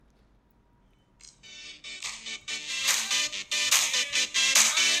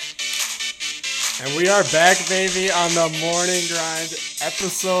And we are back, baby, on the morning grind,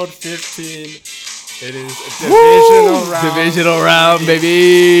 episode 15. It is divisional round. Divisional round,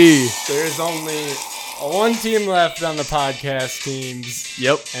 baby. There's only one team left on the podcast teams.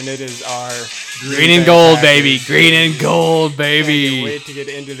 Yep. And it is our Green and gold, baby. Green and gold, baby. Can't wait to get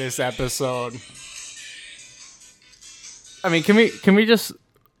into this episode. I mean, can we just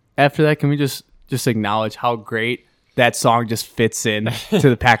after that? Can we just acknowledge how great that song just fits in to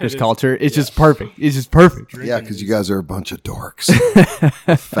the Packers culture? It's just perfect. It's just perfect. Yeah, because you guys are a bunch of dorks,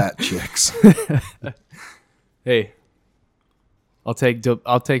 fat chicks. Hey, I'll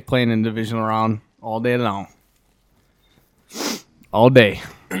take playing in divisional round all day long. All day.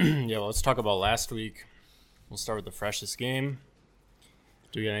 Yeah, well, let's talk about last week. We'll start with the freshest game.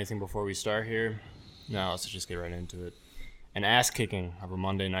 Do we get anything before we start here? No, let's just get right into it. An ass-kicking of a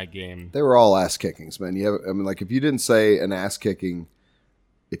Monday night game. They were all ass kickings, man. Like if you didn't say an ass kicking,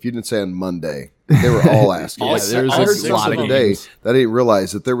 if you didn't say on Monday, they were all ass kickings. Yeah, there was I heard a lot of today games. that I didn't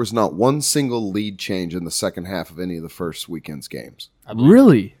realize that there was not one single lead change in the second half of any of the first weekend's games.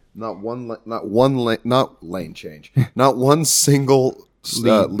 Really? Not lane change. Not one single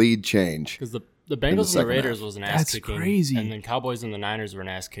lead change. Because the Bengals and the Raiders half. was an ass-kicking. That's crazy. And then Cowboys and the Niners were an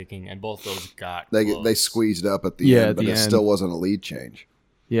ass-kicking, and both those got They close. squeezed up at the end, but it still wasn't a lead change.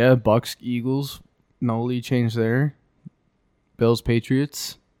 Yeah, Bucks, Eagles, no lead change there. Bills,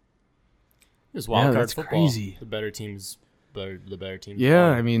 Patriots. It's wild card that's football. crazy. The better teams. Yeah,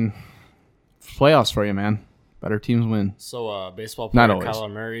 won. I mean, playoffs for you, man. Better teams win. So, baseball Not player always.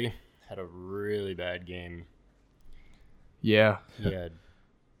 Kyler Murray had a really bad game. Yeah. He had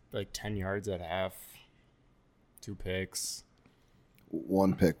like 10 yards at half, 2 picks.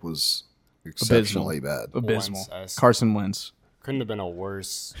 One pick was exceptionally bad. Abysmal. Wentz. Carson Wentz. Couldn't have been a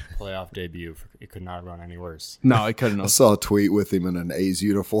worse playoff debut. It could not have gone any worse. No, it couldn't I have. saw a tweet with him in an A's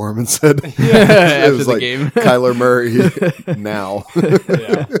uniform and said, After it was the like game. Kyler Murray now.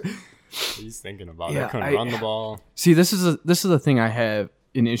 Yeah. He's thinking about Yeah, it. Couldn't run the ball. See, this is the thing I have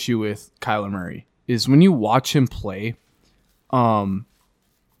an issue with Kyler Murray is when you watch him play,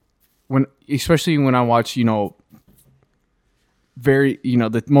 especially when I watch, the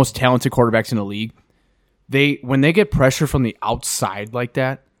most talented quarterbacks in the league, when they get pressure from the outside like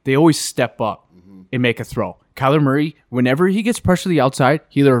that, they always step up and make a throw. Kyler Murray, whenever he gets pressure to the outside,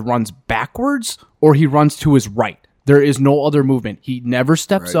 he either runs backwards or he runs to his right. There is no other movement. He never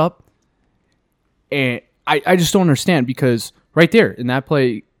steps up. And I just don't understand because right there in that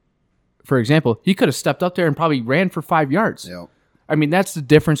play, for example, he could have stepped up there and probably ran for 5 yards. Yep. I mean, that's the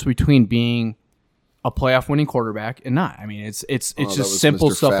difference between being a playoff winning quarterback and not. I mean, it's just simple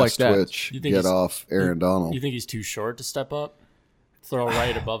Mr. stuff Fast like that. Twitch, You think get he's- off Aaron Donald. You think he's too short to step up? Throw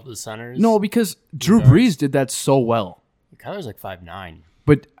right above the centers? No, because Drew Brees did that so well. Kyler's like 5'9",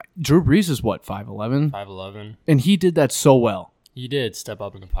 But Drew Brees is what, 5'11"? 5'11". And he did that so well. He did step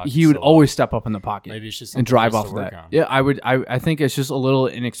up in the pocket. He would so always step up in the pocket. Maybe it's just and something drive he has off to of work that. on. Yeah, I think it's just a little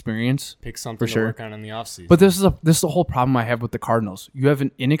inexperience. Pick something for sure. to work on in the offseason. But this is the whole problem I have with the Cardinals. You have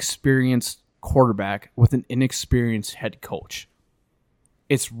an inexperienced quarterback with an inexperienced head coach.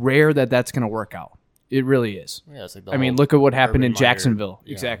 It's rare that that's going to work out. It really is. Yeah, it's like I mean, look at what happened in Urban Meyer. Jacksonville.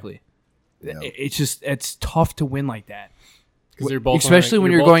 Yeah. Exactly. Yeah. It's tough to win like that. because you're both especially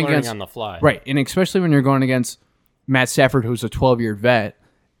when you're you're both going learning against on the fly. Right, and especially when you're going against Matt Stafford, who's a 12-year vet,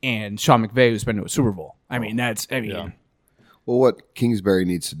 and Sean McVay, who's been to a Super Bowl. I mean, Yeah. Well, what Kingsbury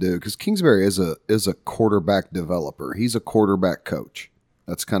needs to do, because Kingsbury is a quarterback developer. He's a quarterback coach.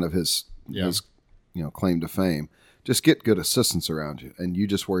 That's kind of his claim to fame. Just get good assistants around you, and you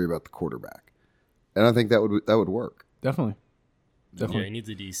just worry about the quarterback. And I think that would work. Definitely. Yeah, he needs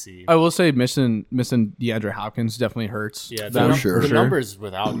a DC. I will say missing DeAndre Hopkins definitely hurts. Yeah, them, sure. The numbers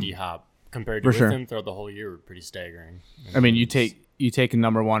without D-Hop compared to For with sure. him throughout the whole year were pretty staggering. I mean, you take a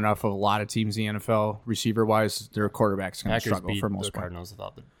number one off of a lot of teams in the NFL, receiver-wise, their quarterback's going to Packers struggle beat for the most part. Cardinals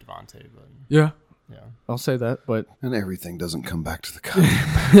without the Devontae, but Yeah, yeah. I'll say that, but And everything doesn't come back to the goddamn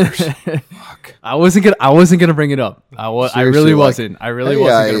Packers. Fuck. I wasn't gonna bring it up. I really Seriously, wasn't. I really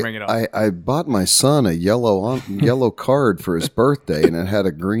wasn't gonna bring it up. I bought my son a yellow card for his birthday, and it had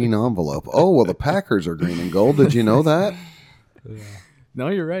a green envelope. Oh, well, the Packers are green and gold. Did you know that? No,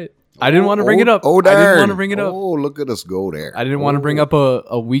 you're right. I didn't want to bring it up. Oh, I didn't darn. want to bring it up. Oh, look at us go there. I didn't want to bring up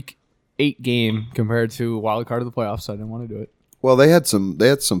a week 8 game compared to wild card of the playoffs. So I didn't want to do it. Well, they had some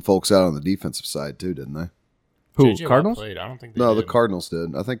folks out on the defensive side too, didn't they? Who, JJ Watt Cardinals? played. I don't think they No, the did. Cardinals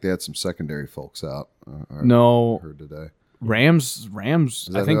did. I think they had some secondary folks out. No, I heard today. Rams. Is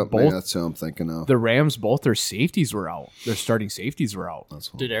that I think maybe both that's who I'm thinking of. the Rams, both their safeties were out. Their starting safeties were out.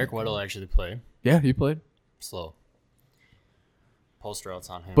 That's what Did I'm Eric thinking. Weddle actually play? Yeah, he played. Slow. Poster outs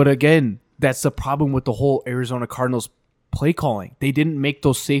on him. But again, that's the problem with the whole Arizona Cardinals play calling. They didn't make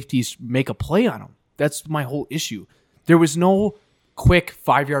those safeties make a play on them. That's my whole issue. There was no quick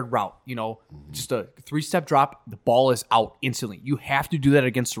 5-yard route, just a 3-step drop. The ball is out instantly. You have to do that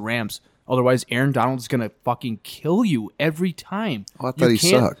against the Rams. Otherwise, Aaron Donald is going to fucking kill you every time. Oh, I thought he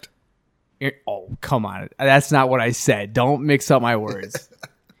sucked. Oh, come on. That's not what I said. Don't mix up my words.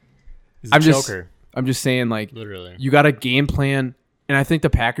 He's a choker. I'm just saying, like, literally, you got a game plan, and I think the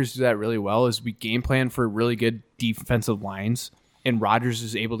Packers do that really well, is we game plan for really good defensive lines, and Rodgers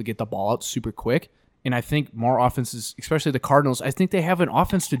is able to get the ball out super quick. And I think more offenses, especially the Cardinals, I think they have an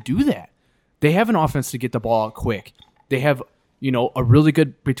offense to do that. They have an offense to get the ball out quick. They have, a really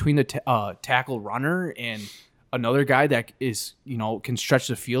good between the tackle runner and another guy that is, can stretch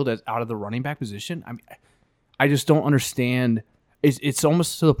the field out of the running back position. I mean, I just don't understand. It's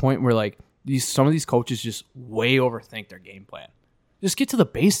almost to the point where, like, some of these coaches just way overthink their game plan. Just get to the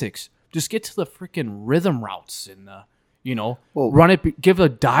basics. Just get to the freaking rhythm routes and run it, give a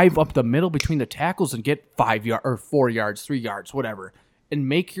dive up the middle between the tackles and get 5 yards or 4 yards, 3 yards, whatever, and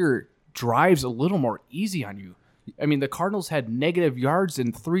make your drives a little more easy on you. I mean, the Cardinals had negative yards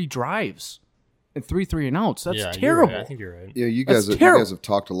in 3 drives and 3 and outs. That's terrible. Right. I think you're right. Yeah, you guys have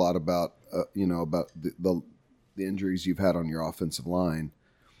talked a lot about about the injuries you've had on your offensive line,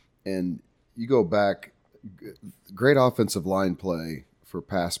 and you go back. Great offensive line play for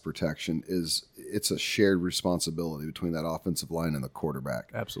pass protection it's a shared responsibility between that offensive line and the quarterback.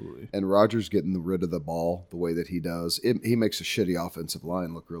 Absolutely. And Rodgers getting rid of the ball the way that he does, he makes a shitty offensive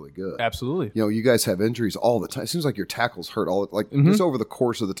line look really good. Absolutely. You guys have injuries all the time. It seems like your tackles hurt just over the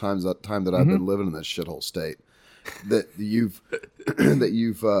course of the time that I've been living in this shithole state, that you've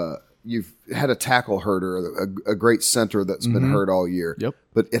you've had a tackle hurt or a great center that's been hurt all year. Yep.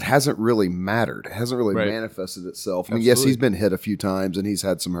 But it hasn't really mattered. It hasn't really manifested itself. I mean, yes, he's been hit a few times and he's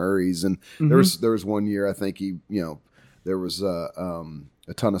had some hurries. And there was one year I think there was a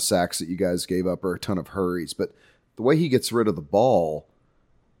ton of sacks that you guys gave up or a ton of hurries. But the way he gets rid of the ball,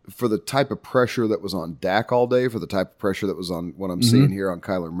 for the type of pressure that was on Dak all day, for the type of pressure that was on what I'm seeing here on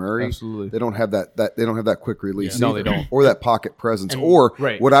Kyler Murray, absolutely, they don't have that they don't have that quick release. No, they don't, or that pocket presence, or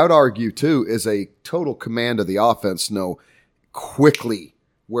what I would argue too is a total command of the offense. Know quickly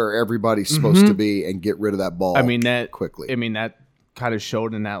where everybody's supposed to be and get rid of that ball. Quickly. I mean that kind of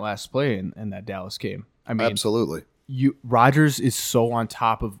showed in that last play in that Dallas game. I mean, absolutely. Rodgers is so on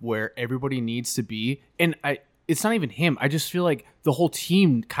top of where everybody needs to be, and it's not even him. I just feel like the whole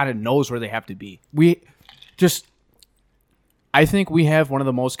team kind of knows where they have to be. I think we have one of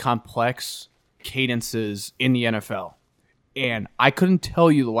the most complex cadences in the NFL. And I couldn't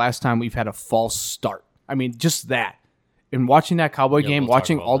tell you the last time we've had a false start. I mean, just that. And watching that Cowboy game,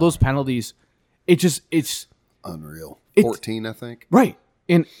 watching all those penalties, it's unreal. 14, I think. Right.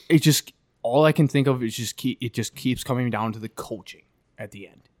 And all I can think of is it just keeps coming down to the coaching at the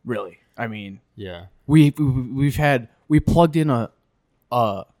end. Really. I mean, yeah. We plugged in a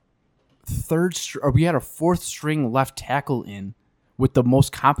we had a 4th string left tackle in with the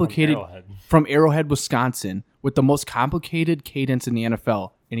most complicated from Arrowhead, Wisconsin, with the most complicated cadence in the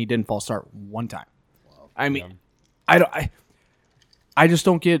NFL, and he didn't false start one time. Wow. I mean, I just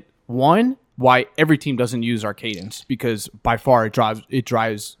don't get why every team doesn't use our cadence, because by far it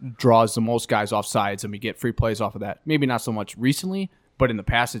draws the most guys off sides, and we get free plays off of that. Maybe not so much recently, but in the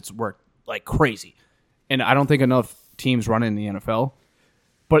past it's worked like crazy. And I don't think enough teams run in the NFL.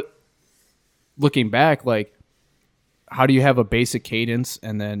 But looking back, like, how do you have a basic cadence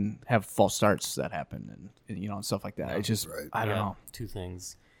and then have false starts that happen and stuff like that? Yeah, it's just, I don't know. 2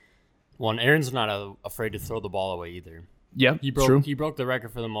 things. One, Aaron's not afraid to throw the ball away either. Yeah, he broke the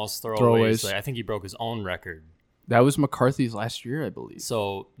record for the most throwaways. Like, I think he broke his own record. That was McCarthy's last year, I believe.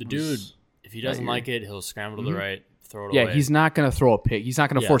 So the dude, if he doesn't like it, he'll scramble to the right, throw it away. Yeah, he's not going to throw a pick. He's not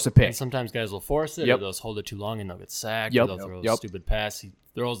going to force a pick. And sometimes guys will force it, or they'll hold it too long and they'll get sacked, or they'll throw a stupid pass. He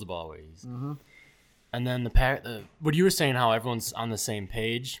throws the ball away. And then what you were saying, how everyone's on the same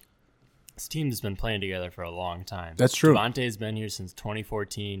page. This team has been playing together for a long time. That's true. Devontae's been here since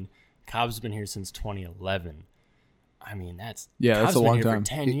 2014. Cobb's been here since 2011. I mean, that's a long time. For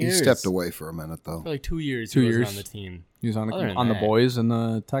 10 years. He stepped away for a minute, though. For like 2 years. 2 years on the team. He was on the boys and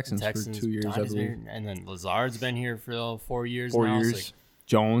the Texans for 2 years, I believe. And then Lazard's been here for 4 years. 4 years. Like,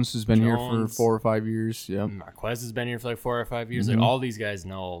 Jones has been here for 4 or 5 years. Yeah. Marquez has been here for like 4 or 5 years. Like, all these guys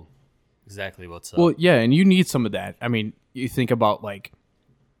know exactly what's up. Well, yeah, and you need some of that. I mean, you think about like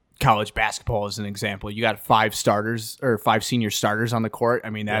college basketball as an example. You got 5 starters or 5 senior starters on the court.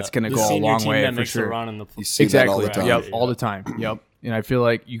 I mean, that's going to go a long way for sure. You see that all the time. Yep, all the time. Yep. And I feel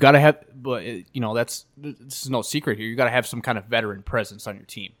like you got to have, but this is no secret here. You got to have some kind of veteran presence on your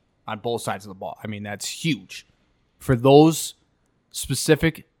team. on both sides of the ball. I mean, that's huge. For those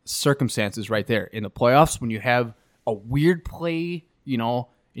specific circumstances right there in the playoffs, when you have a weird play, and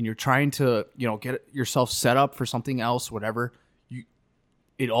you're trying to, get yourself set up for something else, whatever,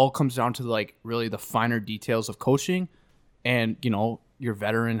 it all comes down to like really the finer details of coaching and, your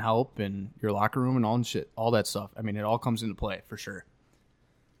veteran help and your locker room and all that stuff. I mean, it all comes into play for sure.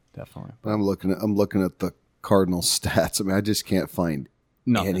 Definitely. I'm looking at the Cardinals stats. I mean, I just can't find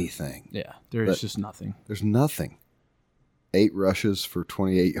anything. Yeah, there's just nothing. There's nothing. 8 rushes for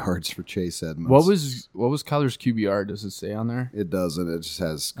 28 yards for Chase Edmonds. What was Kyler's QBR? Does it say on there? It doesn't. It just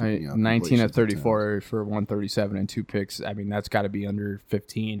has 19 at 34 for 137 and 2 picks. I mean, that's got to be under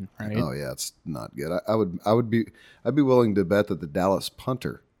 15, right? Oh yeah, it's not good. I'd be willing to bet that the Dallas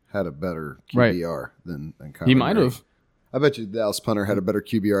punter had a better QBR than Kyler. He might have. I bet you the Dallas punter had a better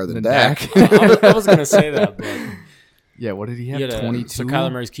QBR than Dak. I was going to say that, but yeah. What did he have? 22. So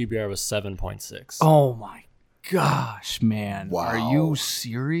Kyler Murray's QBR was 7.6. Oh my gosh, man! Wow. Are you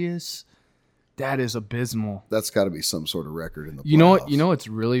serious? That is abysmal. That's got to be some sort of record in the playoffs. You know it's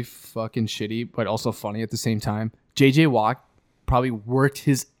really fucking shitty, but also funny at the same time. J.J. Watt probably worked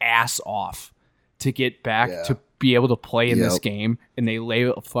his ass off to get back to be able to play in this game, and they lay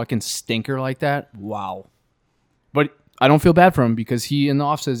a fucking stinker like that. Wow. But I don't feel bad for him because he in the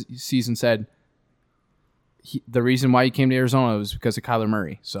offseason said the reason why he came to Arizona was because of Kyler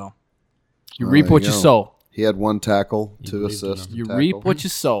Murray. So you reap what you sow. He had 1 tackle, 2 assists. You reap what you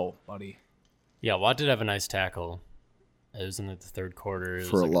sow, buddy. Yeah, Watt did have a nice tackle. It was in the third quarter. It was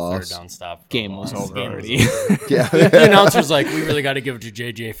for a loss. 3rd down stop. Game was over already. Yeah. The announcer's like, we really got to give it to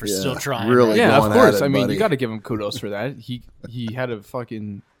JJ for still trying. Really? Yeah, of course. It, I mean, buddy. you got to give him kudos for that. He had a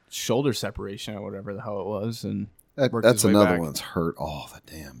fucking shoulder separation or whatever the hell it was, and that's another one that's hurt all the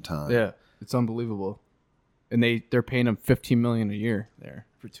damn time. Yeah, it's unbelievable. And they're paying him $15 million a year there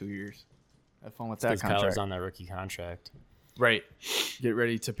for 2 years. Have fun with that contract. Kyler's on that rookie contract. Right. Get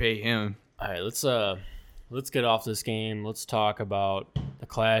ready to pay him. All right, let's get off this game. Let's talk about the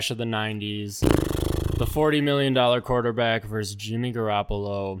clash of the 90s. The $40 million quarterback versus Jimmy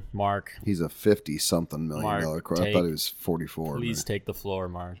Garoppolo. Mark. He's a $50-something million quarterback. I thought he was 44. Please take the floor,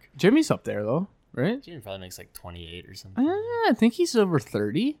 Mark. Jimmy's up there, though, right? Jimmy probably makes like 28 or something. I think he's over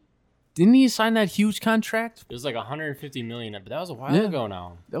 30. Didn't he sign that huge contract? It was like $150 million, but that was a while ago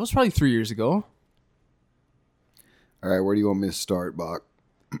now. That was probably 3 years ago. All right, where do you want me to start, Bach?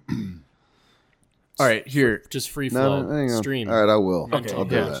 All right, here. Just free flow. Stream. All right, I will. Okay, I'll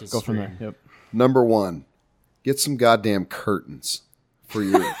do that. Go from there. Yep. Number 1, get some goddamn curtains for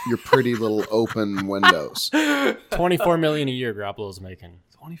your pretty little open windows. $24 million a year Garoppolo's making.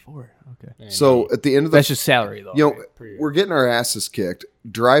 24. Okay. And So at the end of the That's just salary, though. we're getting our asses kicked,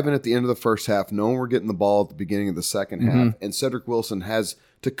 driving at the end of the first half, knowing we're getting the ball at the beginning of the second half, and Cedric Wilson has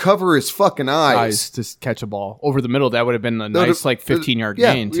to cover his fucking eyes to catch a ball over the middle. That would have been a nice 15-yard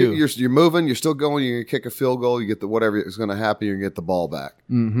gain too. You're moving, you're still going. You're gonna kick a field goal. You get the whatever is going to happen. You're gonna get the ball back.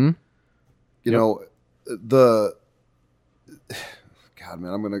 Mm-hmm. You know the. God,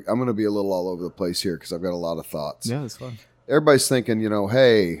 man, I'm gonna be a little all over the place here because I've got a lot of thoughts. Yeah, that's fun. Everybody's thinking,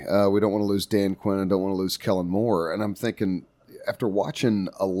 hey, we don't want to lose Dan Quinn and don't want to lose Kellen Moore. And I'm thinking, after watching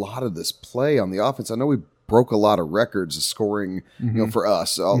a lot of this play on the offense, I know we broke a lot of records of scoring. For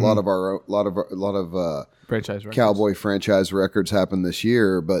us, a lot of Franchise records. Cowboy franchise records happened this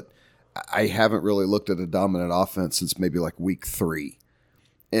year, but I haven't really looked at a dominant offense since maybe like week 3.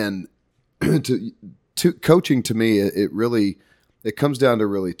 And to coaching to me, it comes down to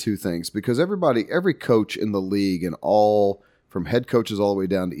really 2 things, because every coach in the league, and all from head coaches all the way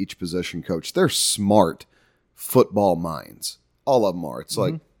down to each position coach, they're smart football minds. All of them are. It's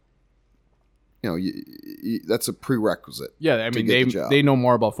like, that's a prerequisite. Yeah, I mean, they know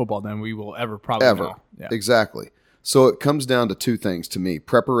more about football than we will ever know. Yeah. Exactly. So it comes down to 2 things to me: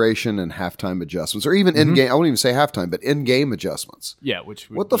 preparation and halftime adjustments, or even in-game. I won't even say halftime, but in-game adjustments. Yeah,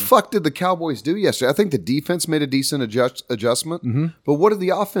 what the fuck did the Cowboys do yesterday? I think the defense made a decent adjustment, but what did the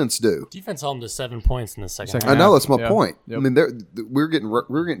offense do? Defense held them to 7 points in the second half. I know, that's my point. Yep. I mean, we were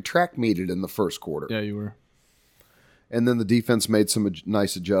getting track meted in the first quarter. Yeah, you were. And then the defense made some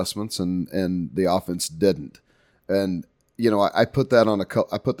nice adjustments, and the offense didn't. And I put that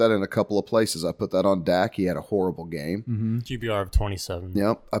in a couple of places. I put that on Dak. He had a horrible game. QBR of 27.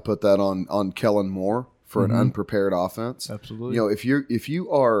 Yep. I put that on Kellen Moore for an unprepared offense. Absolutely. If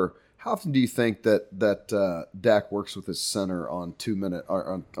you are, how often do you think that Dak works with his center on 2 minute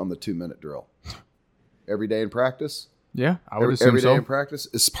on the 2 minute drill? Every day in practice? Yeah, I would assume every so. day in practice.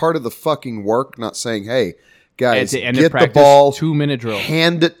 It's part of the fucking work. Not saying, hey, guys, At the end get of practice, the ball, 2 minute drill,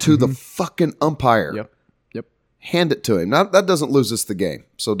 hand it to the fucking umpire. Yep. hand it to him. Now, that doesn't lose us the game,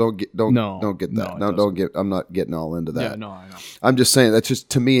 so don't get that. I'm not getting all into that. Yeah, no, I know. I'm just saying that's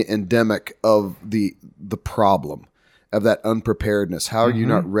just to me endemic of the problem of that unpreparedness. How are you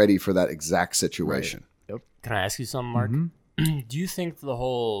not ready for that exact situation? Right. Yep. Can I ask you something, Mark? Do you think the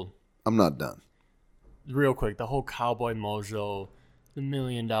whole I'm not done. Real quick, the whole Cowboy Mojo, the $1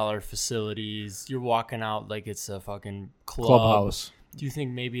 million facilities, you're walking out like it's a fucking clubhouse. Do you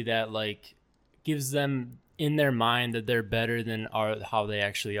think maybe that like gives them in their mind that they're better than how they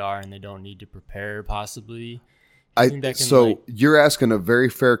actually are, and they don't need to prepare possibly? You're asking a very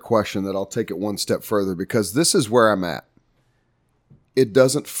fair question that I'll take it one step further, because this is where I'm at. It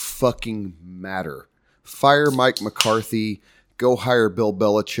doesn't fucking matter. Fire Mike McCarthy, go hire Bill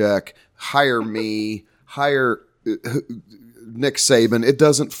Belichick, hire me, hire Nick Saban. It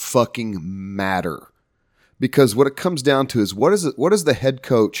doesn't fucking matter. Because what it comes down to is what is the head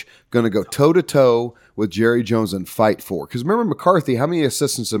coach going to go toe-to-toe with Jerry Jones and fight for? Because remember McCarthy, how many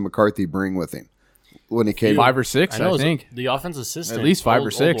assistants did McCarthy bring with him when he came? 5 or 6, I think. The offensive assistant. At least 5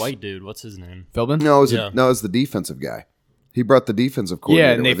 or 6. Old white dude. What's his name? Philbin? No, it was the defensive guy. He brought the defensive coordinator.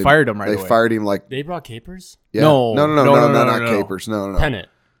 Yeah, and they fired him away. They fired him like... They brought Capers? Yeah. No, not Capers. No. Pennant.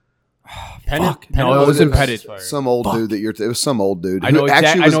 No, it wasn't Pettit. Some old dude it was some old dude. I know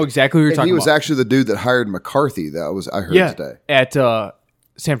exactly who you're talking about. He was actually the dude that hired McCarthy. I heard today. At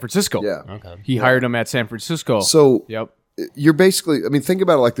San Francisco. Yeah. Okay. He hired him at San Francisco. So yep. You're basically, think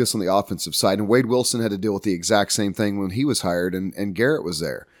about it like this on the offensive side. And Wade Wilson had to deal with the exact same thing when he was hired and Garrett was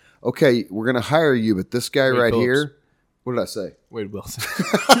there. Okay, we're going to hire you, but this guy Wade Phillips. Here, what did I say? Wade Wilson.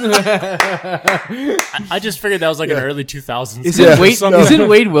 I just figured that was like an early 2000s. Isn't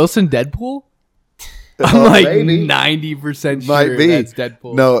Wade Wilson Deadpool? I'm like 90% sure that's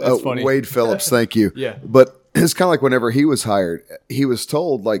Deadpool. No, that's funny. Wade Phillips, thank you. Yeah. But it's kind of like whenever he was hired, he was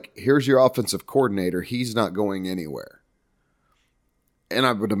told, like, here's your offensive coordinator. He's not going anywhere. And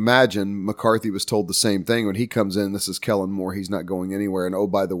I would imagine McCarthy was told the same thing when he comes in. This is Kellen Moore. He's not going anywhere. And, oh,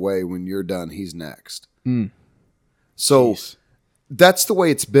 by the way, when you're done, he's next. So that's the way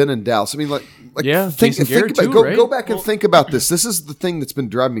it's been in Dallas. Think about go back and think about this. This is the thing that's been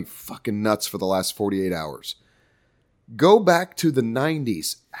driving me fucking nuts for the last 48 hours. Go back to the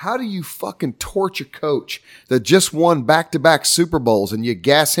 90s. How do you fucking torch a coach that just won back-to-back Super Bowls and you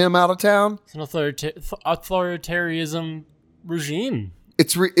gas him out of town? It's an authoritarianism regime.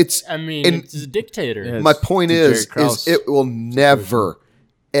 It's a dictator. Yeah, my point is it will never,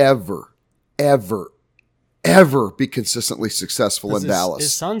 ever, ever, ever be consistently successful in Dallas.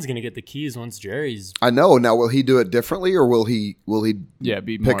 His son's going to get the keys once Jerry's. I know. Now, will he do it differently, or will he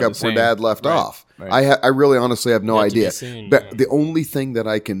pick up where Dad left off? Right. I really honestly have no idea. But the only thing that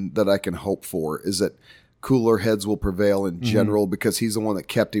I can hope for is that cooler heads will prevail in general, because he's the one that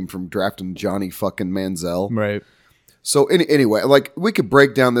kept him from drafting Johnny fucking Manziel. Right. So anyway, like, we could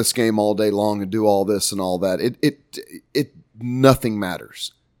break down this game all day long and do all this and all that. It nothing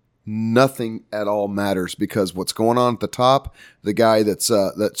matters. Nothing at all matters, because what's going on at the top, the guy that's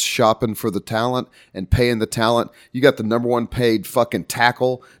shopping for the talent and paying the talent, you got the number one paid fucking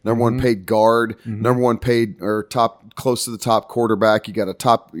tackle, number one paid guard, number one paid or top close to the top quarterback. You got a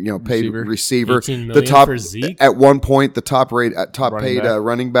top paid receiver. The top for Zeke. At one point, the top paid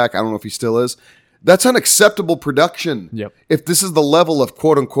running back. I don't know if he still is. That's unacceptable production. Yep. If this is the level of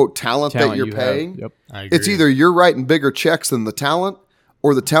quote unquote talent that you're paying, it's either you're writing bigger checks than the talent,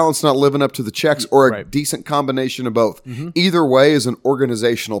 or the talent's not living up to the checks, or a decent combination of both. Either way is an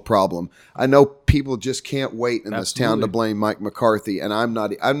organizational problem. I know people just can't wait in this town to blame Mike McCarthy, and I'm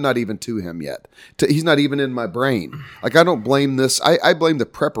not even to him yet. He's not even in my brain. Like, I don't blame this. I blame the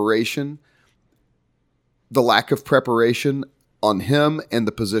preparation, the lack of preparation on him and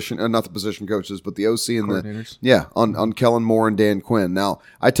the position, not the position coaches, but the OC and on Kellen Moore and Dan Quinn. Now,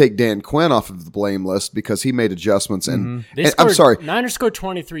 I take Dan Quinn off of the blame list because he made adjustments, and I'm sorry, Niners scored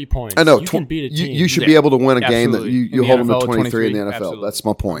 23 points. I know you can beat a team. You should be able to win a game that you hold them to 23 in the NFL. Absolutely. That's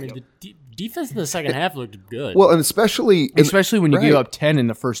my point. The defense in the second half looked good. Well, and especially when you give up 10 in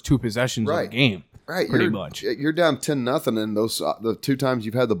the first 2 possessions of the game. Right, pretty much. You're down 10-0, and those the 2 times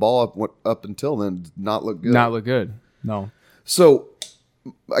you've had the ball up until then not look good. Not look good. No. So,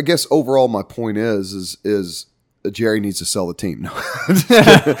 I guess overall my point is Jerry needs to sell the team.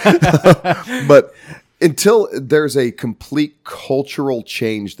 But until there's a complete cultural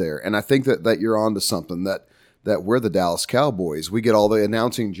change there, and I think that you're onto something, that we're the Dallas Cowboys. We get all the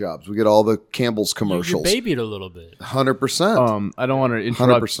announcing jobs. We get all the Campbell's commercials. You're babied a little bit. 100%. I don't want to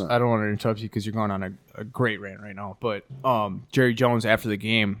interrupt. 100%. I don't want to interrupt you because you're going on a great rant right now. But Jerry Jones, after the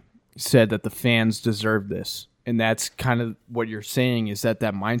game, said that the fans deserve this. And that's kind of what you're saying, is that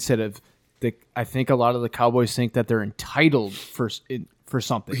mindset of I think a lot of the Cowboys think that they're entitled for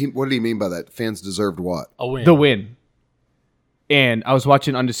something. What did he mean by that? Fans deserved what? A win. The win. And I was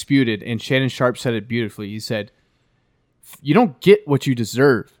watching Undisputed, and Shannon Sharp said it beautifully. He said, "You don't get what you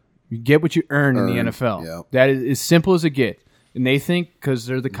deserve. You get what you earn in the NFL. Yeah. That is as simple as it gets." And they think because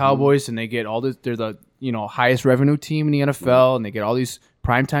they're the Cowboys and they get all this, they're the highest revenue team in the NFL, and they get all these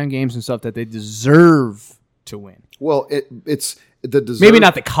primetime games and stuff that they deserve to win. Well, it's the deserve. Maybe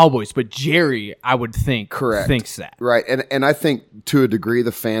not the Cowboys, but Jerry, I would think, thinks that. Right, and I think to a degree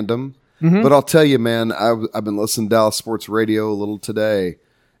the fandom. But I'll tell you, man, I've been listening to Dallas Sports Radio a little today,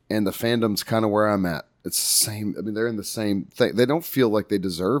 and the fandom's kind of where I'm at. It's the same. I mean, they're in the same thing. They don't feel like they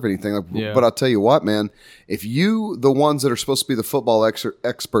deserve anything. But I'll tell you what, man, if you, the ones that are supposed to be the football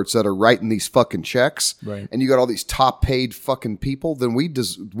experts that are writing these fucking checks, right, and you got all these top paid fucking people, then we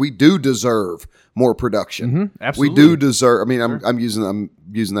do deserve more production. Absolutely. We do deserve. I mean, I'm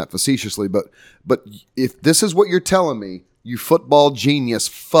using that facetiously, but if this is what you're telling me, you football genius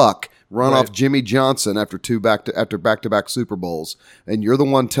fuck. Run off Jimmy Johnson after back-to-back Super Bowls, and you're the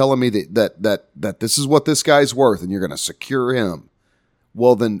one telling me that this is what this guy's worth, and you're going to secure him.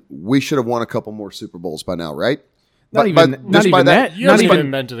 Well, then we should have won a couple more Super Bowls by now, right? Not even that. You haven't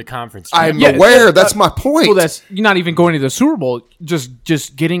even been to the conference. I'm aware. That's my point. Well, you're not even going to the Super Bowl.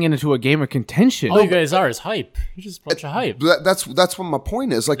 Just getting into a game of contention. All you guys are is hype. You're just a bunch of hype. That's what my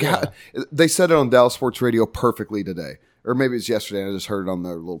point is. Like they said it on Dallas Sports Radio perfectly today. Or maybe it's yesterday. I just heard it on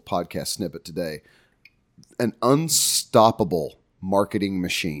their little podcast snippet today. An unstoppable marketing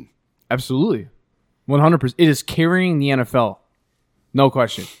machine. Absolutely. 100%. It is carrying the NFL. No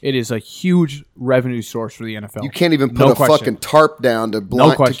question. It is a huge revenue source for the NFL. You can't even put fucking tarp down to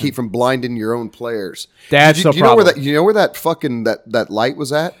keep from blinding your own players. That's the problem. You know where that fucking that light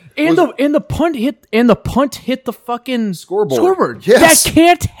was at? And the punt hit the fucking scoreboard. Yes. That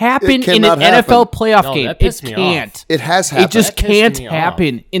can't happen in an NFL playoff game. It can't. It has happened. It just can't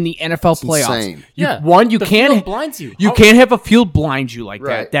happen in the NFL playoffs. Insane. You can't. Field blinds you. You can't have a field blind you like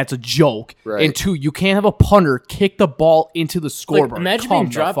Right. that. That's a joke. Right. And two, you can't have a punter kick the ball into the scoreboard. Imagine being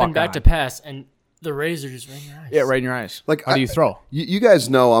dropping back to pass and the rays are just right in your eyes. Yeah, right in your eyes. Like, how do you throw? You guys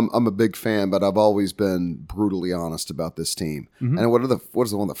know I'm a big fan, but I've always been brutally honest about this team. And what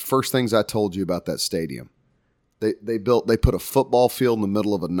is one of the first things I told you about that stadium? They put a football field in the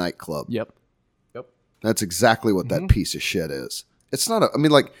middle of a nightclub. Yep. That's exactly what that piece of shit is. It's not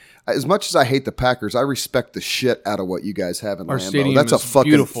as much as I hate the Packers, I respect the shit out of what you guys have in Our Lambeau. stadium That's a is fucking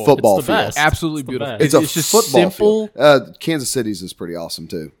beautiful. football It's the field. best. Absolutely It's the beautiful. best. It's just football simple. field. Kansas City's is pretty awesome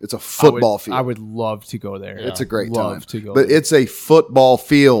too. It's a football field. I would love to go there. It's a great love time. to go but there. it's a football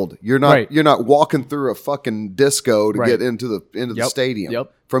field. You're not Right. you're not walking through a fucking disco to Right. get into the stadium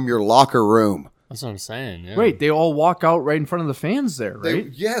Yep. from your locker room. That's what I'm saying. Yeah. Right, they all walk out right in front of the fans there, right?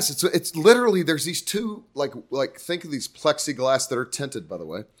 Yes, it's literally there's these two like think of these plexiglass that are tinted, by the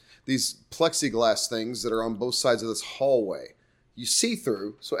way. These plexiglass things that are on both sides of this hallway. You see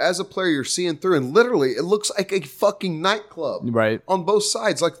through. So as a player, you're seeing through, and literally it looks like a fucking nightclub. Right. On both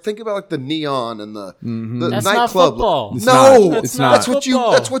sides. Like think about like the neon and the That's not nightclub. football. It's No, not. It's not.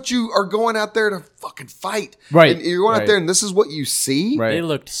 That's what you are going out there to fucking fight. Right. And you're going out Right. there and this is what you see. Right. They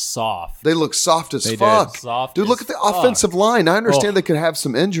looked soft. They look soft as They fuck. did. Soft Dude, look as at the fuck. offensive line. I understand Oh. they could have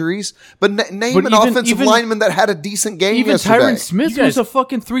some injuries, but name But an offensive lineman that had a decent game Even yesterday. Tyron Smith You guys- was a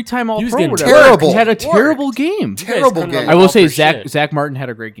fucking 3-time He was All-Pro. getting whatever. terrible. He had a Work. terrible game. Terrible couldn't game. I will say for shit. Zach Martin had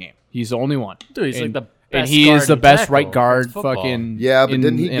a great game. He's the only one. Dude, he's like the and best he guard is the in best tackle. right guard. It's football. Fucking Yeah, but in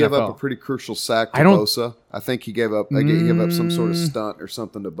didn't he the give NFL. up a pretty crucial sack to I don't- Bosa? I think he gave up. He gave up some sort of stunt or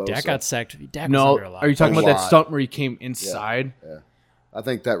something to Bosa. Dak got sacked. Dak was No, under a lot. are you talking A about that lot. stunt where he came inside? I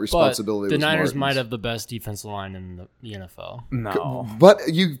think that But responsibility. the was Niners Martin's. might have the best defensive line in the NFL. No. But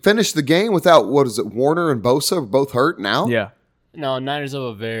you finished the game without Warner and Bosa are both hurt now. Yeah. No, Niners have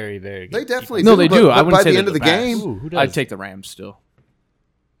a very, very good They definitely No, do. they but- do. But I wouldn't by say the they're end of the best. game, Ooh, who does? I'd take the Rams still.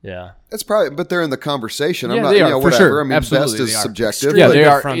 Yeah. it's probably. But they're in the conversation. I'm Yeah, not. they You are, know, for whatever. sure. I mean, Absolutely, best is they are. subjective. Yeah, but- they Good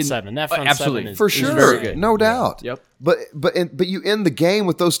are front in- seven. That front absolutely. seven is for is sure. very good. No doubt. Yep. But you end the game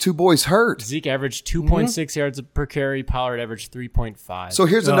with those two boys hurt. Zeke averaged 2.6 yards per carry. Pollard averaged 3.5. So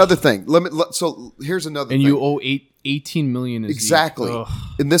here's another thing. So here's another And thing. you owe 18 million. Exactly. Ugh.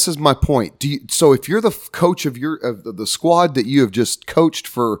 And this is my point. So if you're the coach of the squad that you have just coached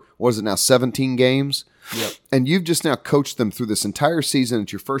for, what is it now, 17 games? Yep. And you've just now coached them through this entire season.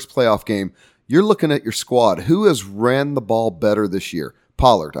 It's your first playoff game. You're looking at your squad. Who has ran the ball better this year?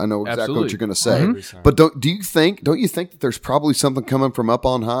 Pollard. I know exactly Absolutely. what you're going to say. 100%. But don't you think that there's probably something coming from up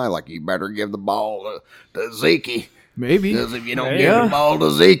on high? Like, you better give the ball to Zeke. Maybe. Because if you don't give the ball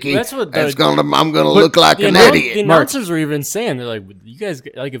to Zeke, I'm gonna But look like an idiot. The announcers were even saying, they're like, you guys,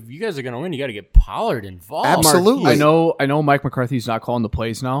 like, if you guys are gonna win, you got to get Pollard involved. Absolutely. I know Mike McCarthy's not calling the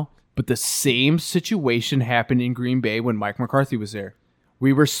plays now, but the same situation happened in Green Bay when Mike McCarthy was there.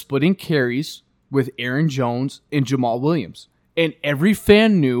 We were splitting carries with Aaron Jones and Jamal Williams. And every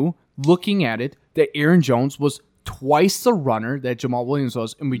fan knew, looking at it, that Aaron Jones was twice the runner that Jamal Williams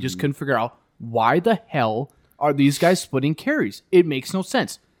was, and we just couldn't figure out why the hell are these guys splitting carries. It makes no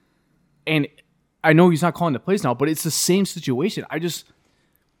sense. And I know he's not calling the plays now, but it's the same situation.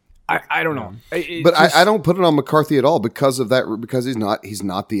 I don't know. But I don't put it on McCarthy at all because of that. Because he's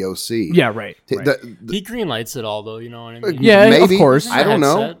not the OC. Yeah, right. He green lights it all, though. You know what I mean? Yeah, maybe. of course. I don't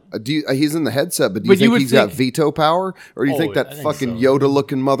know. He's in the headset, but do you think he's got veto power, or do you think that fucking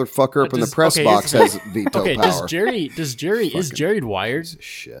Yoda-looking motherfucker up in the press box has veto power? Is Jerry wired?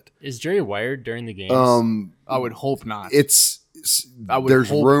 Shit. Is Jerry wired during the games? I would hope not.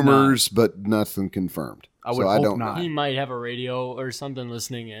 There's rumors, but nothing confirmed. I don't know. He might have a radio or something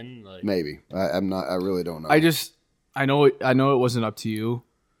listening in. Like. Maybe. I'm not. I really don't know. I know it wasn't up to you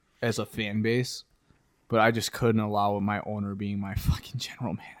as a fan base, but I just couldn't allow my owner being my fucking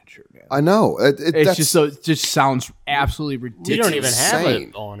general manager, man. I know. It just sounds absolutely ridiculous. We don't even have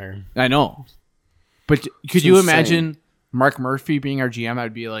an owner. I know. But could you imagine Mark Murphy being our GM?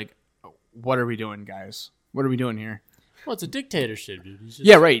 I'd be like, what are we doing, guys? What are we doing here? Well, it's a dictatorship, dude.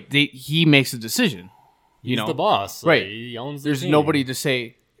 Yeah, right. He makes a decision. He's the boss. Right. He owns the There's team. nobody to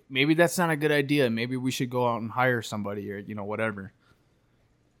say, maybe that's not a good idea. Maybe we should go out and hire somebody or, whatever.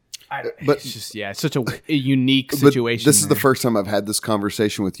 But it's just, it's such a unique situation. This is the first time I've had this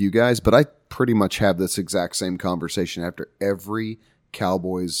conversation with you guys, but I pretty much have this exact same conversation after every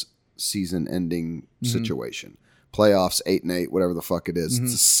Cowboys season-ending situation. Playoffs, 8-8, whatever the fuck it is.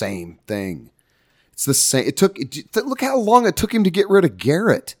 It's the same thing. It's the same. Look how long it took him to get rid of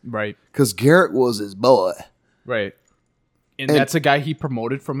Garrett. Right. Because Garrett was his boy. Right. And that's a guy he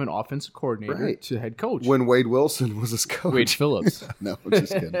promoted from an offensive coordinator to head coach. When Wade Wilson was his coach. Wade Phillips. No, I'm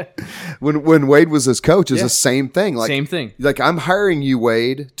just kidding. When Wade was his coach, it's the same thing. Same thing. Like, I'm hiring you,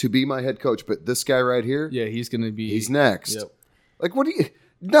 Wade, to be my head coach, but this guy right here, he's going to be. He's next. Yep. Like, what do you?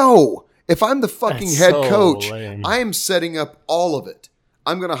 No. If I'm the fucking head coach, lame. I am setting up all of it.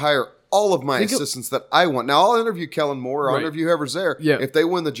 I'm going to hire all of my assistants that I want. Now, I'll interview Kellen Moore. I'll interview whoever's there. Yeah. If they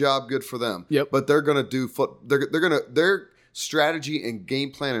win the job, good for them. Yep. But they're going to do their strategy and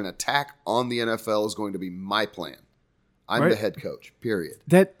game plan and attack on the NFL is going to be my plan. I'm the head coach, period.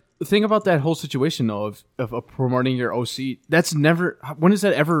 That thing about that whole situation, though, of promoting your OC, that's never, when does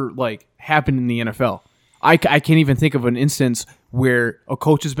that ever, happen in the NFL? I can't even think of an instance where a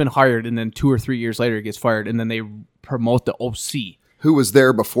coach has been hired and then 2 or 3 years later he gets fired and then they promote the OC. Who was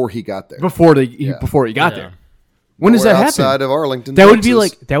there before he got there? Before he got there. When does that happen? Outside of Arlington, that Texas.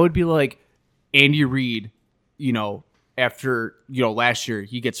 would be like Andy Reid, after last year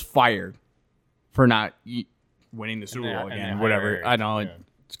he gets fired for not winning the Super Bowl again, whatever. Eric, I know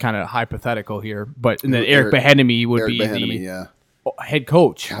it's kind of hypothetical here, but and then Eric Bieniemy would be the head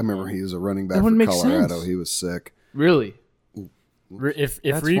coach. I remember he was a running back for Colorado. Sense. He was sick. Really? If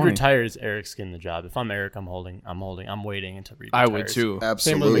Reed retires, Eric's getting the job. If I'm Eric, I'm waiting until Reed retires. I would too.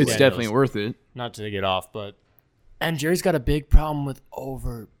 Absolutely. It's definitely worth it. Not to get off, and Jerry's got a big problem with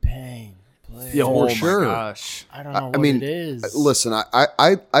overpaying players. Yeah, for sure. Gosh. I don't know what it is. Listen,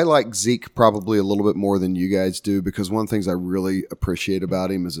 I like Zeke probably a little bit more than you guys do because one of the things I really appreciate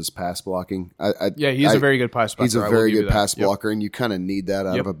about him is his pass blocking. He's a very good pass blocker. He's a very good pass blocker, and you kind of need that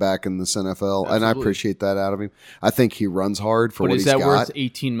out of a back in this NFL, Absolutely. and I appreciate that out of him. I think he runs hard for what he's got. But is that worth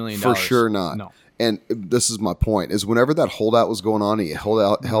 $18 million? For sure not. No. And this is my point, is whenever that holdout was going on, he held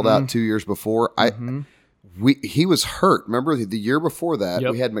out 2 years before. He was hurt. Remember the year before that,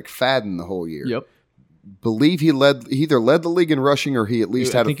 we had McFadden the whole year. Yep. Believe he either led the league in rushing or he at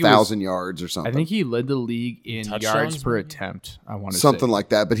least had 1,000 yards or something. I think he led the league in yards per attempt. I want to say something like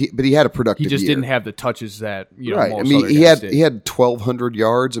that. But he had a productive. He just year. didn't have the touches that right. Most I mean, other he guys had 1,200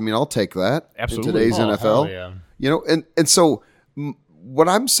 yards. I mean, I'll take that. Absolutely. In today's NFL, yeah. And so what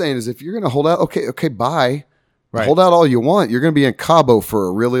I'm saying is, if you're going to hold out, okay, bye. Right. Hold out all you want. You're going to be in Cabo for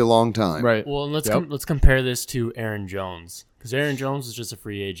a really long time. Right. Well, and let's compare this to Aaron Jones, because Aaron Jones is just a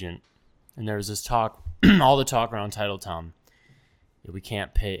free agent, and there was this talk, all the talk around Titletown. We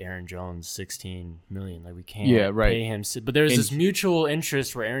can't pay Aaron Jones $16 million. We can't pay him. But there's this mutual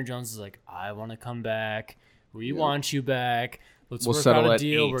interest where Aaron Jones is like, I want to come back. We want you back. We'll work out a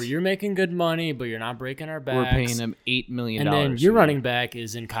deal where you're making good money, but you're not breaking our backs. We're paying him $8 million. And then your running back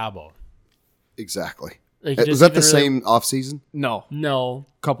is in Cabo. Exactly. Was that the same offseason? No. No.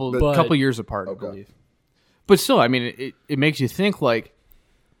 Couple years apart, I believe. But still, I mean, it makes you think, like,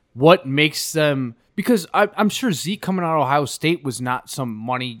 what makes them... Because I'm sure Zeke coming out of Ohio State was not some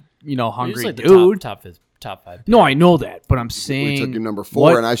money, hungry like dude. Top 5. No, I know that, but I'm saying... We took your number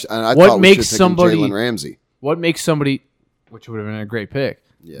 4, and I thought we should take Jalen Ramsey. What makes somebody... Which would have been a great pick.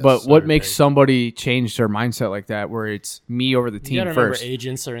 Yes, but what makes somebody change their mindset like that, where it's me over the team you gotta first? Remember,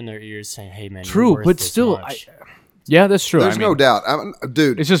 agents are in their ears saying, "Hey, man, true, but still, yeah, that's true. There's no doubt,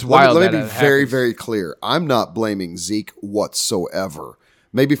 dude. It's just wild. Let me be very, very clear. I'm not blaming Zeke whatsoever.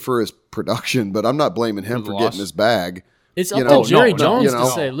 Maybe for his production, but I'm not blaming him for getting his bag. It's up to Jerry Jones to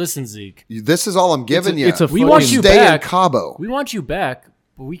say, "Listen, Zeke, this is all I'm giving you. We want you back, in Cabo. We want you back."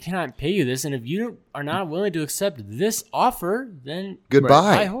 But we cannot pay you this, and if you are not willing to accept this offer, then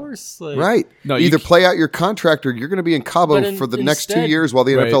goodbye. Buy horse. Right. No, either play out your contract or you're going to be in Cabo for the next 2 years while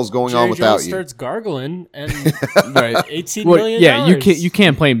the NFL is going on without Jones you. Starts gargling and $18 million. Yeah, you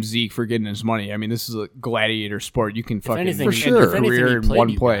can't blame Zeke for getting his money. I mean, this is a gladiator sport. You can fucking for sure. end your career in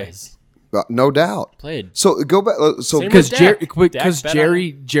one play. No doubt. Played. So go back. Because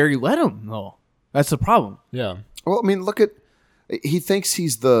Jerry let him though. That's the problem. Yeah. Well, I mean, look at. He thinks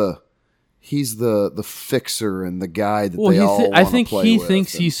he's the fixer and the guy that they all want to play with. I think he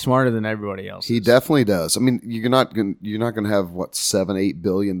thinks he's smarter than everybody else. He definitely does. I mean, you're not going to have what $7-8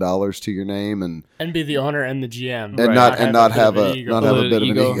 billion to your name and be the owner and the GM and not have a bit of an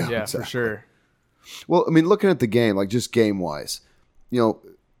ego. Yeah, for sure. Well, I mean, looking at the game, like just game wise,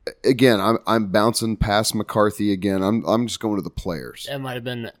 again, I'm bouncing past McCarthy again. I'm just going to the players. It might have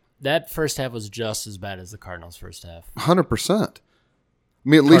been. That first half was just as bad as the Cardinals' first half. 100%. I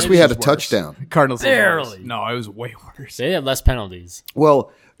mean, at least we had a touchdown. Cardinals barely. No, it was way worse. They had less penalties.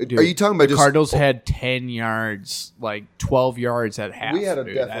 Well, dude, are you talking about the Cardinals had 10 yards, like 12 yards at half? We had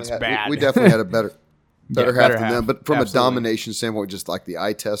bad. We definitely had a better half than them. But from Absolutely. a domination standpoint, just like the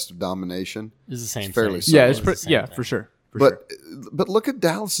eye test of domination, is the same. Fairly thing. Yeah, for sure. But look at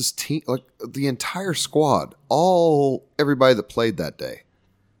Dallas's team, like the entire squad, everybody that played that day.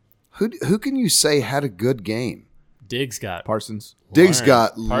 Who can you say had a good game? Diggs got Parsons. Diggs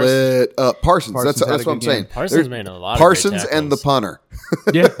got lit up. Parsons. That's what I'm saying. Parsons made a lot. Parsons of great and the punter.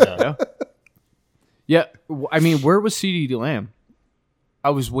 Yeah. I mean, where was CeeDee Lamb?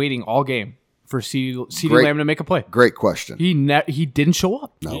 I was waiting all game for CeeDee Lamb to make a play. Great question. He didn't show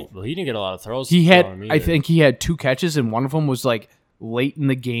up. No. He didn't get a lot of throws. I think he had 2 catches, and one of them was like late in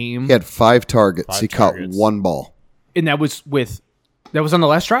the game. He had 5 targets. He caught 1 ball, and that was on the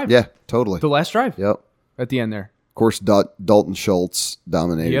last drive. Yeah, totally. The last drive. Yep. At the end there. Of course, Dalton Schultz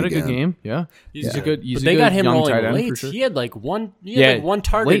dominated. He had a again. good game. Yeah. He's a good. But they got him rolling tight end late. for sure. He had like one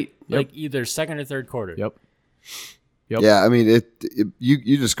target, late. like either second or third quarter. Yep. Yeah, I mean,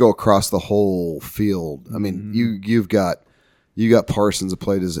 you just go across the whole field. I mean, you got Parsons that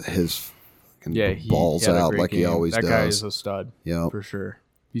played his balls out like he always does. That guy is a stud. Yeah, for sure.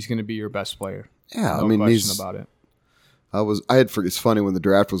 He's going to be your best player. Yeah, no question about it. It's funny when the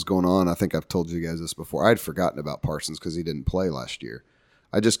draft was going on. I think I've told you guys this before. I had forgotten about Parsons because he didn't play last year.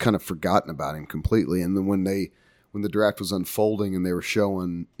 I just kind of forgotten about him completely. And then when the draft was unfolding and they were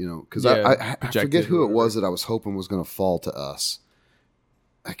showing, because I forget who it was that I was hoping was going to fall to us.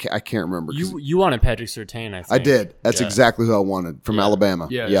 I can't remember. You wanted Patrick Surtain, I think. I did. That's exactly who I wanted from Alabama.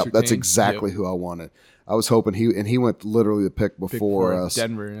 Yeah, yep, that's exactly who I wanted. I was hoping he went literally the pick before us.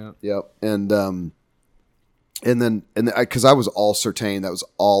 Denver. Yeah. Yep, and then because I was all Surtain, that was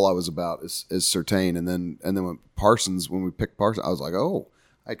all I was about is Surtain, and then when we picked Parsons, I was like, oh,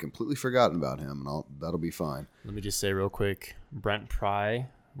 I completely forgotten about him, and that'll be fine. Let me just say real quick, Brent Pry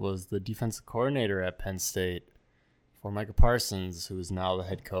was the defensive coordinator at Penn State for Micah Parsons, who is now the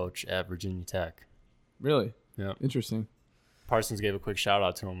head coach at Virginia Tech. Really? Yeah. Interesting. Parsons gave a quick shout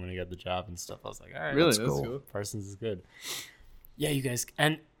out to him when he got the job and stuff. I was like, all right, really? that's cool. Parsons is good. Yeah, you guys.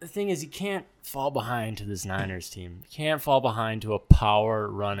 And the thing is, you can't fall behind to this Niners team. You can't fall behind to a power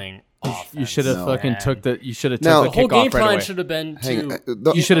running offense. You should have took the kickoff the whole game right plan away. should have been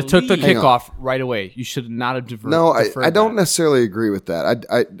you should have took the kickoff right away. You should not have deferred. No, I don't necessarily agree with that.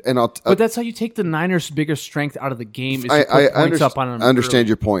 But that's how you take the Niners' biggest strength out of the game. Is I understand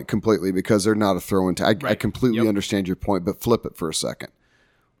your point completely because they're not a throw-in. I completely understand your point, but flip it for a second.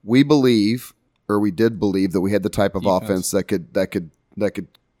 We did believe that we had the type of offense that could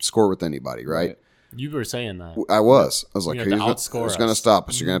score with anybody, right? You were saying that. I was like, who's going to stop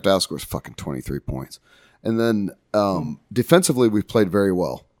us? You're going to have to outscore us fucking 23 points. And then defensively, we've played very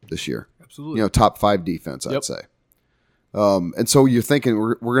well this year. Absolutely. Top 5 defense, I'd say. And so you're thinking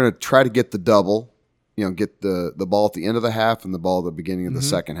we're going to try to get the double, get the ball at the end of the half and the ball at the beginning of the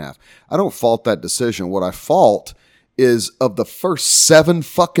second half. I don't fault that decision. What I fault is of the first 7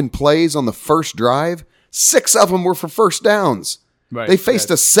 fucking plays on the first drive, 6 of them were for first downs. Right. They faced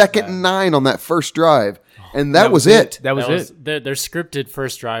a 2nd and 9 on that first drive, and that was it. That was it. Their scripted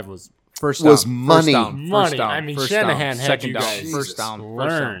first drive was money. Money. I mean, Shanahan had you guys first down,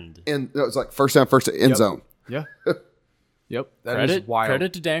 learned. And it was like first down, end zone. Yeah. Yep. That is wild.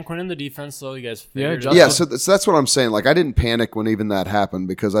 Credit to Dan Quinn and the defense, though. You guys figured it Yeah, out. so that's what I'm saying. Like, I didn't panic when even that happened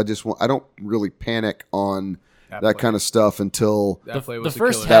because I don't really panic on that kind of stuff until that play was the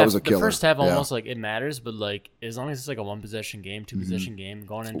first a half. That was a killer. The first half almost like it matters, but like as long as it's like a 1-possession game, 2-possession game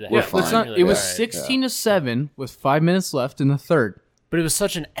going into We're half, fine. It was 16-7 with 5 minutes left in the third. But it was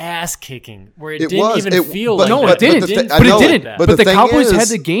such an ass kicking where it It didn't was. even feel but like No, that. it didn't. I But it know, didn't. but But the the thing Cowboys is- had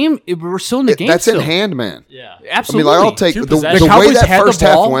the game. We're still in the game. That's still. in hand, man. Yeah. Absolutely. I mean, like, I'll take Two the possessions. way Cowboys that had the first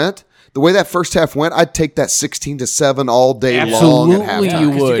half ball. went. The way that first half went, I'd take that 16-7 all day long. Absolutely, At halftime. you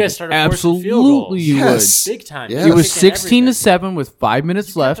 'cause you would. guys started forcing field Absolutely, goals. you Yes. Big time. Yeah. You would. It were was kicking everything. 16-7 with 5 minutes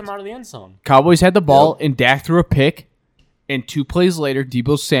Kept left. them out of the end zone. Cowboys had the ball, and Dak threw a pick. And 2 plays later,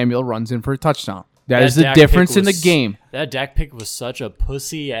 Deebo Samuel runs in for a touchdown. That is the Dak difference pick in the was- game. That Dak pick was such a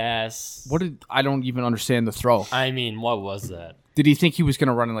pussy ass. I don't even understand the throw. I mean, what was that? Did he think he was going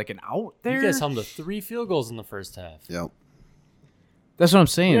to run in like an out there? You guys held them to 3 field goals in the first half. Yep. That's what I'm You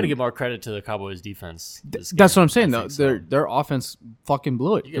saying. got to give more credit to the Cowboys defense. this That's game. what I'm saying. I Though think so. their offense fucking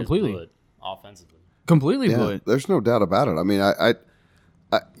blew it You guys completely. blew it offensively. Completely blew Yeah, it. there's no doubt about it. I mean, I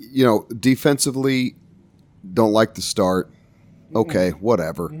defensively don't like the start. Okay,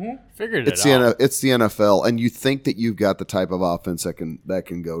 whatever. Figured It's it out. it's the NFL, and you think that you've got the type of offense that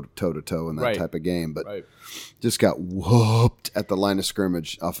can go toe to toe in that Right. type of game, but Right. just got whooped at the line of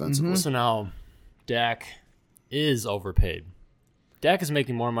scrimmage offensively. So now Dak is overpaid. Dak is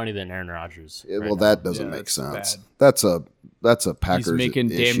making more money than Aaron Rodgers. Yeah, right well, now. that doesn't Yeah, make that's sense. bad. That's a Packers making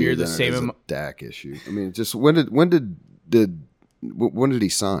damn issue near the than it same is a amount- Dak issue. I mean, just when did he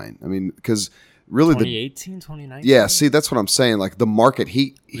sign? I mean, because really 2018, 2019? yeah. See, that's what I'm saying. Like the market,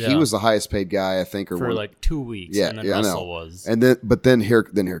 he Yeah. was the highest paid guy, I think, or For one- like 2 weeks. yeah, And then yeah, I Russell know. was. And then here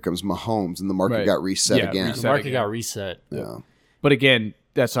comes Mahomes, and the market Right. got reset Yeah, again. reset. the market again. got reset. Yeah. But again,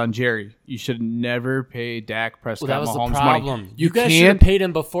 that's on Jerry. You should never pay Dak Prescott Well, that was Mahomes the problem. money. You guys should have paid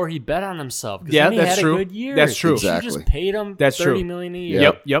him before he bet on himself. 'Cause Yeah, then he that's had true. a good year. That's true. You should Exactly. just paid him That's $30 true. million a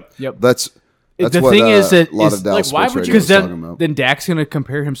year. Yep. That's The what, thing is that a lot is, of Dallas like, why sports would radio you- was Because talking about. then Dak's going to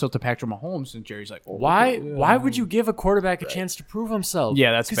compare himself to Patrick Mahomes, and Jerry's like, oh, Why would you give a quarterback a chance to prove himself?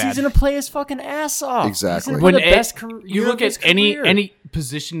 Yeah, that's because bad. he's going to play his fucking ass off. Exactly. He's When gonna play the best you year look of his at any career.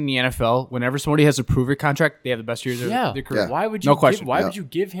 position in the NFL, whenever somebody has a prove-it contract, they have the best years of their career. Yeah. Why would you? No question. Why Yeah. would you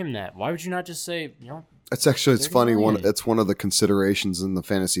give him that? Why would you not just say, It's actually it's 30 funny. million. It's one of the considerations in the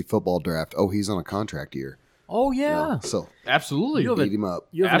fantasy football draft. Oh, he's on a contract year. oh yeah, So Absolutely. You have beat him up.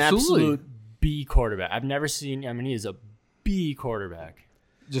 you have Absolutely. an absolute B quarterback. I've never seen. I mean, he is a B quarterback.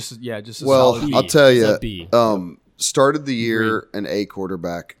 Just a Well, solid B. I'll tell It's you. a B. Started the year an A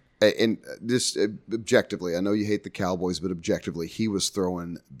quarterback, and this objectively, I know you hate the Cowboys, but objectively, he was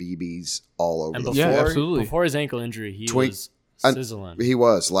throwing BBs all over And the before, field. Yeah, absolutely. before his ankle injury, he Twink- was sizzling. He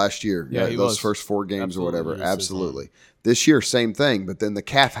was last year. Yeah, he those was. first 4 games Absolutely. or whatever. He was Absolutely. This year, same thing. But then the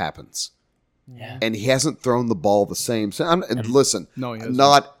calf happens, yeah. and he hasn't thrown the ball the same. And listen, No, he hasn't.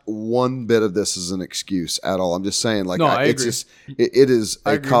 not one bit of this is an excuse at all. I'm just saying, like, No, I it's agree. just it is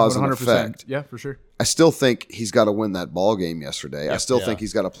I a agree cause and 100%. effect. Yeah, for sure. I still think he's got to win that ball game yesterday. I still Yeah. think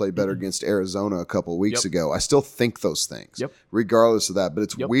he's got to play better against Arizona a couple of weeks Yep. ago. I still think those things, Yep. regardless of that. But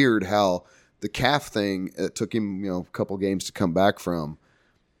it's Yep. weird how the calf thing, it took him, a couple games to come back from.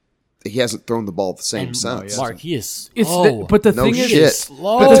 He hasn't thrown the ball the same And since. Mark, he is It's slow. but the No thing shit. is,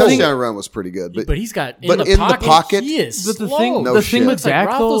 slow. The the touchdown run was pretty good, but he's got in, but the, in the pocket, pocket- He is but the slow. thing, No the shit. thing with Looks like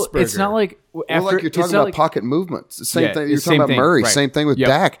Dak though, it's Roethlisberger. not like after like you're it's talking not about like, pocket movements. The same Yeah, thing. You're it's talking same about thing. Murray. Right. Same thing with Yep.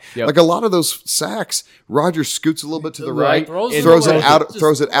 Dak. Yep. Like a lot of those sacks, Rodgers scoots a little bit to the right, Throws throws it it away. out, Just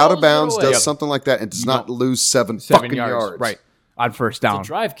throws it out of throws it bounds, away. does Yep. something like that, and does not lose seven 7 fucking yards. yards. Right. On first It's down. a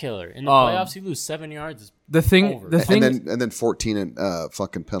drive killer. In the playoffs, you lose 7 yards. It's The thing over. the thing And then 14 and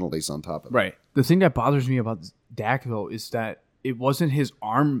fucking penalties on top of it. Right. The thing that bothers me about Dak, though, is that it wasn't his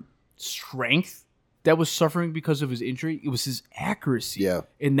arm strength that was suffering because of his injury. It was his accuracy. Yeah.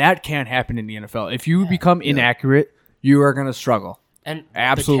 And that can't happen in the NFL. If you become inaccurate, you are going to struggle. And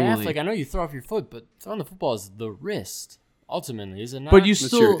Absolutely. the calf, like I know you throw off your foot, but throwing the football is the wrist. Ultimately, is it not? But you It's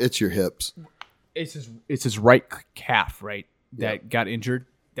still, it's your hips. it's his right calf, right, that got injured.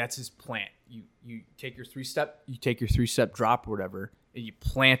 That's his plant. you take your 3-step drop or whatever, and you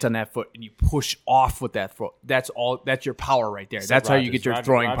plant on that foot and you push off with that foot. That's your power right there. That's how you get your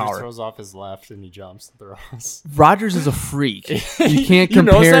throwing Rodgers power. Throws off his left and he jumps and throws. Rodgers is a freak. You can't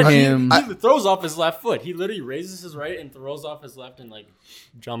compare him. He throws off his left foot. He literally raises his right and throws off his left and like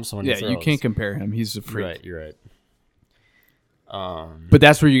jumps when he throws. Yeah, you can't compare him. He's a freak. You're right. But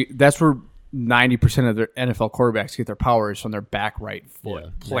that's where 90% of their NFL quarterbacks get their power is from their back right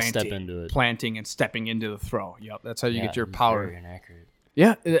foot, planting and stepping into the throw. Yep, that's how you get your power. Very inaccurate.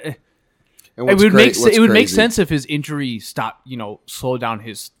 Yeah, And it would make sense if his injury slowed down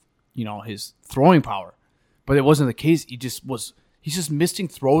his throwing power, but it wasn't the case. He's just missing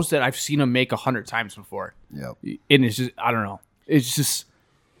throws that I've seen him make 100 times before. Yep. And it's just, I don't know. It's just,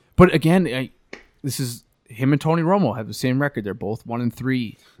 but again, this is him and Tony Romo have the same record. They're both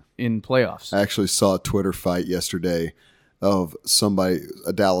 1-3 in playoffs. I actually saw a Twitter fight yesterday of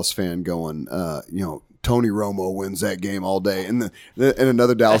a Dallas fan going, Tony Romo wins that game all day. And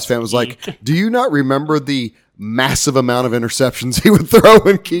another Dallas fan was like, do you not remember the massive amount of interceptions he would throw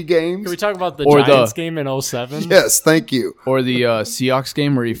in key games? Can we talk about the Giants game in 2007? Yes, thank you. Or the Seahawks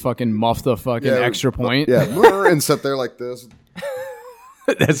game where he fucking muffed the fucking extra point. Yeah, and sat there like this.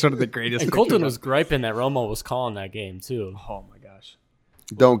 That's one of the greatest. And Colton was griping that Romo was calling that game too. Oh my gosh.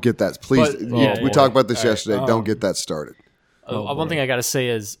 Don't get that. Please, we talked about this yesterday. Don't get that started. One thing I got to say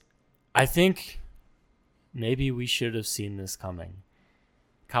is I think maybe we should have seen this coming.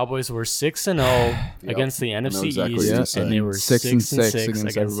 Cowboys were 6-0 against the NFC East, and they were 6-6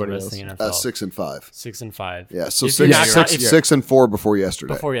 against everybody else. 6-5. 6-5. Yeah, so 6-4 before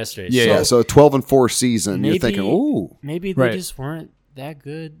yesterday. So a 12-4 season. You're thinking, ooh, maybe they just weren't that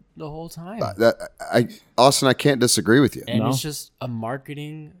good the whole time. Austin, I can't disagree with you. And it's just a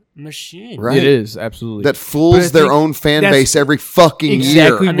marketing machine. Right. It is, absolutely. That fools their own fan base every fucking year.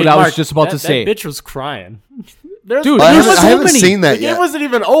 Exactly what I was just about to say. That bitch was crying. Dude, I haven't seen that yet. It wasn't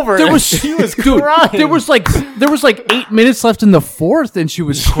even over. She was dude, crying. There was like 8 minutes left in the fourth, and she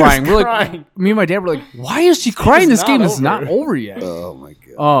was crying. We're like, me and my dad were like, "Why is she crying? This game is not over yet." Oh my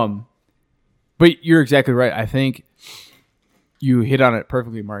god. But you're exactly right. I think you hit on it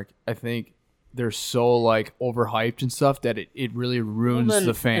perfectly, Mark. I think they're so like overhyped and stuff that it really ruins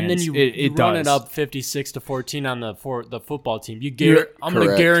the fans. And then you run it up 56-14 on the football team. I'm going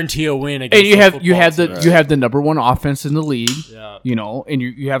to guarantee a win against. And you have the number one offense in the league. Yeah. And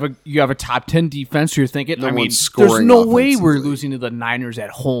you have a top 10 defense. So you're thinking, there's no way we're losing to the Niners at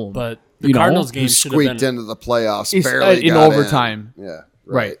home. But the Cardinals game should have been squeaked into the playoffs barely in overtime. In. Yeah.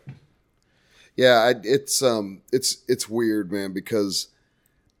 Right. Yeah, it's weird, man, because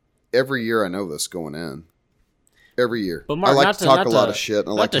every year I know this going in. Every year. But Mark, I like to talk a lot of shit, and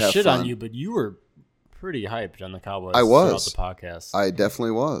I like to have shit fun. On you, but you were pretty hyped on the Cowboys throughout the podcast. I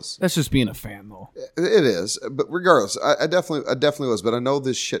definitely was. That's just being a fan, though. It is. But regardless, I definitely was. But I know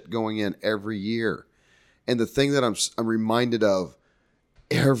this shit going in every year. And the thing that I'm reminded of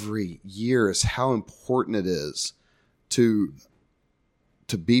every year is how important it is to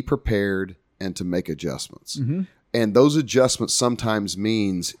be prepared and to make adjustments. Mm-hmm. And those adjustments sometimes it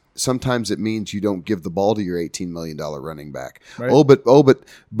means you don't give the ball to your $18 million running back. Right.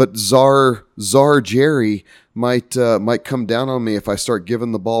 But Czar Jerry might come down on me if I start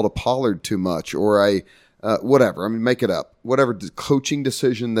giving the ball to Pollard too much, or whatever. I mean, make it up. Whatever coaching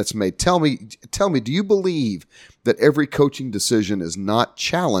decision that's made. Tell me, do you believe that every coaching decision is not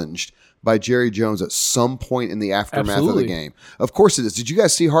challenged by Jerry Jones at some point in the aftermath of the game? Of course it is. Did you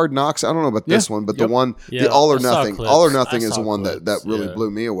guys see Hard Knocks? I don't know about this one, but the All or Nothing. All or Nothing is the one that really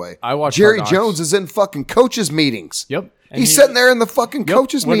blew me away. I watched Jerry Jones is in fucking coaches meetings. Yep. He's sitting there in the fucking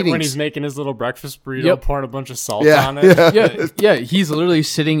coaches meetings. When he's making his little breakfast burrito, pouring a bunch of salt on it. Yeah. He's literally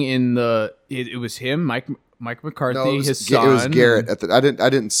sitting in the. It was him, Mike McCarthy, his son. It was Garrett. I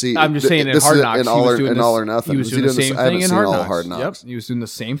didn't see. I'm just saying in Hard Knocks. In All or Nothing. He was doing the same thing in Hard Knocks. Yep. He was doing the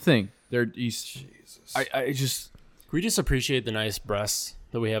same thing. Jesus. I just. Can we just appreciate the nice breasts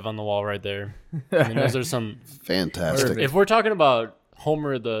that we have on the wall right there? I mean, those are some fantastic. If we're talking about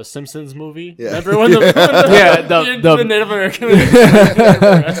Homer the Simpsons movie, everyone. The Native American.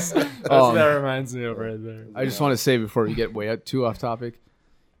 That's what that reminds me of right there. I just want to say before we get way too off topic,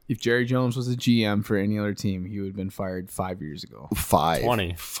 if Jerry Jones was a GM for any other team, he would have been fired 5 years ago.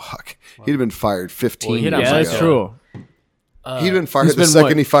 20. Fuck. He'd have been fired 15 years ago. Yeah, that's true. He'd been fired the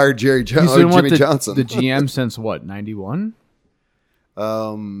second he fired Jerry Jones or Jimmy Johnson. The GM since what, 91?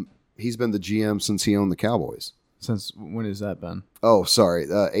 He's been the GM since he owned the Cowboys. Since when has that been? Oh, sorry,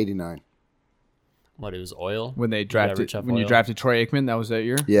 89. What, it was oil? When you drafted Troy Aikman, that was that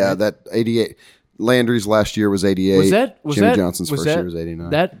year? Yeah, that 88. Landry's last year was 88. Jimmy Johnson's first year was 89.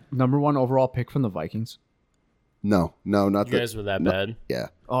 That number 1 overall pick from the Vikings? No, not you guys were that bad. Yeah.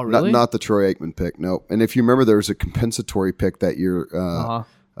 Oh, really? Not the Troy Aikman pick. No. And if you remember, there was a compensatory pick that year,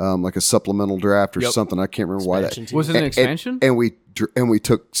 like a supplemental draft or something. I can't remember why that was it an expansion. And we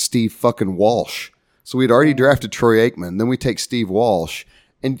took Steve fucking Walsh. So we'd already drafted Troy Aikman. Then we take Steve Walsh,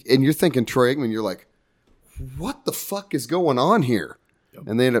 and you're thinking Troy Aikman. You're like, what the fuck is going on here? Yep.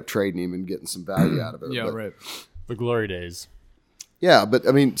 And they end up trading him and getting some value out of it. Yeah, right. The glory days. Yeah, but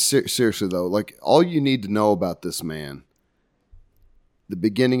I mean, seriously though, like all you need to know about this man, the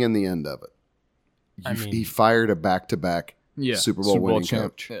beginning and the end of it. He fired a back-to-back Super Bowl winning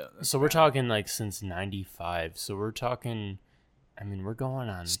coach. Yeah. So we're talking like since '95. So we're talking. I mean, we're going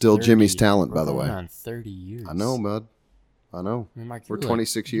on. Still 30, Jimmy's talent, by the way. On 30 years. I know, bud. I know. I mean, Mark, we're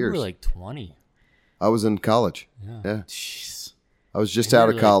 26 years. You were like 20. I was in college. Yeah. Jeez. I was just out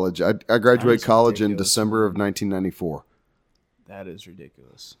of college. I graduated college in December of 1994. That is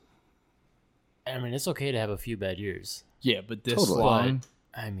ridiculous. I mean, it's okay to have a few bad years. Yeah, but this long.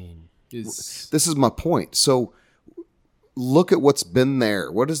 I mean, this is my point. So look at what's been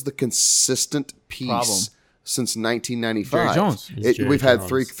there. What is the consistent piece since 1995? Jerry Jones. We've had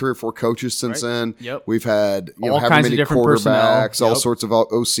three or four coaches since then. Yep. We've had all kinds of different quarterbacks, all sorts of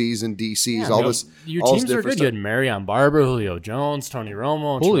OCs and DCs. All this. Your all teams this are good. You had Marion Barber, Julio Jones, Tony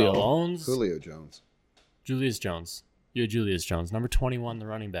Romo, Julio Jones, Julius Jones. You had Julius Jones, number 21, the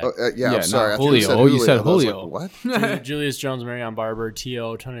running back. I'm sorry. Julio. You said Julio. Like, what? Julius Jones, Marion Barber,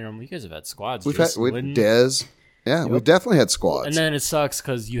 T.O., Tony Romo. You guys have had squads. We've had Dez. Yeah, we've definitely had squads. And then it sucks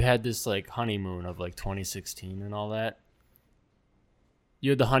because you had this like honeymoon of like 2016 and all that. You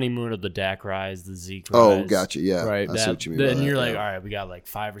had the honeymoon of the Dak rise, the Zeke rise. Oh, gotcha. Yeah, right. I see what you mean. Then you're like, all right, we got like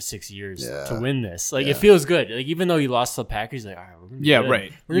 5 or 6 years to win this. Like it feels good. Like even though you lost the Packers, like all right, we're gonna be good.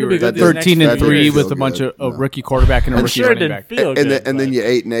 Right. We're gonna be good. 13-3 with a bunch of rookie quarterback and a rookie running back. And then you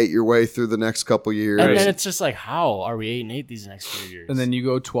 8-8 your way through the next couple years. And then it's just like, how are we 8-8 these next few years? And then you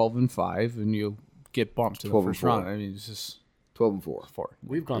go 12-5, and you get bumped to the first round. I mean, it's just 12-4.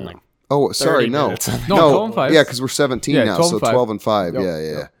 We've gone like. Oh, sorry, no, 12-5. Yeah, because we're 17 now, so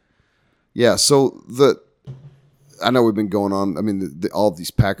 12-5. Yeah. So I know we've been going on. I mean, all of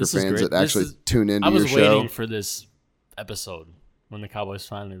these Packer fans that actually tune into your show. I was waiting for this episode when the Cowboys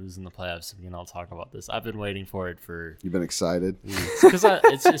finally lose in the playoffs. We can all talk about this. I've been waiting for it for. You've been excited because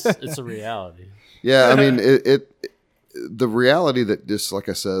it's a reality. Yeah, I mean the reality that just like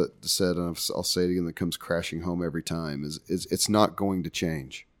I said, and I'll say it again, that comes crashing home every time is it's not going to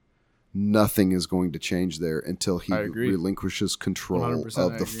change. Nothing is going to change there until he relinquishes control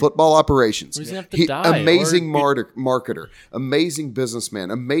of the football operations. Amazing marketer, amazing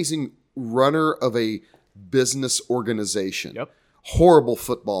businessman, amazing runner of a business organization. Yep. Horrible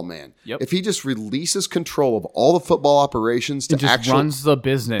football man. Yep. If he just releases control of all the football operations runs the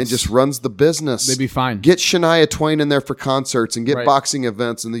business, they'd be fine. Get Shania Twain in there for concerts and get boxing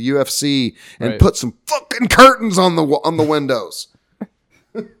events and the UFC and put some fucking curtains on the windows.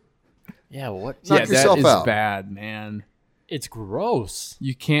 Yeah, what? Knock yourself that is out. Bad, man. It's gross.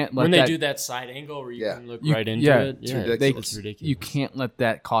 You can't let when they do that side angle where you can look right into it. It's ridiculous. It's ridiculous. You can't let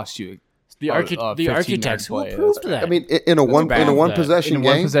that cost you. The architects who approved that. I mean, in a one possession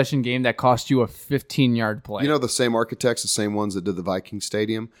game that cost you a 15-yard play. You know the same architects, the same ones that did the Viking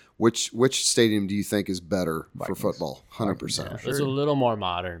Stadium. Which stadium do you think is better for football? 100%. It's a little more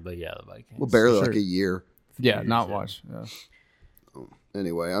modern, but the Vikings. Well, barely like a year. Yeah, not much. Yeah.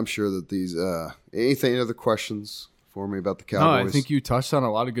 Anyway, I'm sure that these any other questions for me about the Cowboys? No, I think you touched on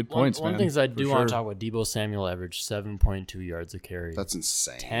a lot of good points, man. One things I do want to talk about, Deebo Samuel averaged 7.2 yards a carry. That's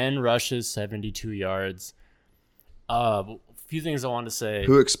insane. 10 rushes, 72 yards. A few things I wanted to say.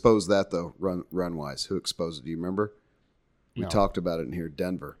 Who exposed that though, run-wise? Who exposed it? Do you remember? We talked about it in here.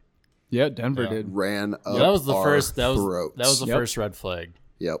 Denver. Yeah, Denver did. Ran up that was the first. That throats. was the first red flag.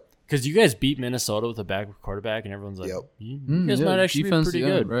 Yep. Because you guys beat Minnesota with a backup quarterback, and everyone's like, you guys might actually be pretty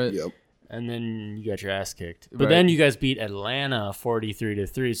good. Right. Yep. And then you got your ass kicked. But then you guys beat Atlanta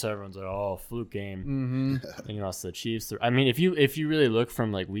 43-3, so everyone's like, oh, fluke game. Mm-hmm. And you lost to the Chiefs. I mean, if you really look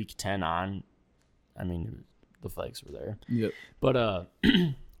from like week 10 on, I mean, the flags were there. Yep. But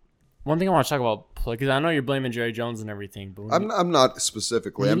one thing I want to talk about, because I know you're blaming Jerry Jones and everything. But I'm not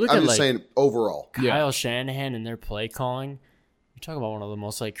specifically. I'm just saying overall. Kyle Shanahan and their play calling. Talk about one of the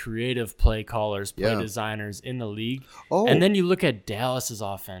most like creative play callers, play designers in the league. Oh. And then you look at Dallas's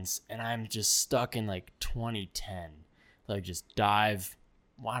offense, and I'm just stuck in like 2010. Like just dive,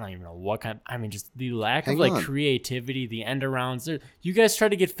 I don't even know what kind. I mean, just the lack Hang of like on. creativity, the end arounds. You guys tried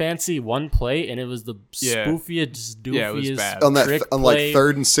to get fancy one play, and it was the spoofiest, doofiest. Yeah, it was bad. On that, trick on like play,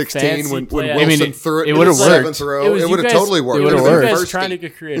 3rd and 16, fancy when play. Wilson threw it, it in would've the worked. 7th row, it you would have guys- totally worked. It was would've you worked. guys First trying to team.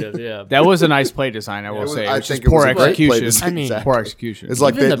 get creative. Yeah, That was a nice play design, I will say. I It was think just it was poor a great play execution. design. I mean, Exactly. Poor execution. It's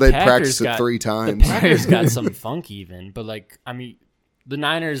like Even they the practiced Packers it got- 3 the times. Packers got some funk even, but like I mean, the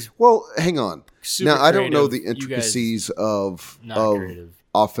Niners. Well, hang on. Super Now I don't know the creative. You guys intricacies of not creative.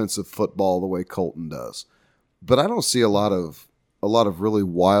 offensive football the way Colton does, but I don't see a lot of really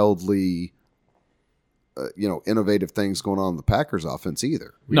wildly, innovative things going on in the Packers offense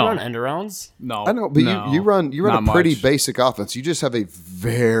either. We No. run end arounds. No, I know, but you run not a pretty much. basic offense. You just have a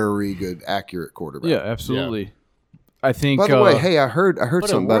very good, accurate quarterback. Yeah, absolutely. I think. By the way, hey, I heard But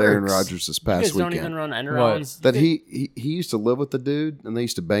something it about Aaron works. Rodgers this You past guys don't weekend. even run end arounds. That he used to live with the dude and they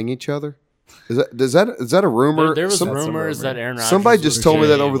used to bang each other. Is that a rumor? There was Some- rumors that Aaron Rodgers Somebody was just told me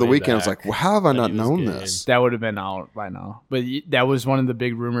that gay over the way weekend. I was back, like, well, how have I that not he was known gay. this? that would have been out by now. But that was one of the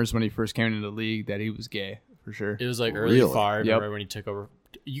big rumors when he first came into the league that he was gay, for sure. It was like early Really? Favre, Yep. right when he took over.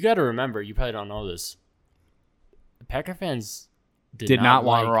 You got to remember, you probably don't know this. Packer fans Did not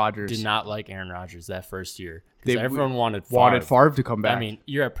want like, Rodgers. Did not like Aaron Rodgers that first year They because everyone wanted Wanted Favre to come back. I mean,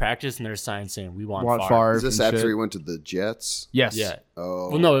 you're at practice and there's signs saying we want Favre. Favre. Is this and after shit. he went to the Jets? Yes. Yeah. Oh,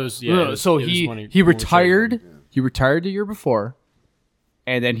 Well, no, it was yeah. No, it was- so it was when he when we retired. traded him. He retired the year before,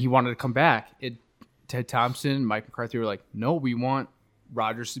 and then he wanted to come back. Ted Thompson, Mike McCarthy were like, "No, we want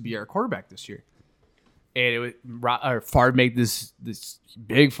Rodgers to be our quarterback this year." And Favre made this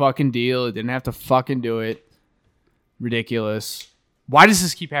big fucking deal. It didn't have to fucking do it. Ridiculous. Why does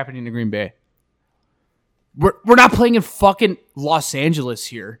this keep happening in Green Bay? We're not playing in fucking Los Angeles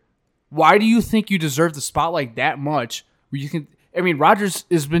here. Why do you think you deserve the spotlight that much? Where you can. I mean, Rodgers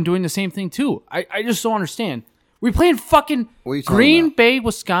has been doing the same thing too. I just don't understand. We play in fucking What are you talking Green about? Bay,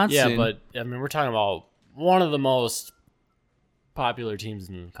 Wisconsin. Yeah, but I mean, we're talking about one of the most popular teams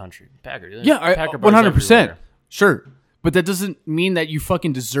in the country. Packers. yeah, Packer buzz 100%. everywhere. Sure, but that doesn't mean that you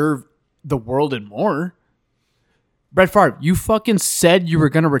fucking deserve the world and more. Brett Favre, you fucking said you were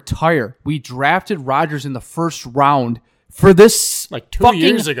gonna retire. We drafted Rodgers in the first round for this Like 2 fucking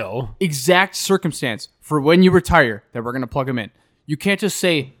years ago. exact circumstance for when you retire that we're going to plug him in. You can't just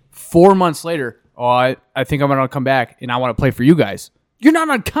say 4 months later, oh, I think I'm going to come back and I want to play for you guys. You're not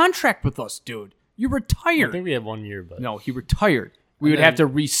on contract with us, dude. You I retired. think we had 1 year, but No, he retired. We would then have to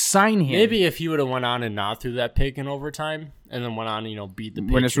re-sign him. maybe if he would have went on and not threw that pick in overtime, and then went on, beat the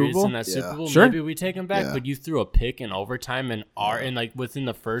Win a Super Patriots Bowl? in that Super Bowl, Sure. maybe we take him back. Yeah. But you threw a pick in overtime and like within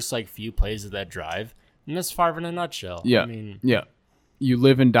the first like few plays of that drive, and that's Favre in a nutshell. Yeah. I mean, yeah. You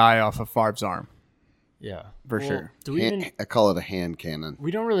live and die off of Favre's arm. yeah, For sure. Do we even? I call it a hand cannon.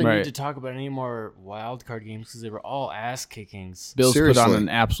 We don't really Right. need to talk about any more wild card games because they were all ass kickings. Bills put on Seriously. an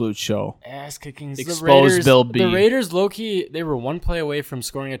absolute show. Ass kickings. Exposed Bill B. The Raiders, low key, they were one play away from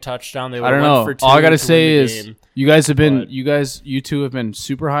scoring a touchdown. They I don't went know. For two All I gotta to say win the is game. you guys have been, But- you two have been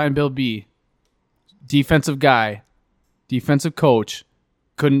super high on Bill B. Defensive guy, defensive coach,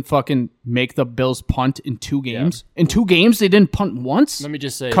 couldn't fucking make the Bills punt in 2 games. In 2 games, they didn't punt once. Let me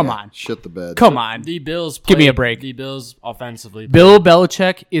just say, Come on, Shit the bed. come on. The Bills. Give me a played- break. The Bills offensively. Bill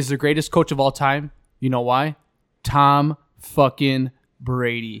Belichick is the greatest coach of all time. You know why? Tom fucking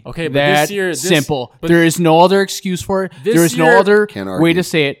Brady. Okay, but that this year- simple. but- There is no other excuse for it. This There is no year- other Can't way argue. to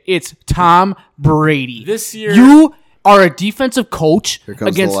say it. It's Tom Brady. This year- you are a defensive coach Here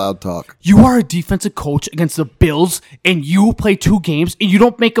comes against. the loud talk. You are a defensive coach against the Bills, and you play 2 games, and you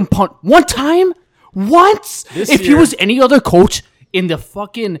don't make them punt one time. Once. This If he year- was any other coach in the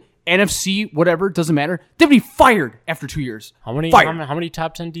fucking NFC, whatever, doesn't matter, they'd be fired after 2 years. How many? Fired. How many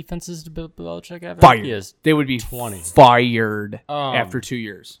top 10 defenses did Bill Belichick have? Fired. Yes, They would be 20. fired after 2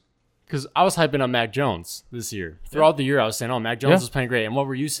 years. because I was hyping up Mac Jones this year. Throughout the year, I was saying, "Oh, Mac Jones Yeah. is playing great." And what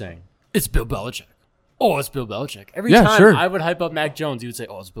were you saying? It's Bill Belichick. Oh, it's Bill Belichick. Every Yeah, time sure. I would hype up Mac Jones, you would say,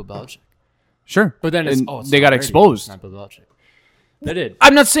 "Oh, it's Bill Belichick." Sure. But then it's, And it's they Tom got Brady. exposed. It's not Bill Belichick. They did.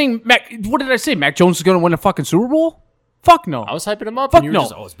 I'm not saying Mac. What did I say? Mac Jones is going to win a fucking Super Bowl? Fuck no. I was hyping him up, Fuck and you were no.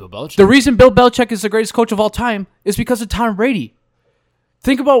 just, "Oh, it's Bill Belichick." The reason Bill Belichick is the greatest coach of all time is because of Tom Brady.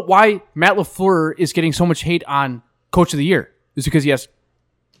 Think about why Matt LaFleur is getting so much hate on Coach of the Year. It's because he has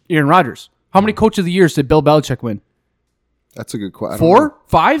Aaron Rodgers. How many Coach of the Years did Bill Belichick win? That's a good question. 4?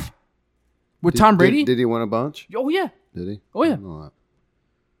 5? With Tom Brady? Did he win a bunch? Oh, yeah. Did he? Oh, yeah. I don't know that.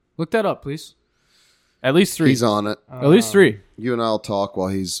 Look that up, please. At least 3. He's on it. At least 3. You and I'll talk while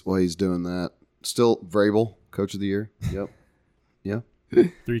he's doing that. Still Vrabel, Coach of the Year. Yep. Yeah.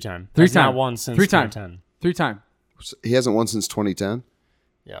 3-time. 3 Has not time. won since 3 time. 2010. 3 time. He hasn't won since 2010.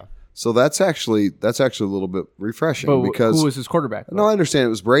 Yeah. So that's actually a little bit refreshing. But because who was his quarterback? No, I understand it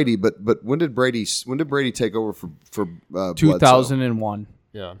was Brady, but when did Brady take over for 2001.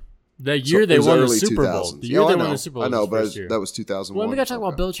 Yeah. The year they won the Super Bowl. The year they won the Super Bowl. I know, but that was 2001. Well, we got to talk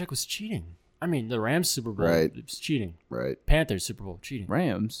about Belichick was cheating. I mean, the Rams Super Bowl was cheating. Right. Panthers Super Bowl cheating.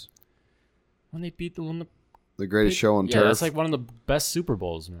 Rams. When they beat the greatest show on turf. Yeah, that's like one of the best Super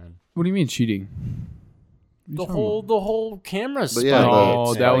Bowls, man. What do you mean cheating? The whole camera spike. Yeah,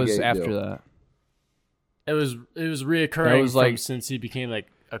 that was after that. It was reoccurring. That was like since he became like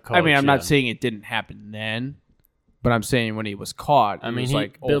a coach. I mean, I'm not saying it didn't happen then, but I'm saying when he was caught, it was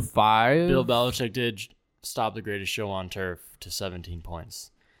like 05. Bill Belichick did stop the greatest show on turf to 17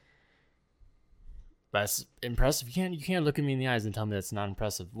 points. That's impressive. You can't look at me in the eyes and tell me that's not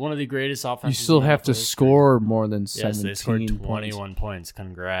impressive. One of the greatest offenses. You still have to score more than 17 Yes, they scored 21 points.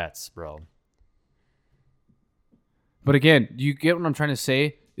 Congrats, bro. But again, you get what I'm trying to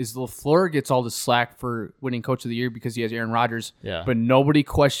say? Is LaFleur gets all the slack for winning Coach of the Year because he has Aaron Rodgers. Yeah. But nobody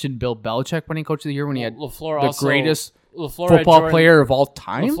questioned Bill Belichick winning Coach of the Year when he had LaFleur the greatest football player of all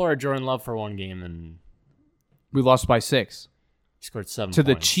time. LaFleur had Jordan Love for one game, and we lost by 6. He scored 7 to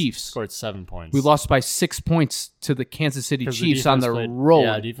points. The Chiefs. Scored 7 points. We lost by 6 points to the Kansas City Chiefs on the road.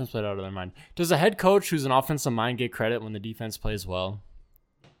 Yeah, defense played out of their mind. Does a head coach who's an offensive mind get credit when the defense plays well?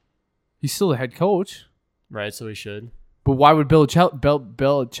 He's still the head coach. Right, so he should. But why would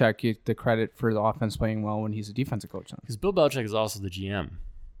Belichick get the credit for the offense playing well when he's a defensive coach? Because Bill Belichick is also the GM.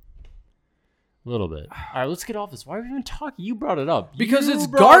 A little bit. All right, let's get off this. Why are we even talking? You brought it up. Because it's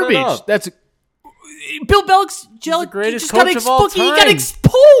garbage. That's Bill Belichick, the greatest coach of all time. He got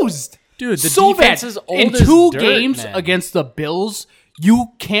exposed. Dude, the so defense bad. is old in as 2 dirt, games man. Against the Bills,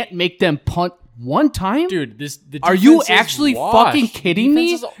 you can't make them punt one time? Dude, the are you defense actually is washed. fucking kidding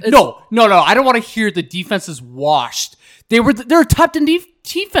me? No. I don't want to hear the defense is washed. They're top 10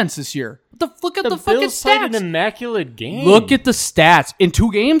 defense this year. Look at the fucking Bills played stats. an immaculate game. Look at the stats. In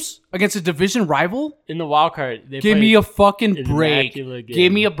 2 games against a division rival? In the wild card. Give me a fucking break. Game.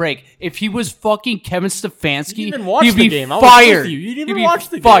 Give me a break. If he was fucking Kevin Stefanski, you didn't even watch he'd be the game. fired. I was with you. You didn't even watch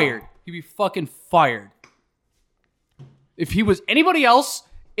the fired. game. He'd be fucking fired. If he was anybody else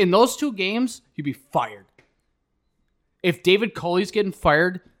in those 2 games, he'd be fired. If David Culley's getting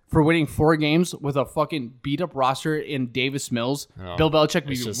fired for winning 4 games with a fucking beat-up roster in Davis Mills, Bill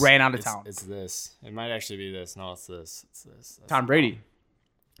Belichick ran out of town. It's this. It might actually be this. No, it's this. It's this. That's Tom Brady.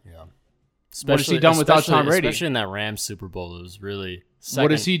 Yeah. What has he done without Tom Brady? Especially in that Rams Super Bowl, it was really...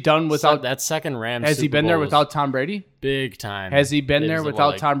 What has he done without... that second Rams Has Super he been Bowl there without Tom Brady? Big time. Has he been there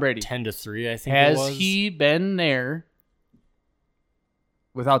without Tom Brady? 10-3, I think it was. Has he been there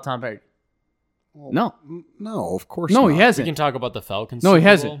without Tom Brady? Well, no, of course not. No, he hasn't. We can talk about the Falcons. No, he Super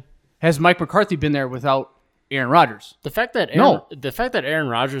hasn't. Bowl. Has Mike McCarthy been there without Aaron Rodgers? The fact that Aaron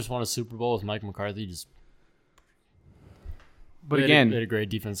Rodgers won a Super Bowl with Mike McCarthy just... But they again... They had a great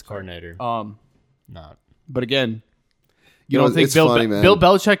defense coordinator. Not. But again... You know, don't think Bill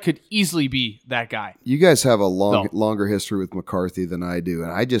Belichick could easily be that guy? You guys have a longer history with McCarthy than I do,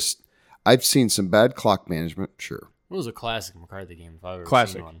 and I've seen some bad clock management. Sure, it was a classic McCarthy game if I've ever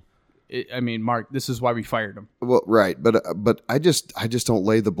seen one. I mean, Mark, this is why we fired him. Well, right, but I just don't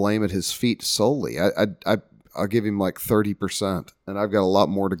lay the blame at his feet solely. I'll give him like 30%, and I've got a lot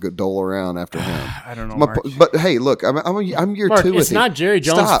more to dole around after him. I don't know, Mark. But hey, look, I'm year Mark, 2 with it's not Jerry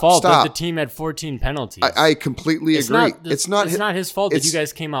Jones' fault that the team had 14 penalties. I completely agree. It's not his fault that you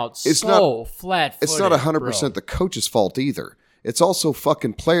guys came out flat-footed. It's not 100% the coach's fault either. It's also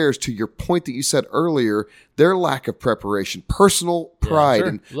fucking players, to your point that you said earlier, their lack of preparation, personal pride,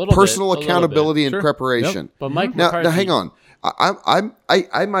 and personal accountability and preparation. Yep. But Mike now, McCarthy, hang on.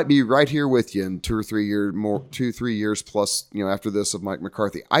 I might be right here with you in 2 or 3 years, 2-3 years plus, after this of Mike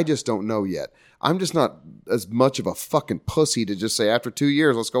McCarthy. I just don't know yet. I'm just not as much of a fucking pussy to just say after 2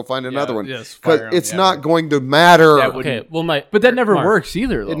 years, let's go find another one. Because it's not going to matter. But that never works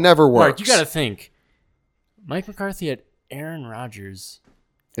either, though. It never works. Mark, you got to think. Mike McCarthy had Aaron Rodgers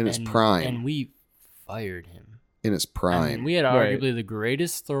in his prime, and we fired him. In his prime. I mean, we had arguably the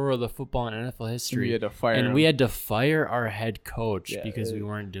greatest thrower of the football in NFL history. We had to fire him. We had to fire our head coach because we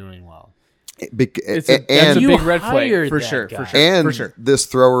weren't doing well. That's a big red flag for sure. And this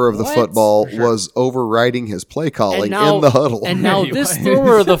thrower of the football was overriding his play calling in the huddle. And now this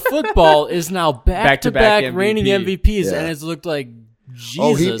thrower of the football is now back-to-back reigning MVPs, and it's looked like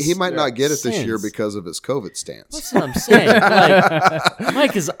Jesus. He might not get it this year because of his COVID stance. That's what I'm saying.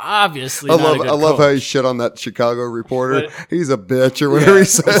 Mike is obviously I love how he shit on that Chicago reporter. He's a bitch or whatever he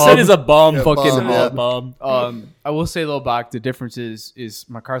said. He said he's a bum. Fucking bum. I will say, though, Bach, the difference is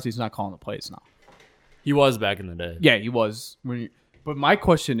McCarthy's not calling the plays now. He was back in the day. Yeah, he was. But my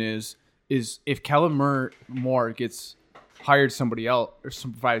question is if Kellen Moore gets hired somebody else or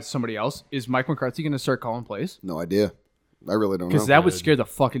provides somebody else, is Mike McCarthy going to start calling plays? No idea. I really don't know. Because that would scare the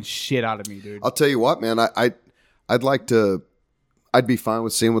fucking shit out of me, dude. I'll tell you what, man. I'd like to. I'd be fine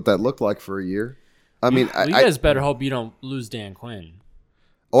with seeing what that looked like for a year. I mean, you guys better hope you don't lose Dan Quinn.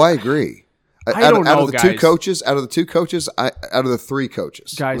 Oh, I agree. I don't know, out of the guys. two coaches, out of the three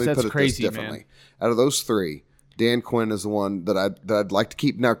coaches, guys, let me that's put it crazy, this differently. man. Out of those three, Dan Quinn is the one that I'd like to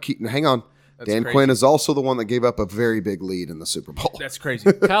keep. Now, hang on. That's Dan crazy. Quinn is also the one that gave up a very big lead in the Super Bowl. That's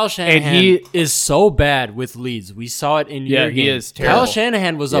crazy. Kyle Shanahan is so bad with leads. We saw it in your game. he is terrible. Kyle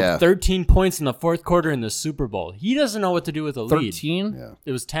Shanahan was up 13 points in the fourth quarter in the Super Bowl. He doesn't know what to do with a lead. 13? Yeah.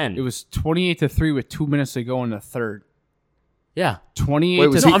 It was 10. It was 28-3 with 2 minutes to go in the third. Yeah.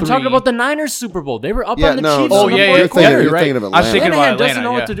 28-3. No, I'm talking about the Niners Super Bowl. They were up Yeah, on the no, Chiefs no, in the yeah, fourth yeah, quarter. You're thinking of I'm Atlanta. thinking about Shanahan Atlanta, doesn't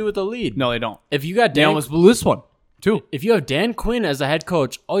know yeah. what to do with the lead. No, they don't. If you got They almost blew this one, too. if you have Dan Quinn as a head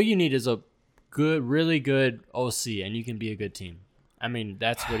coach, all you need is a really good OC, and you can be a good team. I mean,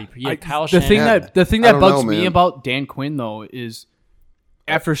 that's what Kyle Shanahan. The thing I that don't bugs know, me man. about Dan Quinn though is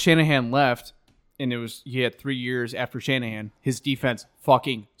after Shanahan left, and he had 3 years after Shanahan, his defense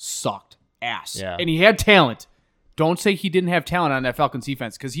fucking sucked ass. Yeah. And he had talent. Don't say he didn't have talent on that Falcons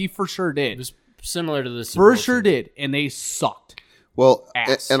defense, because he for sure did. It was similar to this. For sure did, and they sucked. Well,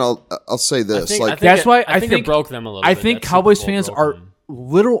 Ass. and I'll say this: That's why I think think it broke them a little. I bit. think That Cowboys Super Bowl fans broke are them.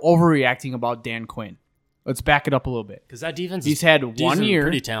 little overreacting about Dan Quinn. Let's back it up a little bit. Because that defense He's is had 1 decent, year.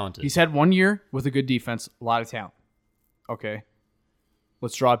 pretty talented. He's had 1 year with a good defense, a lot of talent. Okay.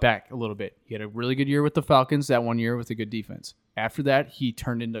 Let's draw it back a little bit. He had a really good year with the Falcons, that 1 year with a good defense. After that, he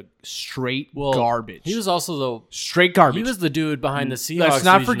turned into straight garbage. He was also straight garbage. He was the dude behind the Seahawks. Let's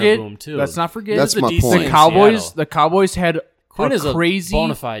not Legion of forget. Boom, too. Let's not forget. That's my decent point. in The Seattle. Cowboys had Quinn a is crazy. a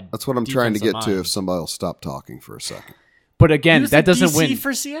bona fide. that's what I'm trying to get defensive to. mind. If somebody will stop talking for a second. But He again, was that the doesn't DC win.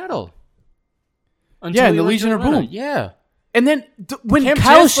 for Seattle. Yeah, in he the went to Legion of Atlanta. Boom. Yeah. And then when Cam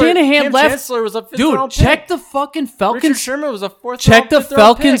Kyle Chancellor- Shanahan Cam left, Chancellor was a fifth dude, round check pick. the fucking Richard Falcons. Sherman was a fourth. Check the fifth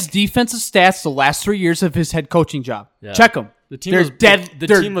round Falcons' pick. defensive stats the last 3 years of his head coaching job. Yeah. Check them. The team they're was dead. The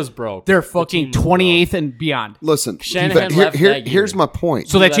they're, team was broke. They're The fucking team was 28th and beyond. Listen, Shanahan but left that year. here's my point.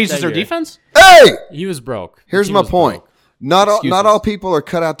 So He that left changes that their year. defense? Hey, He was broke. The here's team my was point. broke. Not Excuses. all people are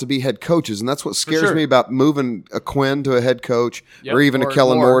cut out to be head coaches, and that's what scares sure. me about moving a Quinn to a head coach, Yep, or even or a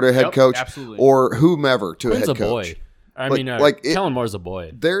Kellen Moore. Moore to a head Yep, coach, absolutely. or whomever to Quinn's a a head coach. boy. I Like- mean, like it- Kellen Moore's a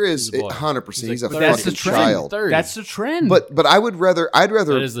boy. There is He's a boy. 100%. He's a He's fucking like That's the trend. child. Third. That's the trend. But I'd rather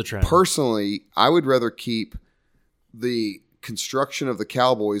That is the trend. personally, I would rather keep the construction of the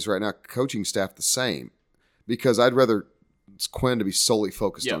Cowboys right now coaching staff the same, because I'd rather it's Quinn to be solely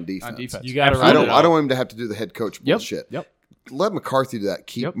focused Yep, on defense. You got to. I don't want him to have to do the head coach Yep. bullshit. Yep. Let McCarthy do that.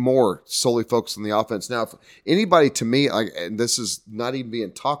 Keep Yep. Moore solely focused on the offense. Now, if anybody to me, and this is not even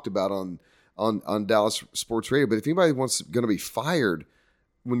being talked about on Dallas Sports Radio, but if anybody wants going to be fired,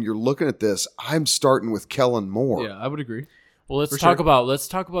 when you're looking at this, I'm starting with Kellen Moore. yeah, I would agree. Well, let's For talk sure.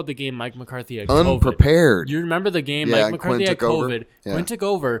 about the game Mike McCarthy had COVID. Unprepared. You remember the game Yeah, Mike and McCarthy Quinn had took over. COVID. Yeah. Quinn took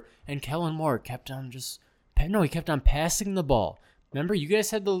over, and Kellen Moore kept on he kept on passing the ball. Remember, you guys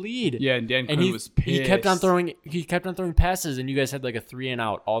had the lead. Yeah, and Dan Quinn he, was he kept on pissed. throwing passes, and you guys had like a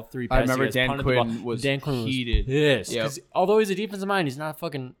 3-and-out. All three I passes. remember you guys Dan punted Quinn the ball. was Dan Quinn heated. was pissed. Yep. 'Cause although he's a defensive mind, he's not a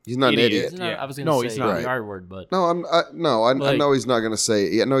fucking He's not an idiot. he's not- Yeah. I was going No, to he's say not. the R word, but No, I Like- know he's not going to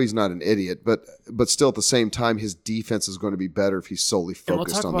say. I know he's not an idiot, but still at the same time, his defense is going to be better if he's solely and we'll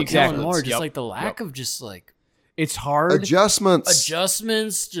focused talk on about the Exactly. Kellen Moore, defense. just Yep. like the lack of just like It's hard. Adjustments.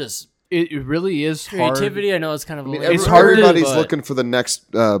 adjustments, just It really is hard. creativity. I know it's kind of. I mean, It's hard to- everybody's but- looking for the next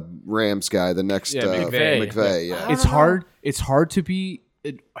Rams guy, the next Yeah, McVay. McVay. Yeah, It's hard. It's hard to be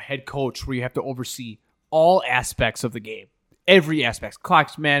a head coach where you have to oversee all aspects of the game, every aspect,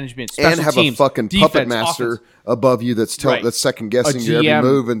 clock management, special and have teams, a fucking defense, puppet master offense. above you that's Right. that's second guessing A your every GM,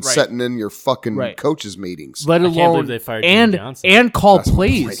 move and right. setting in your fucking Right. coaches meetings. Let can't alone believe they fired Jimmy Johnson. and call That's my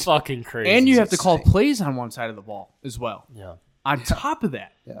plays, point. fucking crazy. and you have to It's call insane. plays on one side of the ball as well. Yeah. On top of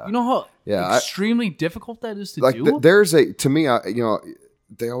that, you know how Yeah, extremely difficult that is to Like do. there's a to me,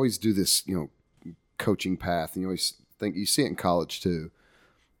 they always do this coaching path, and you always think you see it in college too.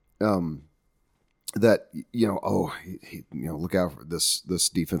 That look out for this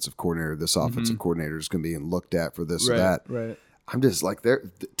defensive coordinator, this offensive coordinator is going to be looked at for this or that. right. I'm just like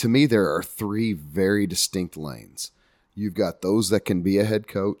to me there are three very distinct lanes. You've got those that can be a head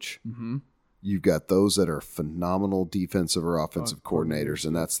coach. Mm-hmm. You've got those that are phenomenal defensive or offensive coordinators,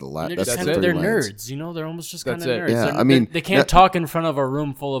 and that's the They're, last. just That's kind the of, three they're lanes. nerds, they're almost just kind That's of it. nerds. Yeah, They're- I mean, they can't talk in front of a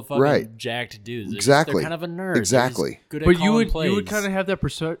room full of fucking Right. jacked dudes. They're Exactly. they're kind of a nerd. They're just Exactly. good at But you calling would plays. kind of have that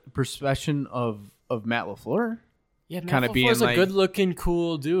perception of Matt LaFleur. kind of being a like good-looking,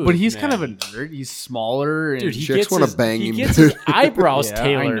 cool dude. But he's kind of a nerd. He's smaller. And dude, he chicks want to bang he him. gets his eyebrows Yeah,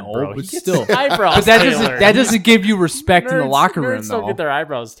 tailored, I know, bro. but He gets still. his eyebrows But that doesn't give you respect in the locker room, nerds don't though. get their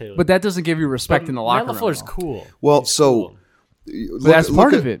eyebrows tailored. But that doesn't give you respect in the locker room. Matt LaFleur's though. cool. Well, He's so cool. But that's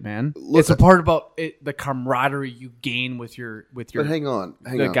part of it, man. It's a part about the camaraderie you gain with your But hang on.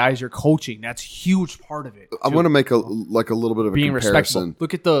 guys you're coaching. That's a huge part of it. I'm going to make a little bit of a Being comparison.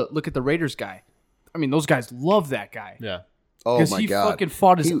 respectful. Look at the Raiders guy. I mean, those guys love that guy. Yeah. Oh Because my he God. fucking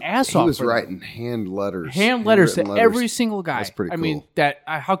fought his ass off. He was for them. writing hand letters to every single guy. That's pretty I mean, cool.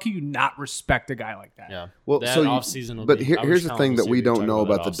 how can you not respect a guy like that? Yeah. Well, that so offseason will but be- I here's wish the Colin thing was that here we to don't talk know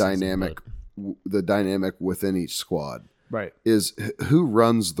about that the offseason, dynamic within each squad Right. is who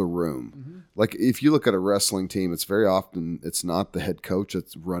runs the room. Like if you look at a wrestling team, it's very often it's not the head coach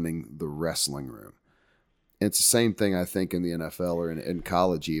that's running the wrestling room. It's the same thing, I think, in the NFL or in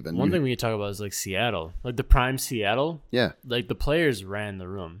college even. One thing we can talk about is like Seattle, like the prime Seattle. Yeah. Like the players ran the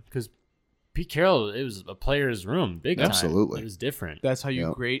room because Pete Carroll, it was a player's room, big time. Absolutely. It was different. That's how you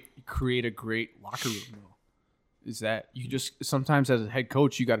Yep. create a great locker room, though. Is that you just sometimes as a head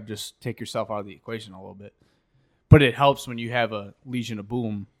coach, you got to just take yourself out of the equation a little bit. But it helps when you have a Legion of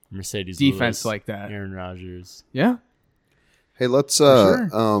Boom Mercedes defense Lewis, like that. Aaron Rodgers. Yeah. Hey, let's sure.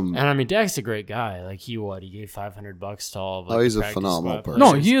 And I mean, Dak's a great guy. Like he gave $500 to all of like, he's the a practice phenomenal squad person. No,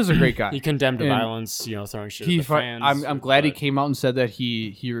 players. he is a great guy. He condemned And violence, throwing shit at the fans. I'm glad he but- came out and said that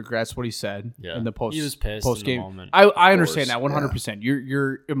he regrets what he said Yeah. in the post. He was pissed in the game. moment. I understand course, that 100%.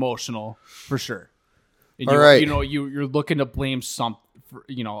 You're emotional for sure. And All you, right. you're looking to blame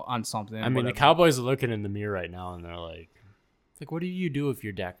on something. I mean, the whatever. Cowboys are looking in the mirror right now, and they're like, "What do you do if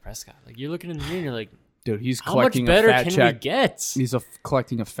you're Dak Prescott? Like, you're looking in the mirror, and you're like, Dude, he's how much collecting better a fat can check. we get? He's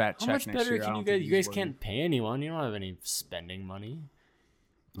collecting a fat How check much next better year. I can you don't guys? think You guys he's can't pay anyone. You don't have any spending money.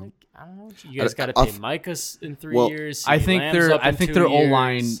 Like, I don't know. You guys I- got to I'll- pay Micah in 3 well, years. I CeeDee think Lamb's up in 2 their O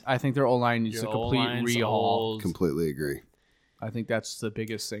line. years. I think their O line is a Your complete O-line's rehaul. old. completely agree. I think that's the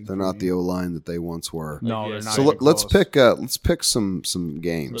biggest thing. They're for not me. the O line that they once were. No, Like, they're yeah, not. So even let's close. pick some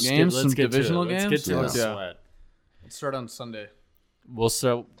games. Games, some to it. divisional Let's games? get to the Yeah. sweat. Let's start on Sunday. Well,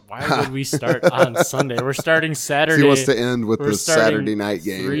 so why would we start on Sunday? We're starting Saturday. He wants to end with We're the starting Saturday night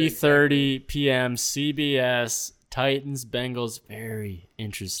game. 3:30 p.m. CBS Titans Bengals. Very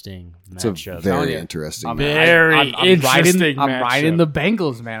interesting It's a matchup. very you. interesting. I'm- match. Very I'm interesting I'm matchup. riding the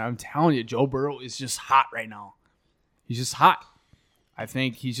Bengals, man. I'm telling you, Joe Burrow is just hot right now. He's just hot. I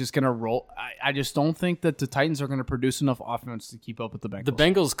think he's just going to roll. I just don't think that the Titans are going to produce enough offense to keep up with the Bengals. The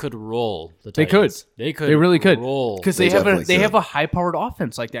Bengals could roll. The They could. Titans. They could. They really could. roll. Because They they have definitely a could. high-powered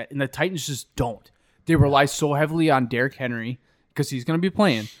offense like that, and the Titans just don't. They rely so heavily on Derrick Henry because he's going to be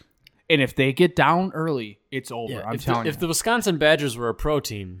playing. And if they get down early, it's over. Yeah, I'm telling if you. the Wisconsin Badgers were a pro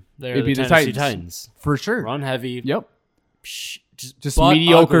team, they're It'd the be the Tennessee Titans. Titans. For sure. Run heavy. Yep. Just Just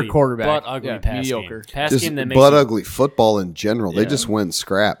mediocre ugly, quarterback. Butt ugly Yeah, pass mediocre. game. Pass Just game that makes butt you- ugly football in general. They Yeah. just win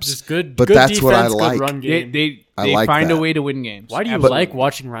scraps. Just good. But good that's defense, what I good like. Run They game. I they like find a that. way to win games. Why do you Absolutely. like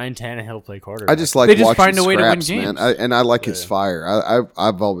watching Ryan Tannehill play quarterback? I just like They just watching find a way to win scraps, games. man. I like his fire.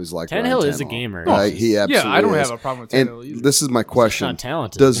 I've always liked Tannehill Ryan is a gamer. He absolutely Yeah, I don't is. have a problem with And Tannehill either. this is my question: not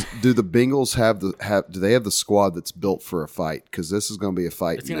talented. Do the Bengals do they have the squad that's built for a fight? Because this is going to be a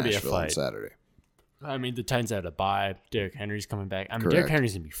fight It's in gonna be a Nashville on fight. Saturday. I mean, the Titans had a bye. Derrick Henry's coming back. I mean, Correct. Derrick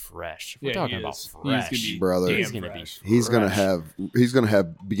Henry's gonna be fresh. We're Yeah, talking he about is. He's fresh. gonna be Brother. damn He's gonna be. fresh. He's gonna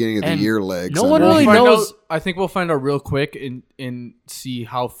have beginning of the And year legs. no and one then- really We'll find knows- out- I think we'll find out real quick and see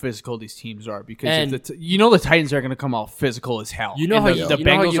how physical these teams are because And- if the Titans are going to come out physical as hell. You know And how the, you- the you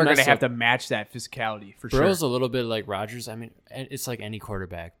know how Bengals you are going to mess have up- to match that physicality for Burrow's sure. a little bit like Rodgers. I mean, it's like any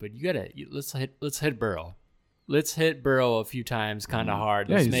quarterback, but let's hit Burrow. Let's hit Burrow a few times, kind of hard.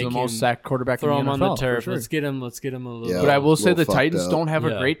 Yeah, Let's he's make the most him sacked quarterback throw in him the on NFL. the turf. for sure. Let's get him a little. Yeah. But I will say little the fucked Titans up. don't have Yeah.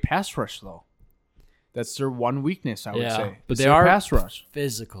 a great pass rush though. That's their one weakness, I would Yeah, say. but is they their are pass rush.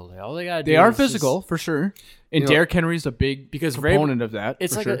 physical. All they got. They are physical for sure, and You know- Derrick Henry's a big Because component of that.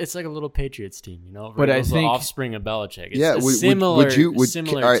 It's for like sure. it's like a little Patriots team, But I Vrabel's the think- offspring of Belichick. It's Yeah, a similar.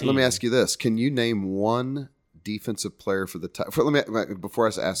 Similar all right, team. let me ask you this: can you name one defensive player for the Titans? Before I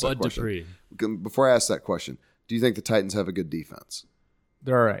ask that Bud question. Dupree. Before I ask that question, do you think the Titans have a good defense?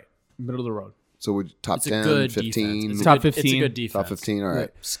 They're all right, middle of the road. So would top It's a 10, good 15, defense. It's a Top good- It's a 15. good defense. top 15? All right.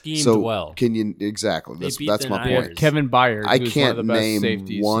 Schemed so well. Can you exactly? They That's, beat that's the my Niners. point. Kevin Byard, I who's can't one of the best name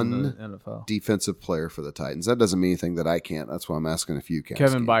safeties one in the NFL. defensive player for the Titans. That doesn't mean anything that I can't. That's why I'm asking if you can.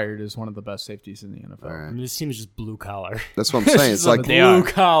 Kevin Byard is one of the best safeties in the NFL. All I right. mean, this team is just blue collar. That's what I'm saying. It's like They are. blue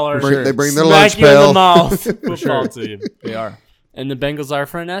collar. they bring their Smack lunch you in the pail. mouth. Football team. They are. And the Bengals are a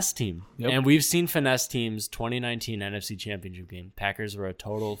finesse team. Yep. And we've seen finesse teams 2019 NFC Championship game. Packers were a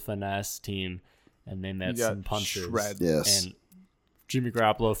total finesse team. and they met some punches. Yes. And Jimmy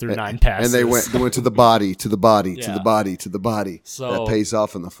Garoppolo threw 9 passes. And they went to the body, to the body, to the body, to the body. So that pays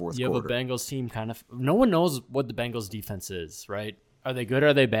off in the fourth quarter. You have a Bengals team kind of... No one knows what the Bengals defense is, right? Are they good or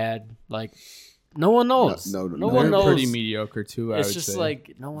are they bad? Like, no one knows. No one knows. They're pretty mediocre, too, I would say. It's just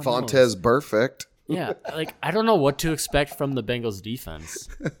like, no one knows. Fontez perfect. Yeah, like, I don't know what to expect from the Bengals defense.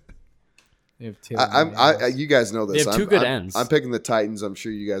 You guys know this. They have two good ends. I'm picking the Titans. I'm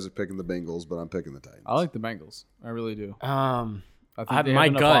sure you guys are picking the Bengals, but I'm picking the Titans. I like the Bengals. I really do. My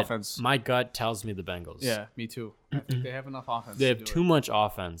gut tells me the Bengals. Yeah, me too. I think they have enough offense. They have too much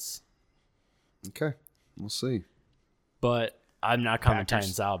offense. Okay, we'll see. But I'm not calling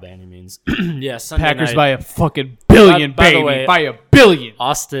Titans out by any means. Yeah, Sunday Packers night, by a fucking billion, by the way, by a billion.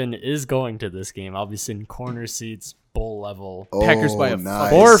 Austin is going to this game. I'll be sitting corner seats, bowl level. Packers by a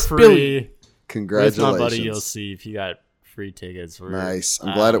for free. Billion. Congratulations. With my buddy, you'll see if you got free tickets. Nice.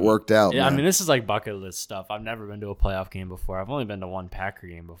 I'm glad it worked out. Yeah, man. I mean, this is like bucket list stuff. I've never been to a playoff game before. I've only been to one Packer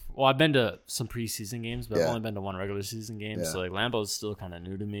game before. Well, I've been to some preseason games, but I've only been to one regular season game. Yeah. So like Lambeau's still kind of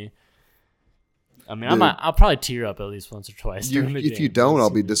new to me. I mean, dude, I'll probably tear up at least once or twice. If you don't, I'll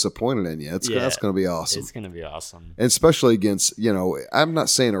be disappointed in you. That's going to be awesome. It's going to be awesome, and especially against I'm not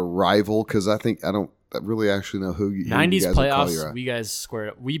saying a rival because I don't really actually know who you. 90s you guys playoffs. We guys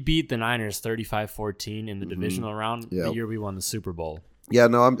squared. We beat the Niners 35-14 in the divisional round the year we won the Super Bowl. Yeah,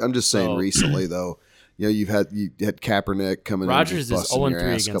 no, I'm just saying recently though. You had Kaepernick coming. Rodgers in is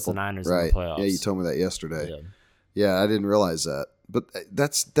 0-3 against the Niners in the playoffs. Yeah, you told me that yesterday. Yeah, I didn't realize that. But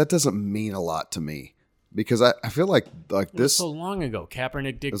that doesn't mean a lot to me because I feel like this was so long ago.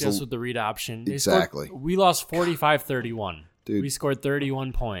 Kaepernick dicked us with the read option. Exactly. We lost 45-31. Dude. We scored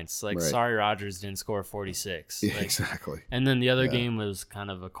 31 points. Sorry, Rodgers didn't score 46. Yeah, exactly. And then the other game was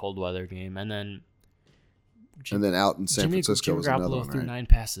kind of a cold weather game. And then out in San Francisco was another one, threw 9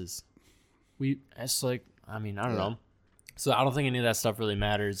 passes. It's like, I mean, I don't know. So I don't think any of that stuff really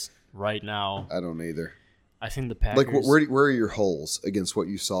matters right now. I don't either. I think the Packers. Like, where are your holes against what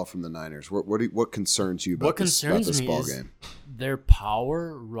you saw from the Niners? What concerns you about this ball game? Their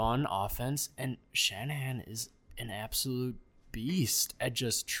power run offense, and Shanahan is an absolute beast at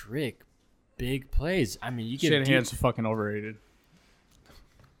just trick big plays. I mean, you get Shanahan's fucking overrated.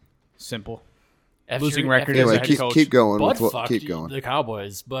 Simple. Losing record as a head coach. Keep going. Keep going. The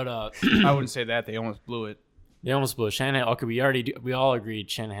Cowboys, but I wouldn't say that. They almost blew it. They almost blew it. Shanahan. Okay, we all agreed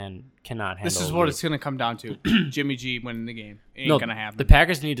Shanahan cannot handle. This is what it's going to come down to. Jimmy G winning the game. Ain't going to happen. The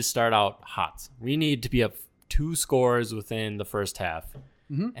Packers need to start out hot. We need to be up 2 scores within the first half,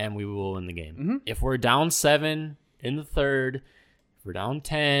 and we will win the game. If we're down 7 in the third, if we're down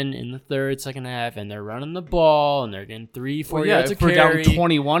 10 in the third, second half, and they're running the ball and they're getting 3-4 yards if carry. We're down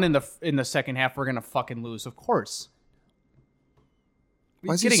 21 in the second half, we're going to fucking lose. Of course.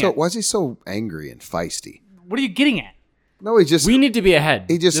 Why is he so angry and feisty? What are you getting at? No, we need to be ahead.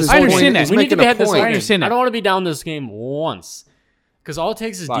 I understand that. We need to be ahead this game. I understand that. I don't want to be down this game once. Because all it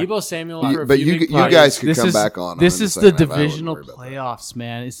takes is Deebo Samuel for a but few you guys could come back on. This is the divisional playoffs,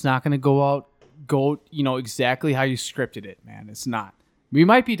 man. It's not going to go exactly how you scripted it, man. It's not. We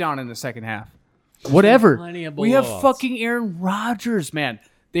might be down in the second half. Whatever. We have fucking Aaron Rodgers, man.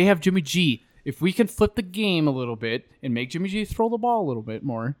 They have Jimmy G. If we can flip the game a little bit and make Jimmy G throw the ball a little bit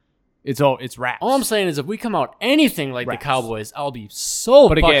more, it's wraps. All I'm saying is if we come out anything like the Cowboys, I'll be so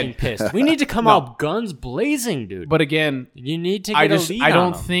fucking pissed. We need to come out guns blazing, dude. But again, you need to get a lead I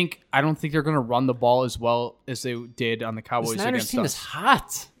don't think they're going to run the ball as well as they did on the Cowboys against us. This Niners team is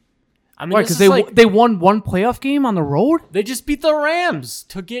hot. I mean, because they won one playoff game on the road? They just beat the Rams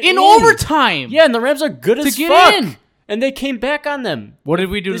to get in. Overtime. Yeah, and the Rams are good as fuck. In. And they came back on them. What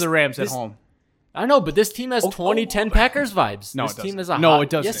did we do to the Rams at home? I know, but this team has 2010 Packers vibes. No, this it team doesn't. Is no, it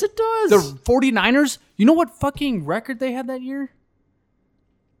doesn't. Yes, it does. The 49ers, you know what fucking record they had that year?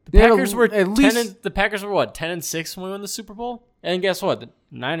 The Packers were at least. The Packers were what, 10-6 when we won the Super Bowl? And guess what? The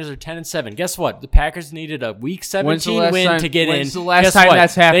Niners are 10-7. Guess what? The Packers needed a Week 17 win to get in. When's the last time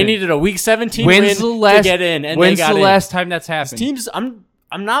that's happened? They needed a Week 17 win to get in, and they got in. When's the last time that's happened? Teams, I'm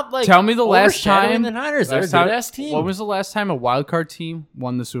not like tell me the last time the Niners. They're a good-ass team. When was the last time a wild card team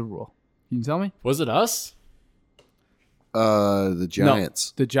won the Super Bowl? Can you tell me? Was it us? The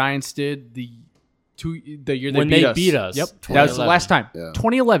Giants. No, the Giants did the year when they beat us. Yep, that was the last time. Yeah.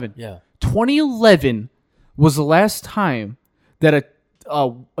 2011. Yeah, 2011 was the last time that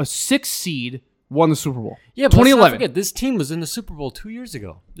a 6 seed won the Super Bowl. Yeah, but 2011. Let's not forget, this team was in the Super Bowl 2 years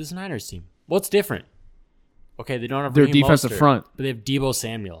ago. This Niners team. What's different? Okay, they don't have their defensive front, but they have Deebo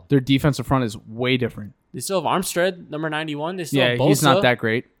Samuel. Their defensive front is way different. They still have Armstead, number 91. They still have Bosa. He's not that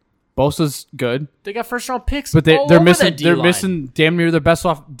great. Bosa's good. They got first round picks, but they're missing. They're missing damn near their best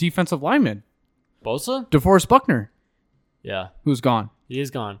defensive lineman. Bosa? DeForest Buckner, Yeah. who's gone. He is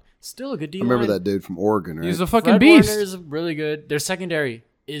gone. Still a good D-line. I remember that dude from Oregon, right? He's a fucking Fred beast. Warner is really good. Their secondary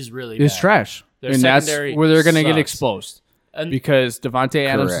is really It's bad. trash. Their And that's secondary where they're going to get sucks. exposed. And Because Devontae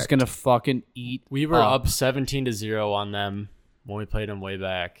Adams is Correct. going to fucking eat. we were up 17-0 on them when we played them way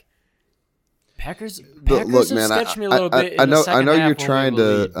back. Packers Look, have man, sketched me a little bit. I in know, the second I know half you're when trying we were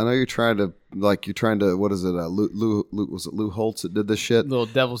to. lead. I know you're trying to. Like you're trying to. What is it? Was it Lou Holtz that did this shit? Little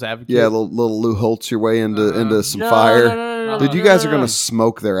devil's advocate. Yeah, little Lou Holtz your way into some No, fire. no, Dude, you guys are gonna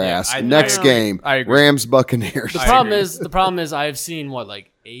smoke their ass. Next game, I agree. Rams Buccaneers. The problem is I've seen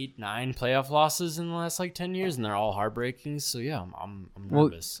 8, 9 playoff losses in the last 10 years, and they're all heartbreaking. So yeah, I'm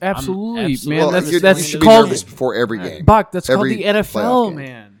nervous. Absolutely, I'm man. Well, That's you should be called nervous before every game. Buck. That's called Every the playoff NFL, game.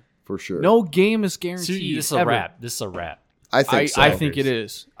 man. For sure. No game is So guaranteed. this is a ever. wrap. This is a wrap. I think so. I think it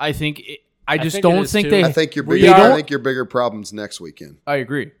is. I think. I just think it don't is think too. they. I think your We bigger. are- I think your bigger problems next weekend. I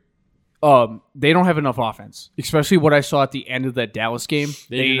agree. They don't have enough offense, especially what I saw at the end of that Dallas game.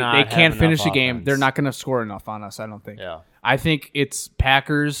 They They do not have can't finish the enough game. offense. They're not going to score enough on us. I don't think. Yeah. I think it's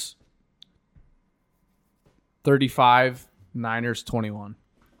Packers 35, Niners 21.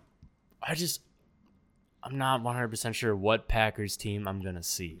 I'm not 100% sure what Packers team I'm gonna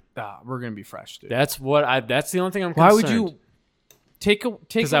see. We're going to be fresh, dude. That's the only thing I'm Why concerned. would you take away?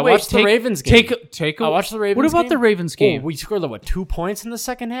 Because I watched the Ravens game. Take I watched the Ravens What about game. the Ravens game? We scored 2 points in the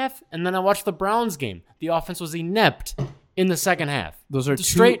second half, and then I watched the Browns game. The offense was inept in the second half. Those are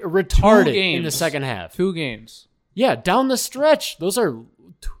straight two retarded games. in the second half. 2 games. Yeah, down the stretch.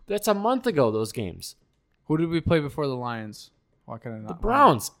 That's a month ago. Those games. Who did we play before the Lions? Why can I not? The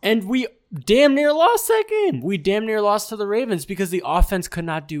Browns, and we damn near lost that game. We damn near lost to the Ravens because the offense could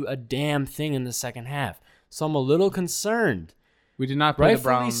not do a damn thing in the second half. So I'm a little concerned. We did not play the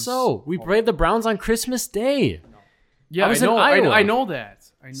Rightfully Browns. so. We played the Browns on Christmas Day. Yeah, I was I know. in Iowa. I know that.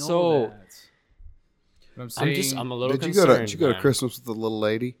 I know So- that. But I'm saying, I'm a little Did you concerned. go to man. Christmas with the little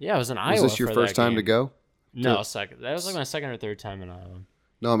lady? Yeah, I was in Iowa. Was this your for first that time to game. go? No, second. That was my second or third time in Iowa.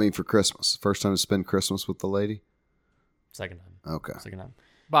 No, I mean for Christmas. First time to spend Christmas with the lady. Second time. Okay, Second time.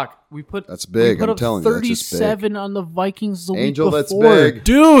 Bach, we put that's big. We put I'm up telling you, that's just big. 37 on the Vikings the Angel, week that's before. big.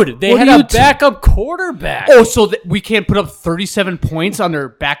 Dude, they What had are a you backup quarterback. Oh, so we can't put up 37 points on their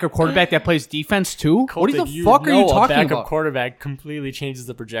backup quarterback that plays defense too? Colton, What the fuck are you a talking backup about? quarterback completely changes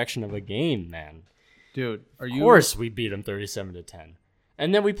the projection of a game, man. Dude, are Of you? course, we beat them 37-10,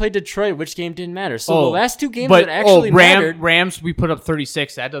 and then we played Detroit, which game didn't matter. So the last 2 games but, that actually mattered. Rams, we put up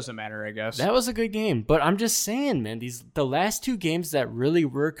 36. That doesn't matter, I guess. That was a good game, but I'm just saying, man. The last 2 games that really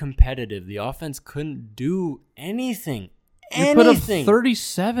were competitive, the offense couldn't do anything. we put up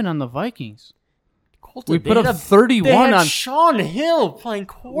 37 on the Vikings. Colton, We they put had up 31 they had on. Sean Hill playing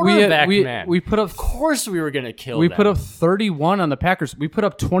quarterback, man. We put up. Of course, we were gonna kill. We them. put up 31 on the Packers. We put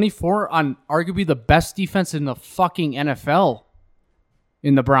up 24 on arguably the best defense in the fucking NFL.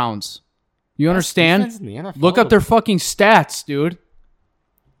 In the Browns, you understand? defense in the NFL? Look up their fucking stats, dude.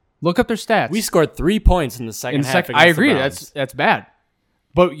 Look up their stats. We scored 3 points in the second half. I against the agree. Browns. That's bad.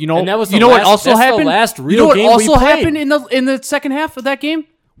 But you know, And that was you the know what last- also that's the happened. last you real know what game we also played. happened in the second half of that game?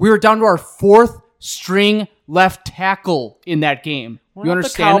 We were down to our 4th string left tackle in that game. We're you not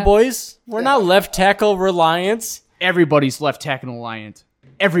understand? the Cowboys? We're not left tackle reliance. Everybody's left tackle reliant.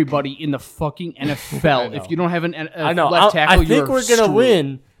 Everybody in the fucking NFL. If you don't have I know. left tackle, I think we're gonna screwed.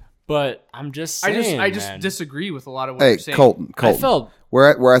 win, but I'm just saying. I just man. disagree with a lot of what Hey, you're saying. Colton. I felt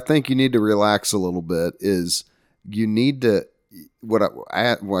Where I think you need to relax a little bit is you need to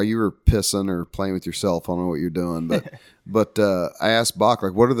while you were pissing or playing with yourself. I don't know what you're doing, but I asked Bach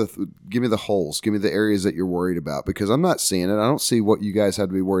what are give me the holes, give me the areas that you're worried about because I'm not seeing it. I don't see what you guys had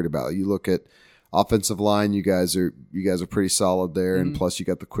to be worried about. You look at offensive line, you guys are pretty solid there, and plus you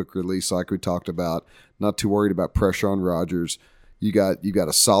got the quick release like we talked about. Not too worried about pressure on Rodgers. You got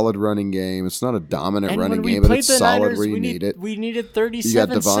a solid running game. It's not a dominant and running when we game, but played it's the solid Niners, where you need it. We needed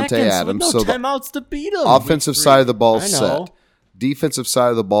 37 Devontae seconds Adams, with so no the timeouts to beat them. Offensive side of the ball I know. set. Defensive side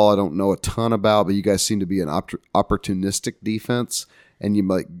of the ball, I don't know a ton about, but you guys seem to be an opportunistic defense, and you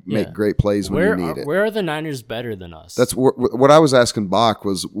might make great plays when you need it. Where are the Niners better than us? That's what I was asking Bach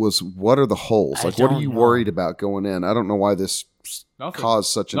was what are the holes? What are don't you know. worried about going in? I don't know why this Nothing.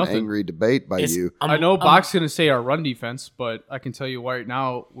 caused such an Nothing. angry debate by you. I know Bach's going to say our run defense, but I can tell you right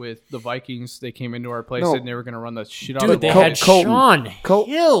now with the Vikings, they came into our place No. and they were going to run the shit out Dude, of the they ball. had Sean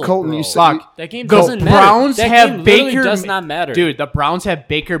Hill. Colton, bro. you said Bach, That game the doesn't matter. Browns That have game literally Baker. does not matter. Dude, the Browns have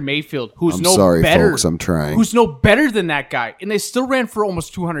Baker Mayfield, who's I'm no sorry, better. folks. I'm trying. Who's no better than that guy, and they still ran for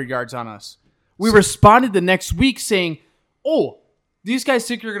almost 200 yards on us. We responded the next week saying, "Oh, These guys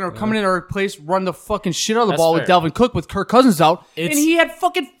think you're going to come in our place, run the fucking shit out of the That's ball fair. with Dalvin Cook with Kirk Cousins out, and he had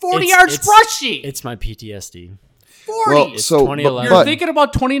fucking 40 yards rushing. It's my PTSD. 40. Well, It's so 2011. You're thinking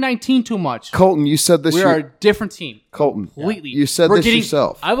about 2019 too much. Colton, you said this. We're a different team. Colton, Completely. you said We're this getting-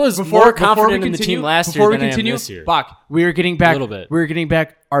 yourself. I was more confident in the team last year than I am this year. Bach, we are getting back. A little bit. We're getting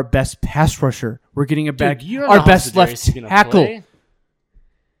back our best pass rusher. We're getting it back. you don't know Our how best Za'Darius left is gonna tackle. play.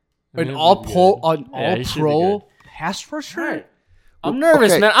 An Yeah, all-pro pass rusher. Right. I'm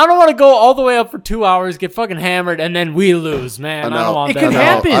nervous, okay. man. I don't want to go all the way up for 2 hours, get fucking hammered, and then we lose, man. I don't want It that. could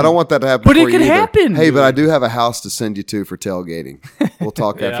happen. I don't want that to happen. But it for you could either. happen, Hey, dude. but I do have a house to send you to for tailgating. We'll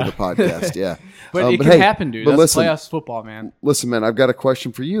talk after the podcast. Yeah, But it could hey, happen, dude. But That's listen, playoffs football, man. listen, man. I've got a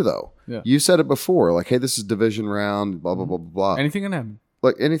question for you though. Yeah. You said it before, like, hey, this is division round. Blah blah blah blah blah. Anything can happen.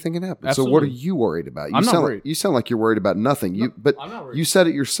 Like anything can happen. So what are Absolutely. you worried about? You I'm not sound worried. Like, you sound like you're worried about nothing. But I'm not worried. you said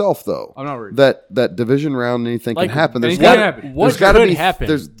it yourself though. I'm not worried. That division round, anything Like, can happen. There's anything got can happen. What there's got to could be happen?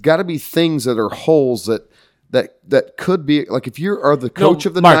 There's got to be things that are holes that could be like if you are the coach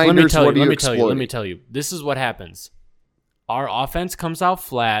of the Mark, Niners, what are you exploiting? Let me tell you. This is what happens. Our offense comes out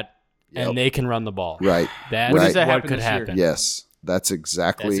flat, Yep. and they can run the ball. Right. That's What does that what happen could this year? happen. Yes, that's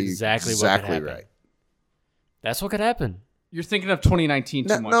exactly exactly what could happen. right. That's what could happen. You're thinking of 2019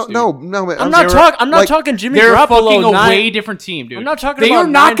 too much. dude. No, man. I'm not talking Jimmy They're Garoppolo. fucking a nine- way different team, dude. I'm not talking They about are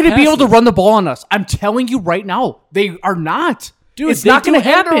not nine going to be able to passes. run the ball on us. I'm telling you right now. They are not. Dude, it's they not do going to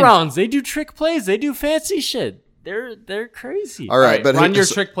happen. end-arounds. They do trick plays. They do fancy shit. They're crazy. All right, but run your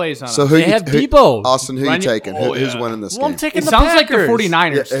so, trick plays on So us. who They you, have who- Debo. Austin, who you Run your- taking? Oh, Who's yeah. winning this Well, I'm game? taking It the sounds like the Packers.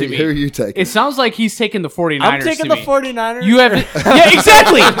 49ers Yeah, to me. who are you taking? It sounds like he's taking the 49ers I'm taking to the me. 49ers. You have yeah,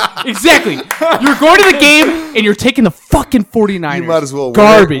 exactly. Exactly. You're going to the game and you're taking the fucking 49ers. You might as well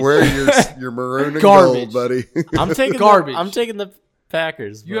Garbage. wear your maroon and Garbage. gold, buddy. I'm taking Garbage. I'm taking the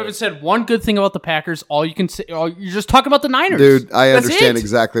Packers. You but- haven't said one good thing about the Packers. All you can say, you're just talking about the Niners. Dude, I That's understand it.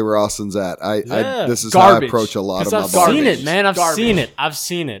 exactly where Austin's at. Yeah. This is how I Garbage. approach a lot of Because my I've ball seen games. it, man. I've Garbage. seen it. I've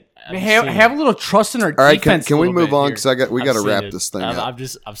seen it. Have a little trust in our All right, defense. can a we little move bit on? here. Because we got to I've wrap seen it. this thing I've up.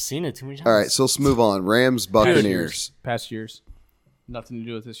 I've seen it too many times. All right, so let's move on. Rams, Buccaneers. Past years, nothing to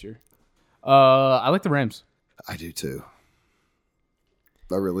do with this year. I like the Rams. I do too.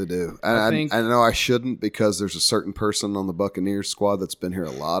 I really do. And I I know I shouldn't because there's a certain person on the Buccaneers squad that's been here a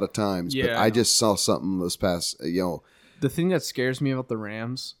lot of times. But Yeah, I I know. just saw something this past, The thing that scares me about the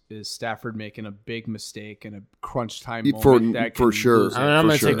Rams is Stafford making a big mistake in a crunch time For- moment. that for can sure. lose it. I mean, I'm For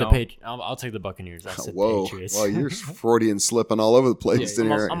going to sure. take the No. Patriots. I'll take the Buccaneers. I said whoa, Patriots. well, you're Freudian slipping all over the place in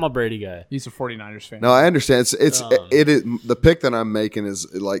here. I'm a Brady guy. He's a 49ers fan. No, I understand. It is the pick that I'm making is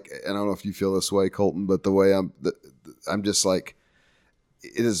like, and I don't know if you feel this way, Colton, but the way I'm just like,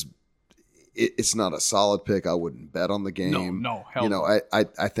 it is. It's not a solid pick. I wouldn't bet on the game. No, hell no.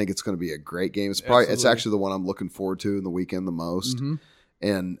 I think it's going to be a great game. It's probably it's Absolutely. actually the one I'm looking forward to in the weekend the most. Mhm.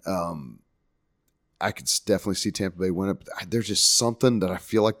 And I could definitely see Tampa Bay win it. But there's just something that I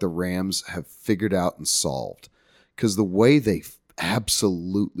feel like the Rams have figured out and solved because the way they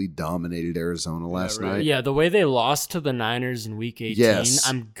absolutely dominated Arizona last really. night. Yeah, the way they lost to the Niners in Week 18, Yes.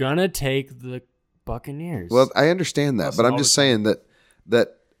 I'm going to take the Buccaneers. Well, I understand that, Lost but in I'm just saying that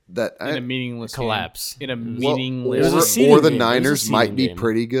in a meaningless collapse. Game. In a well, meaningless. It was a or seeding the game. It was a Niners seeding might be game.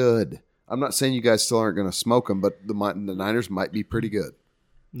 pretty good. I'm not saying you guys still aren't going to smoke them, but the Niners might be pretty good.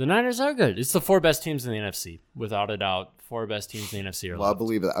 The Niners are good. It's the four best teams in the NFC, without a doubt. Four best teams in the NFC are Well, I left.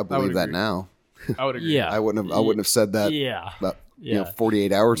 believe that. I would believe that agree. now. I would agree. Yeah. I wouldn't have said that Yeah. about Yeah.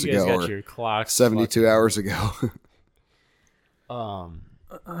 48 hours You guys ago got or your clocks. 72 hours ago.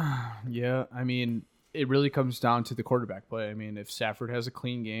 Yeah, I mean, it really comes down to the quarterback play. I mean, if Stafford has a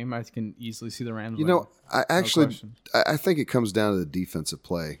clean game, I can easily see the Rams. You winning. know, I actually question. I think it comes down to the defensive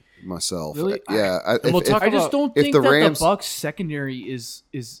play myself. Really? Yeah. And we'll talk I just about- don't if think the that Rams- the Bucks secondary is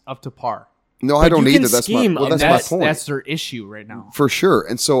up to par. No, I But don't you can either. That's scheme my a that's That's my point. that's their issue right now. For sure.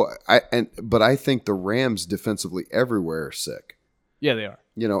 And so but I think the Rams defensively everywhere are sick. Yeah, they are.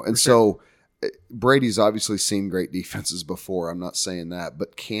 And so Brady's obviously seen great defenses before. I'm not saying that,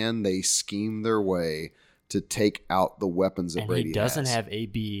 but can they scheme their way to take out the weapons that And Brady he doesn't has? have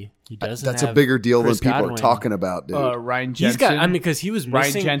AB. He doesn't. That's a have bigger deal Chris than people Godwin. are talking about, dude. Ryan Jensen. He's got. I mean, because he was Ryan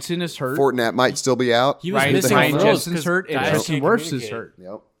missing. Jensen is hurt. Fortnite might still be out. He was Ryan, missing Ryan throws Jensen's 'cause hurt, and guys Tristan can't Wirfs is communicate. hurt.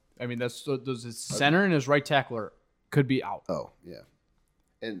 Yep. I mean, that's his center and his right tackler could be out. Oh, yeah.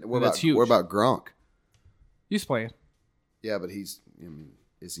 And what That's about huge. what about Gronk? He's playing. Yeah, but is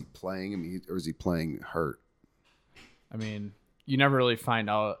he playing? Or is he playing hurt? I mean, You never really find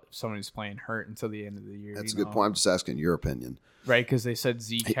out if somebody's playing hurt until the end of the year. That's a good point. I'm just asking your opinion. Right, because they said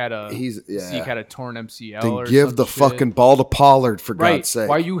Zeke had a torn MCL. Then or give the shit. fucking ball to Pollard, for God's sake.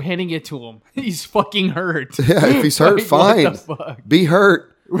 Why are you handing it to him? He's fucking hurt. Yeah, if he's hurt, fine. Be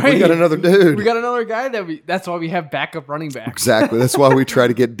hurt. Right. We got another dude. We got another guy that's why we have backup running backs. Exactly. That's why we try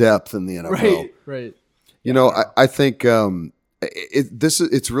to get depth in the NFL. Right. You know, I think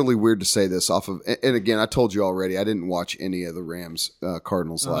it's really weird to say this off of, and again, I told you already, I didn't watch any of the Rams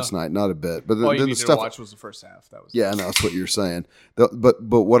Cardinals last night, not a bit. But all you needed to watch was the first half. That was I know that's what you're saying. But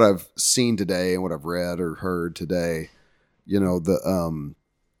what I've seen today and what I've read or heard today, you know,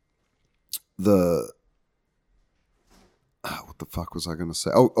 what the fuck was I going to say?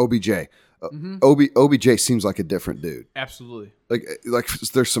 Oh, OBJ. OBJ seems like a different dude. Absolutely. Like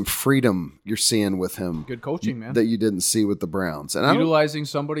there's some freedom you're seeing with him. Good coaching, man. That you didn't see with the Browns. And utilizing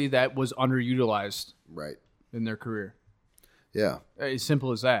somebody that was underutilized right in their career. Yeah. As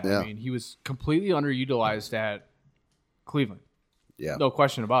simple as that. Yeah. I mean, he was completely underutilized at Cleveland. Yeah. No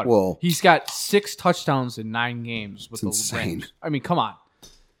question about it. Well, he's got 6 touchdowns in 9 games with the insane. Rams. I mean, come on.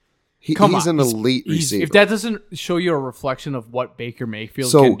 He's an elite receiver. If that doesn't show you a reflection of what Baker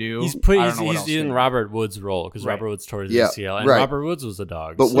Mayfield can do, he's in Robert Woods' role because Robert Woods tore his ACL, and Robert Woods was a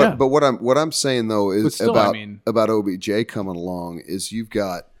dog. But what I'm saying though is about OBJ coming along is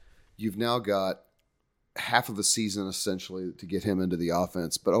you've now got half of the season essentially to get him into the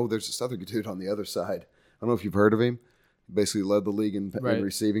offense. But there's this other dude on the other side. I don't know if you've heard of him. He basically led the league in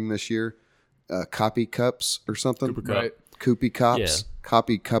receiving this year. Copy Cups or something. Coopy Cops,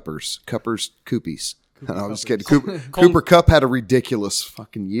 Copy Cuppers, Coopies. No, I'm just kidding. Cooper Kupp had a ridiculous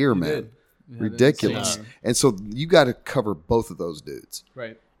fucking year, man. Ridiculous. And so you got to cover both of those dudes.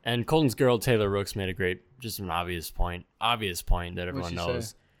 Right. And Colton's girl, Taylor Rooks, made just an obvious point that everyone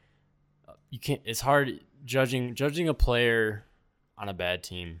knows. You can't. It's hard judging a player on a bad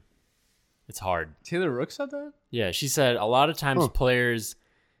team. It's hard. Taylor Rooks said that? Yeah, she said a lot of times players...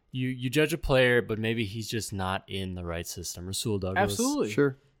 You judge a player, but maybe he's just not in the right system. Rasul Douglas. Absolutely.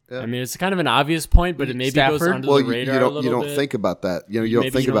 Sure. Yeah. I mean, it's kind of an obvious point, but it maybe goes under the radar a little bit. You don't think about that. You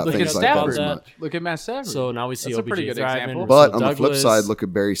don't think about things like that as much. Look at Matt Stafford. So now we see That's a pretty good example. But on the flip side, look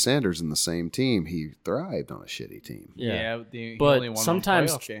at Barry Sanders in the same team. He thrived on a shitty team. Yeah. But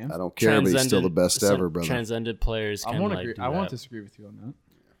sometimes I don't care, but he's still the best ever, brother. Transcended players can I won't disagree with you on that.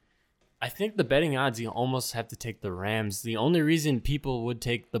 I think the betting odds, you almost have to take the Rams. The only reason people would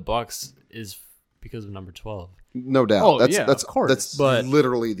take the Bucks is because of number 12. No doubt. Of course. That's but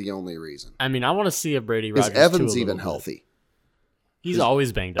literally the only reason. I mean, I want to see a Brady Rodgers. Is Evans even healthy? He's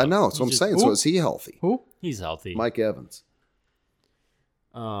always banged up. I know. That's what I'm saying. So is he healthy? Who? He's healthy. Mike Evans.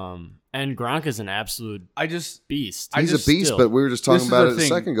 And Gronk is an absolute beast. He's a beast, but we were just talking about it a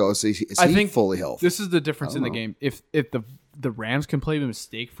second ago. Is he fully healthy? This is the difference in the game. If the Rams can play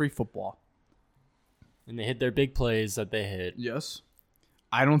mistake-free football, and they hit their big plays that they hit. Yes.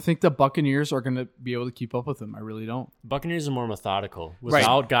 I don't think the Buccaneers are going to be able to keep up with them. I really don't. Buccaneers are more methodical.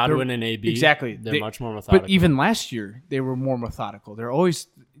 Without Godwin and AB, exactly. They're much more methodical. But even last year, they were more methodical. They're always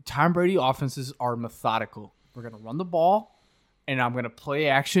Tom Brady offenses are methodical. We're going to run the ball, and I'm going to play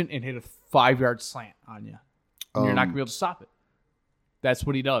action and hit a 5-yard slant on you. And you're not going to be able to stop it. That's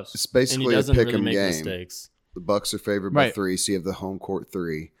what he does. It's basically a pick 'em game. Mistakes. The Bucs are favored by 3, so you have the home court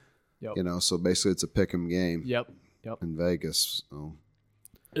 3. Yep. You know, so basically it's a pick 'em game. Yep. In Vegas. So.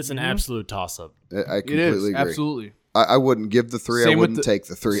 It's an absolute toss-up. I completely agree. Absolutely. I wouldn't give the 3. I wouldn't take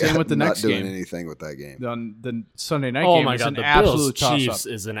the 3. Same with the next game. I'm not doing anything with that game. The Sunday night game is an the absolute Bills toss-up. Chiefs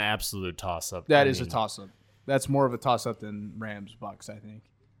is an absolute toss-up. That is a toss-up. That's more of a toss-up than Rams Bucks, I think.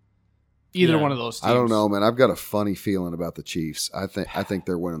 Either one of those teams. I don't know, man. I've got a funny feeling about the Chiefs. I think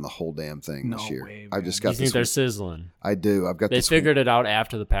they're winning the whole damn thing this year. Way, I just got. You think they're sizzling? I do. I've got. They figured it out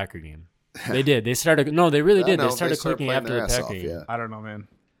after the Packer game. They did. They started. No, they really did. They started clicking after the Packer game. Yeah. I don't know, man.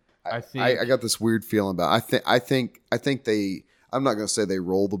 I got this weird feeling about. I think they. I'm not going to say they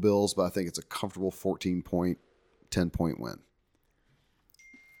roll the Bills, but I think it's a comfortable 14-point, 10-point win.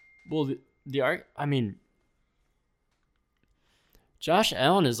 Well, I mean, Josh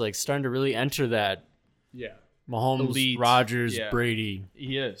Allen is like starting to really enter that. Yeah. Mahomes, elite, Rodgers, Brady.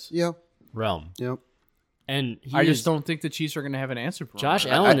 He is. Yeah. Realm. Yep. And I just don't think the Chiefs are going to have an answer for him. Josh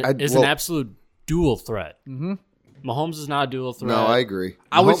Allen is an absolute dual threat. Mm-hmm. Mahomes is not a dual threat. No, I agree.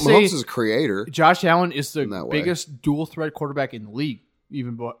 Would say Mahomes is a creator. Josh Allen is the biggest dual threat quarterback in the league,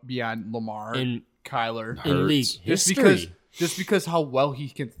 even beyond Lamar and Kyler. In league history. Just because how well he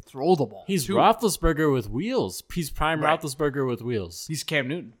can throw the ball. He's Roethlisberger with wheels. He's prime Roethlisberger with wheels. He's Cam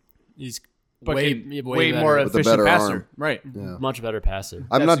Newton. He's way way more efficient passer. Arm. Right. Yeah. Much better passer.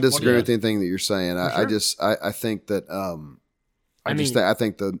 I'm not disagreeing with anything that you're saying. I think that I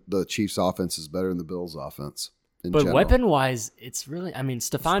think the Chiefs' offense is better than the Bills' offense. But general. weapon-wise, it's really. I mean,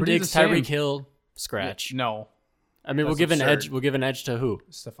 Stephon Diggs, Tyreek Hill, scratch. Yeah, no. I mean, we'll give an edge. We'll give an edge to who?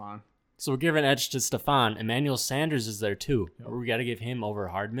 Stephon. So we'll give an edge to Stephon. Emmanuel Sanders is there too. Yep. We got to give him over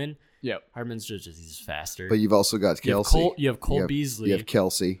Hardman. Yep. Hardman's just he's faster. But you've also got Kelsey. You have Cole Beasley. You have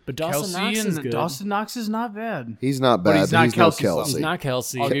Kelsey. But Dawson Knox is good. Dawson Knox is not bad. He's not bad. But he's not Kelsey. He's not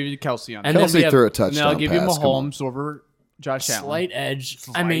Kelsey. I'll give you Kelsey on that. And Kelsey threw a touchdown. And I'll give you Mahomes over Josh Allen. Slight edge.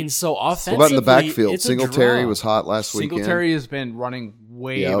 I mean, so offensively, what about in the backfield? Singletary was hot last weekend. Singletary has been running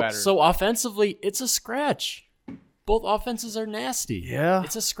way better. So offensively, it's a scratch. Both offenses are nasty. Yeah.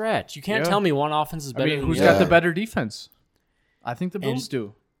 It's a scratch. You can't tell me one offense is better than the other. Who's got the better defense? I think the Bills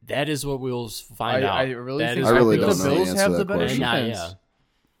do. That is what we'll find out. I really don't know the Bills have the better defense.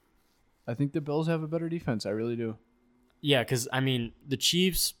 I think the Bills have a better defense. I really do. Yeah, because, I mean, the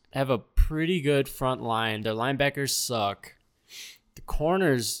Chiefs have a pretty good front line. Their linebackers suck. The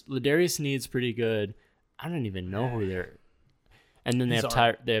corners, Ladarius Need's pretty good. I don't even know who they're... And then they have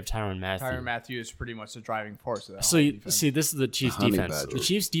Tyrann Mathieu. Tyrann Mathieu is pretty much the driving force of that. So this is the Chiefs' defense. The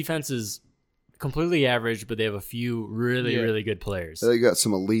Chiefs' defense is completely average, but they have a few really good players. They got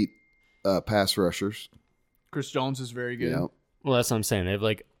some elite pass rushers. Chris Jones is very good. Yeah. Well, that's what I'm saying. They have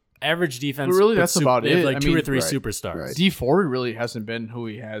like average defense. But really, that's about it. They have like two or three superstars. Right. D Ford really hasn't been who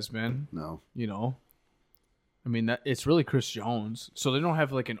he has been. No. You know, I mean, it's really Chris Jones. So they don't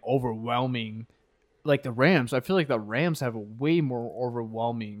have like an overwhelming. Like the Rams, I feel like the Rams have a way more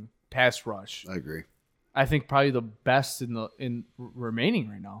overwhelming pass rush. I agree. I think probably the best in remaining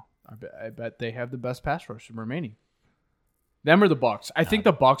right now. I bet they have the best pass rush remaining. Them or the Bucks. I think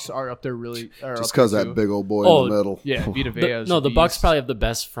the Bucks are up there really. Just because that big old boy in the middle. Yeah, Vita Vea. The Bucks probably have the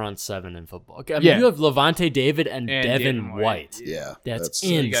best front seven in football. I mean, you have Levante David and Devin White. Yeah, that's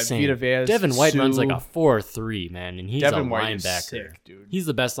insane. You got Vita Vea, Devin White runs like a 4.3, man, and he's Devin a White linebacker. Is sick, dude. He's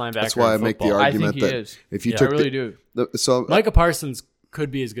the best linebacker. That's why I make the argument that if you took, I really do. Micah Parsons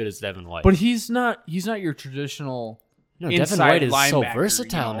could be as good as Devin White, but he's not your traditional. No, Devin White is so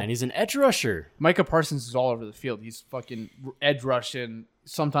versatile, man. He's an edge rusher. Micah Parsons is all over the field. He's fucking edge rushing.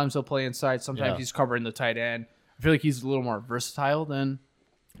 Sometimes he'll play inside. Sometimes he's covering the tight end. I feel like he's a little more versatile than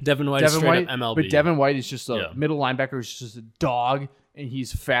Devin White. Is straight up MLB. But Devin White is just a middle linebacker. Who's just a dog, and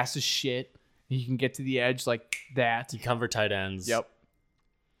he's fast as shit. He can get to the edge like that. He cover tight ends. Yep.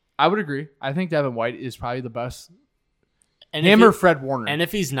 I would agree. I think Devin White is probably the best. And him or Fred Warner. And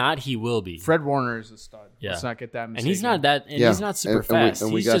if he's not, he will be. Fred Warner is a stud. Yeah. Let's not get that mistaken. And he's not that. And he's not super fast.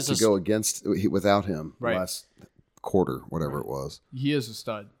 And we got to go against without him last quarter, whatever it was. He is a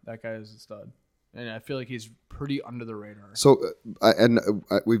stud. That guy is a stud. And I feel like he's pretty under the radar. So,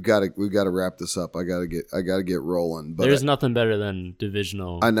 we've got to wrap this up. I got to get rolling. But there's nothing better than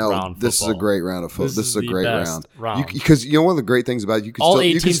divisional. I know round this football. is a great round of football. This is a great round. Because You one of the great things about it, you could all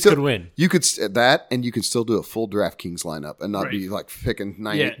still, 8 teams could win. You could and you could still do a full DraftKings lineup and not be like picking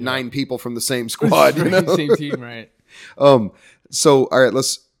nine people from the same squad. Same team, right? So all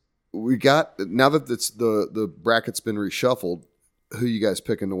right, we got now that the bracket's been reshuffled. Who you guys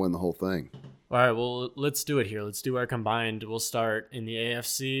picking to win the whole thing? All right, well, let's do it here. Let's do our combined. We'll start in the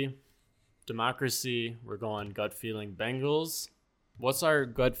AFC. Democracy, we're going gut feeling Bengals. What's our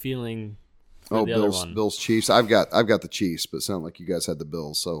gut feeling for the other one? Bills Chiefs. I've got the Chiefs, but it sounded like you guys had the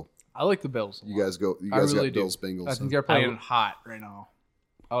Bills. So I like the Bills. You guys really got Bills Bengals. I think they're playing hot right now.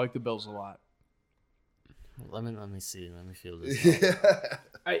 I like the Bills a lot. Let me see. Let me feel this.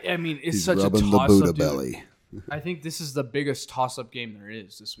 I mean, it's He's such a rubbing toss-up, the Buddha dude. belly. I think this is the biggest toss-up game there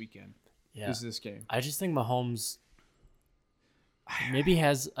is this weekend. Yeah. Is this game. I just think Mahomes maybe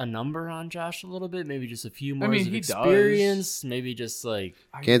has a number on Josh a little bit. Maybe just a few more of experience. Maybe just like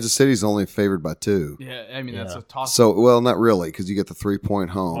Kansas City's only favored by 2. Yeah, I mean that's a toss. So not really because you get the 3-point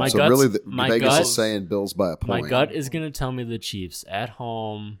home. Vegas is saying Bills by a point. My gut is going to tell me the Chiefs at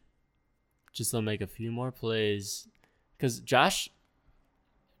home. Just they'll make a few more plays because Josh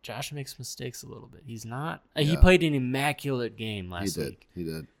makes mistakes a little bit. He's not. He played an immaculate game last week. He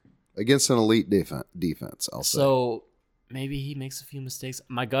did. Against an elite defense, I'll say. So maybe he makes a few mistakes.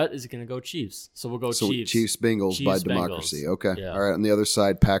 My gut is going to go Chiefs. So we'll go Chiefs. Chiefs, Bengals by democracy. Bengals. Okay. Yeah. All right. On the other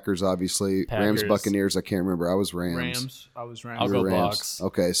side, Packers, obviously. Rams, Buccaneers. I can't remember. I was Rams. I was Rams. I'll go Rams. Bucs.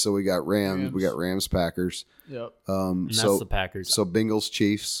 Okay. So we got Rams. We got Rams, Packers. Yep. And that's the Packers. So Bengals,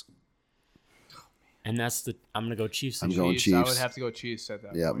 Chiefs. And I'm gonna go Chiefs. I'm going I Chiefs. would have to go Chiefs at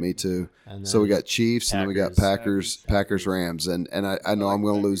that. Yeah, point. me too. And So we got Chiefs, and then we got Packers, Packers, Rams, and I know I'm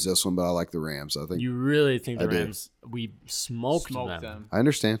going to lose this one, but I like the Rams. I think You really think the I do. Rams? We smoked them. I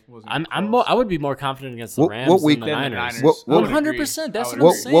understand. I would be more confident against the Rams what week- than the Than the Niners. Niners. What- 100%. That's I what would I'm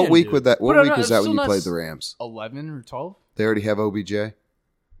What saying. what week dude. would that? What But week I'm was that when still you not played the Rams? 11 or 12. They already have OBJ.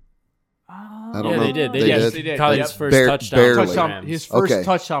 I don't Yeah, know. they did. They Yes, did. they caught his Yep. first Bare- touchdown. barely. to the Rams. His first Okay.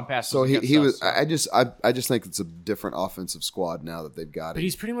 touchdown pass. So was he against was. us. I just think it's a different offensive squad now that they've got But him.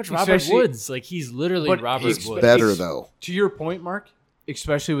 he's pretty much Robert Especially- Woods. Like he's literally But Robert he's Woods. Better though. To your point, Mark,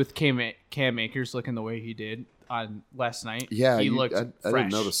 especially with Cam Akers looking the way he did on last night. Yeah, he looked I fresh.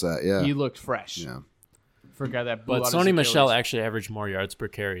 didn't notice that. Yeah, He looked fresh. yeah. For a guy that blew But out his Sony Michel Achilles. actually averaged more yards per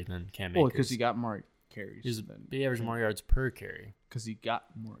carry than Cam Well, Akers. because he got more carries. He averaged more yards per carry. Because he got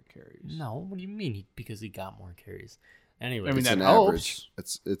more carries. No, what do you mean? Because he got more carries. Anyway, I mean, It's that an helps. average.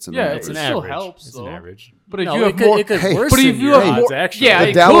 It's an Yeah, average. it's an it still average. helps, It's though. an average. But if No, you have it could, more- it could Hey, worsen but if you your have odds, more, actually. yeah, The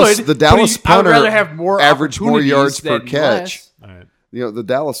it Dallas- could, the Dallas but I'd punter rather have more averaged more yards per opportunities than catch. less. All right. You know, the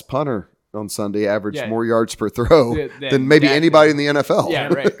Dallas punter on Sunday averaged Yeah. more yards per throw Than than maybe that- anybody in the NFL. Yeah,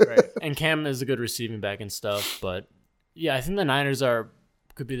 right. And Cam is a good receiving back and stuff, but yeah, I think the Niners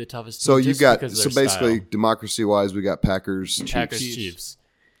could be the toughest. So team you just got because so of their basically style. democracy wise, we got Packers, Packers Chiefs, Chiefs.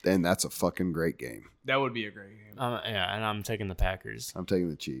 and that's a fucking great game. That would be a great game. Yeah, and I'm taking the Packers. I'm taking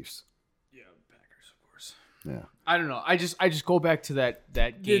the Chiefs. Yeah, Packers, of course. Yeah, I don't know. I just go back to that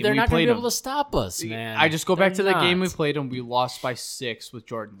game Dude, they're we not going to played be able them. to stop us, man. I just go back to They're that game we not. played and we lost by 6 with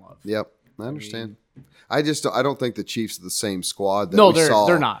Jordan Love. yep, I understand. I don't think the Chiefs are the same squad that No, we they're saw.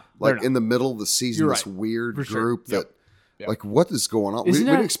 not. Like They're not. in the middle of the season, You're this right. weird For sure. group Yep. that, like, what is going on? We Isn't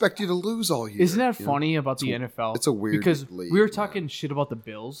didn't that- expect you to lose all year. Isn't that you know? funny about the NFL? it's a weird because league, we were man. talking shit about the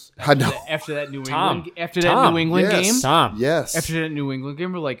Bills I know. after that New Tom. England Tom. New England Yes. game. Tom. Yes, After that New England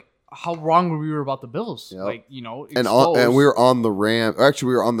game, we're like, how wrong were we about the Bills? Yep. Like, you know, and exposed. we were on the Actually,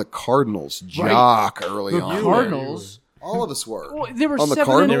 we were on the Cardinals. Jock early the on. Cardinals. All of us were. Well, they were On the 7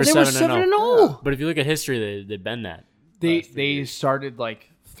 Cardinals? They were 7-0. 7-0. But if you look at history, they've been that. They started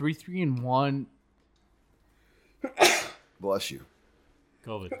like 3-1. Bless you.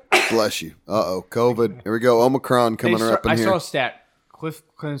 COVID. Bless you. COVID. Here we go. Omicron coming up in I here. saw a stat. Cliff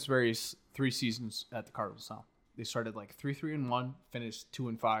Kingsbury's 3 seasons at the Cardinals now. They started like 3-1, finished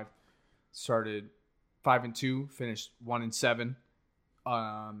 2-5. Started 5-2, finished 1-7.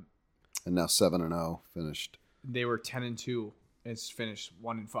 And now 7-0 finished. They were 10-2. It's finished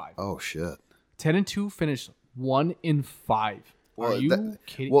 1-5. Oh shit. 10-2 finished 1-5. Are you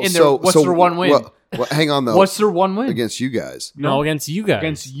kidding? Well, and so what's so their one win? Well, hang on though. What's their one win? Against you guys? No, against you guys.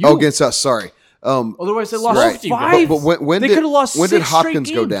 Against you. Oh, against us. Sorry. Otherwise, they lost Right. 5. But when They did could have lost when did 6 straight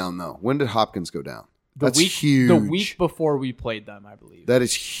Hopkins go games. down though? When did Hopkins go down? The That's week, huge. The week before we played them, I believe. That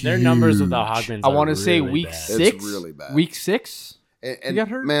is huge. Their numbers without Hopkins. I want to are say really week bad. 6. It's really bad. Week 6. And got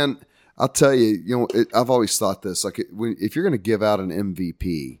hurt? man, I'll tell you. You know, I've always thought this. Like, if you're going to give out an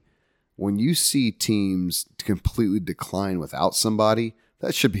MVP, when you see teams completely decline without somebody,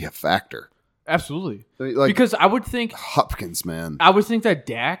 that should be a factor. Absolutely. I mean, like, Because I would think Hopkins, man. that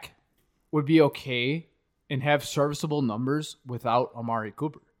Dak would be okay and have serviceable numbers without Amari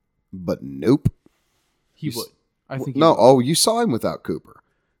Cooper. But nope. He would. I think. No. He would. Oh, you saw him without Cooper.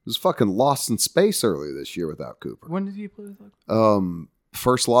 He was fucking lost in space earlier this year without Cooper. When did he play with?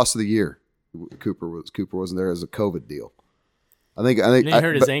 First loss of the year. Cooper wasn't there as a COVID deal. I think And he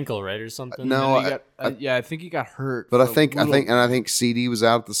hurt his ankle, right, or something? No, And he got, I think he got hurt. But I for a think little- CD was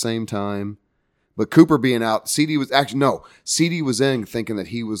out at the same time. But Cooper being out, CD was actually no. CD was in thinking that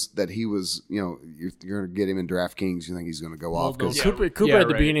he was you know, you're going to get him in DraftKings. You think he's going to go off because Cooper Yeah, at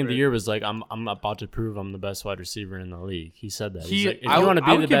the right, beginning of the right. year was like, I'm about to prove I'm the best wide receiver in the league. He said that. He's like, if I you would- want to I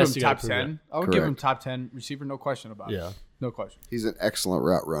be would the give best, him you got top to prove 10. it. I would give him Correct. top 10 receiver, no question about it. Yeah. No question. he's an excellent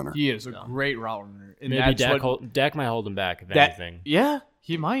route runner. He is a great route runner. And Maybe that's what, Dak might hold him back, if that, anything. yeah,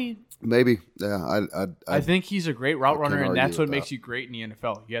 he might. Maybe, yeah. I think he's a great route I runner, can't and that's argue what with makes that. you great in the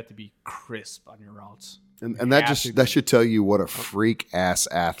NFL. You have to be crisp on your routes. and You that have just to that be. should tell you what a freak ass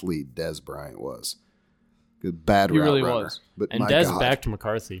athlete Des Bryant was. Good bad He route really runner. was. But And my Dez God. backed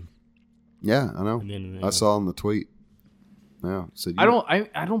McCarthy. Yeah, I know. at the end of the I game. saw in the tweet. Yeah, said I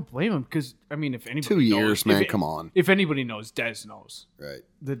don't blame him because I mean, if anybody 2 years, knows, man. if, Come on, if anybody knows, Dez knows right?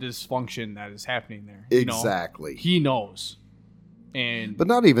 the dysfunction that is happening there. You know? Exactly. He knows. But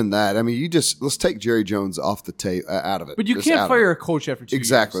not even that. I mean, let's take Jerry Jones off the out of it. But you can't fire a coach after 2 years.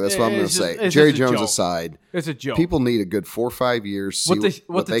 Exactly. That's what I'm going to say. Jerry Jones aside, it's a joke. People need a good 4 or 5 years. See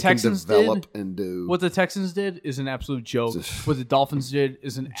what the they Texans can develop and do. What the Texans did is an absolute joke. What the Dolphins did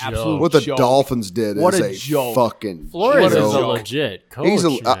is an absolute joke. What the Dolphins did is a joke. Fucking Flores joke. is a legit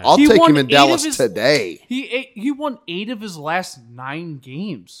coach. I'll take him in Dallas today. He won 8 of his last 9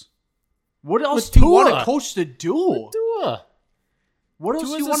 games. What else do you want a coach to do? What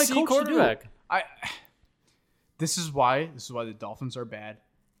else do you want a coach to do? This is why the Dolphins are bad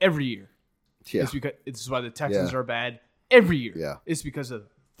every year. Yeah. This is why the Texans are bad every year. Yeah. It's because of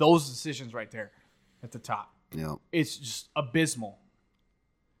those decisions right there at the top. Yeah. It's just abysmal.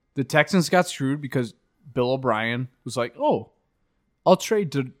 The Texans got screwed because Bill O'Brien was like, "Oh, I'll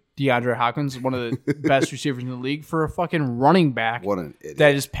trade DeAndre Hopkins, one of the best receivers in the league, for a fucking running back what an idiot.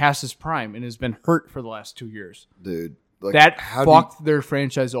 that is past his prime and has been hurt for the last 2 years." Dude. Like, that fucked their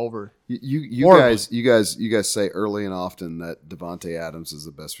franchise over. You guys say early and often that Devontae Adams is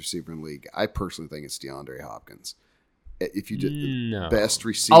the best receiver in the league. I personally think it's DeAndre Hopkins. If you did best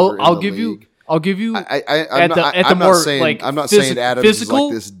receiver, I'll give you. I'm not saying Adams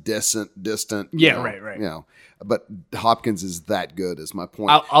physical? is like this distant. Right. You know, but Hopkins is that good. Is my point.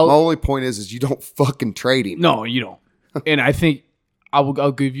 My only point is you don't fucking trade him. No, you don't. And I think.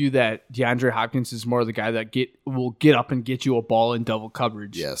 I'll give you that DeAndre Hopkins is more the guy that will get up and get you a ball in double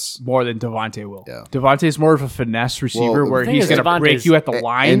coverage. Yes. More than Devontae will. Yeah. Devontae's more of a finesse receiver where he's going to break you at the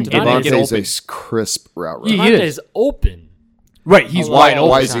line and Devontae's a crisp route runner. Devontae's open. Right, he's wide open.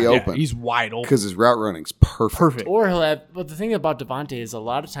 Why is he open? Yeah, he's wide open. Because his route running's perfect. Or he'll have, but the thing about Devontae is a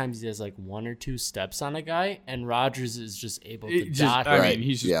lot of times he has like 1 or 2 steps on a guy, and Rodgers is just able to dot. I mean,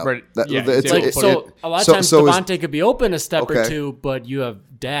 he's just yeah. ready. A lot of times Devontae could be open a step or two, but you have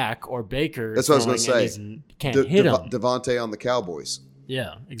Dak or Baker. That's what I was going to say. Can't hit him. Devontae on the Cowboys.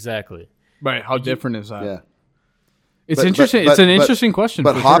 Yeah, exactly. Right, how different is that? Yeah. It's interesting. It's an interesting question.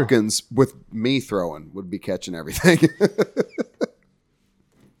 But Hopkins, with me throwing, would be catching everything.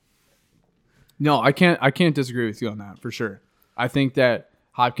 No, I can't disagree with you on that for sure. I think that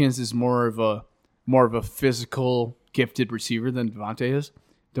Hopkins is more of a physical, gifted receiver than Devontae is.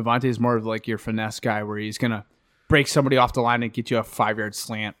 Devontae is more of like your finesse guy where he's gonna break somebody off the line and get you a 5-yard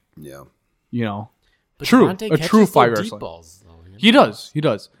slant. Yeah, you know, but true, Devontae a true 5-yard slant. Balls, though, He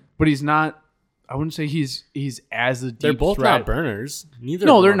does, but he's not. I wouldn't say he's as a deep They're both threat. not burners. Neither.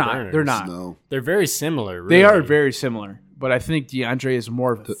 No, of they're them not. are burners. They're not. No. They're very similar. Really. They are very similar. But I think DeAndre is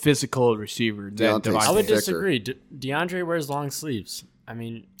more of a physical receiver than Devontae. I would disagree. DeAndre wears long sleeves. I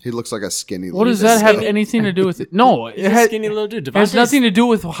mean, he looks like a skinny. What does that have anything to do with it? No, it has skinny little dude. It has nothing to do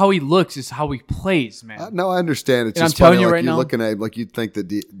with how he looks. It's how he plays, man. No, I understand. It's just I'm telling funny, you like right you're now. Looking at him, like you'd think that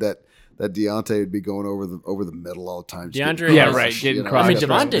Deontay would be going over the middle all the time. DeAndre, getting crossed. I mean,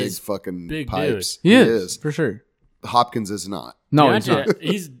 Devontae's big fucking big pipes. Dude. He is for sure. Hopkins is not. No, he's not.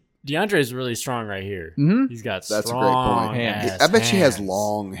 DeAndre is really strong right here. Mm-hmm. He's got That's strong a great point. hands. I bet she has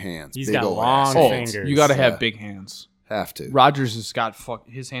long hands. He's big got old long hands. fingers. You got to have big hands. Have to. Rodgers has got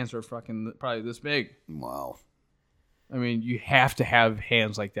his hands are fucking probably this big. Wow. I mean, you have to have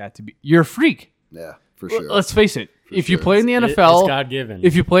hands like that to be. You're a freak. Yeah, for sure. Let's face it. If you sure. play in the NFL, it's God-given.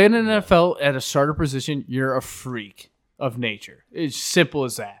 If you play in the NFL at a starter position, you're a freak of nature. It's simple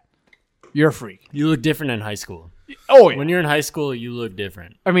as that. You're a freak. You look different in high school. Oh, yeah. When you're in high school, you look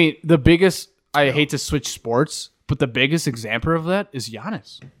different. I mean, the biggest. I hate to switch sports, but the biggest example of that is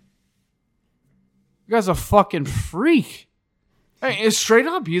Giannis. You guy's a fucking freak. Hey, it's straight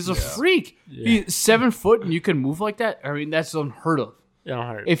up, he's a freak. Yeah. He's 7 foot and you can move like that. I mean, that's unheard of.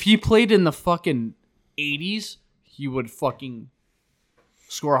 Yeah, if he played in the fucking 80s, he would fucking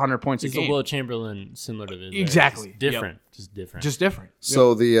score 100 points a game. He's a Will Chamberlain similar to this. Exactly. Just different. Yep. Just different.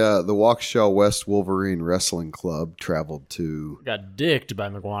 So the Waukesha West Wolverine Wrestling Club traveled to... Got dicked by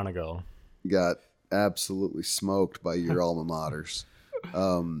McGuanago. Got absolutely smoked by your alma maters.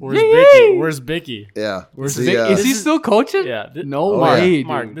 Where's Bicky? Yeah. Is he still coaching? Yeah. No way,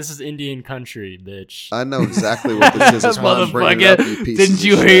 Mark, this is Indian country, bitch. I know exactly what this is. That's why I'm bringing it up, you piece Didn't of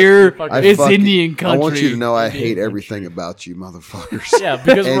you shit. hear? It's Indian country. I want you to know I hate everything about you, motherfuckers. Yeah,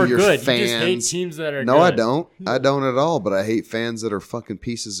 because and we're your good. Fans. You just hate teams that are no, good. I don't. I don't at all. But I hate fans that are fucking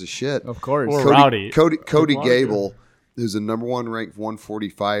pieces of shit. Of course. Or rowdy. Cody Gable, who's a number 1 ranked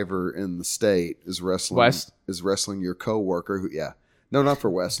 145er in the state, is wrestling your coworker. No, not for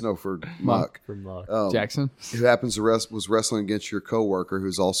West. No, for Muck. For Muck. Jackson. Who happens to was wrestling against your coworker,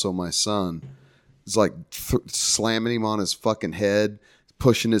 who's also my son. It's like slamming him on his fucking head,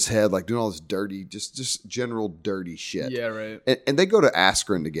 pushing his head, like doing all this dirty, just general dirty shit. Yeah, right. And they go to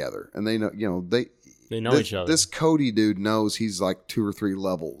Askren together, and they know, They know each other. This Cody dude knows he's like 2 or 3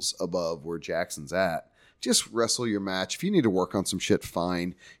 levels above where Jackson's at. Just wrestle your match. If you need to work on some shit,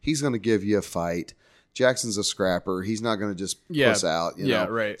 fine. He's going to give you a fight. Jackson's a scrapper. He's not going to just puss out. You know?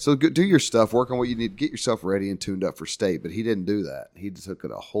 Right. So do your stuff. Work on what you need. Get yourself ready and tuned up for state. But he didn't do that. He took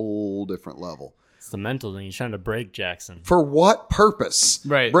it a whole different level. It's the mental thing. He's trying to break Jackson. For what purpose?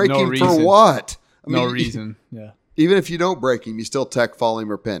 Right. Break him reason. for what? No reason. Yeah. Even if you don't break him, you still tech fall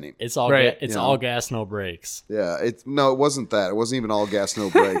him or pin him. It's all all gas, no brakes. Yeah. It wasn't that. It wasn't even all gas, no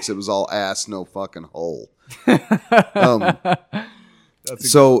brakes. It was all ass, no fucking hole.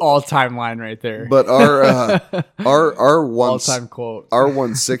 That's all-time line right there. But our all-time quote. Our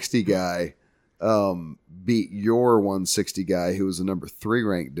 160 guy beat your 160 guy, who was the number 3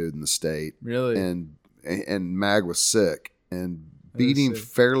 ranked dude in the state. Really? And Mag was sick and beat him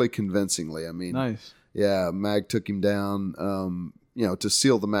fairly convincingly. I mean, nice. Yeah, Mag took him down, to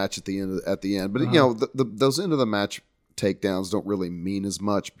seal the match at the end. But those end of the match takedowns don't really mean as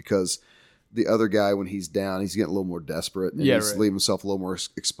much because the other guy, when he's down, he's getting a little more desperate and he's leaving himself a little more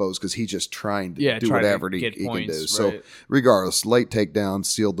exposed because he's just trying to do whatever he can do. So regardless, late takedown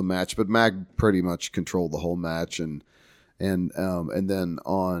sealed the match, but Mag pretty much controlled the whole match. And then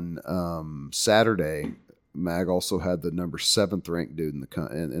on Saturday, Mag also had the number 7th ranked dude in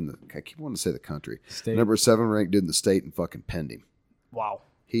the I keep wanting to say the country. State. Number 7 ranked dude in the state and fucking pinned him. Wow.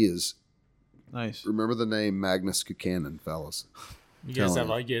 He is nice. Remember the name Magnus Buchanan, fellas. You guys have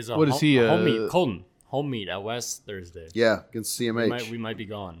what is he? Home meet, Colton. Home meet at West Thursday. Yeah, against CMH. We might be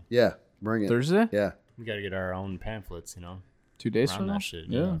going. Yeah, bring it. Thursday? Yeah. We got to get our own pamphlets, 2 days around from now? that shit.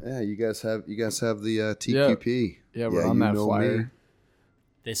 Yeah, you guys have the TQP. Yeah, we're on that flyer. Me.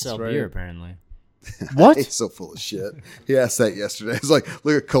 They sell beer apparently. What? He's so full of shit. He asked that yesterday. He's like,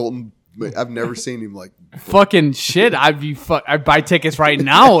 look at Colton. I've never seen him like fucking shit. I'd buy tickets right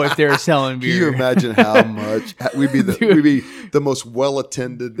now if they were selling beer. Can you imagine how much we'd be the most well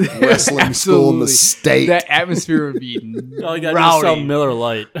attended wrestling school in the state? That atmosphere would be All you gotta rowdy. do is sell Miller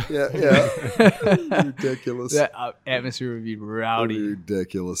Lite. Yeah. Ridiculous. That atmosphere would be rowdy.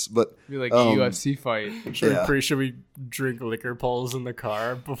 Ridiculous. But it'd be like a UFC fight. Should we drink liquor poles in the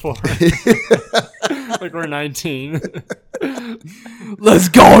car before? Like we're 19. Let's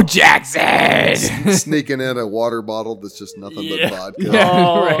go, Jackson! Sneaking in a water bottle that's just nothing but vodka.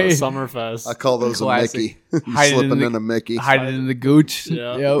 Oh, right. Summerfest. I call those classic. A Mickey. Slipping in a Mickey. Hide it in the gooch.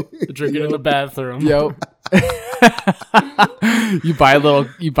 Yeah. Yep. Drink it in the bathroom. Yep. you buy a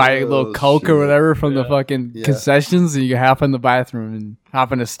little Coke or whatever from the fucking concessions, and you hop in the bathroom and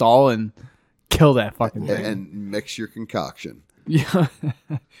hop in a stall and kill that fucking thing. And mix your concoction. Yeah.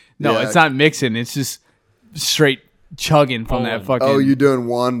 No, it's not mixing. It's just straight chugging from that fucking. Oh, you're doing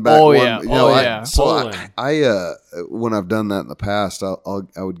one back. Oh yeah. I when I've done that in the past, I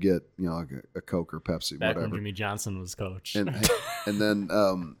would get like a Coke or Pepsi, back whatever. when Jimmy Johnson was coach, and then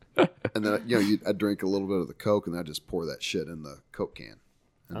I'd drink a little bit of the Coke and I just pour that shit in the Coke can.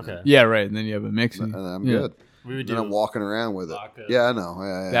 Okay. Yeah, right. And then you have a mixing. And I'm good. We would then I'm walking around with vodka. it. Yeah, I know.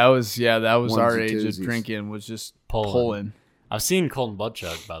 Yeah. That was our age twosies. of drinking, was just pulling. I've seen Colton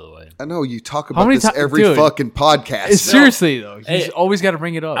Buttchug, by the way. I know you talk about this every fucking podcast. Seriously though, he's always got to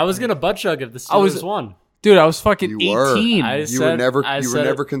bring it up. I was gonna Buttchug if the Steelers won. Dude, I was fucking 18. You were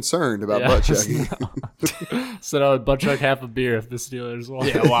never concerned about butt chugging. Said I would butt chug half a beer if the Steelers won.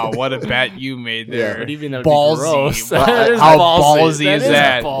 Yeah, wow, what a bet you made there. What do you mean that ballsy? How ballsy is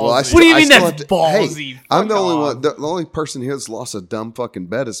that? Well, what do you mean that's ballsy? Hey, I'm the only one. The only person here that's lost a dumb fucking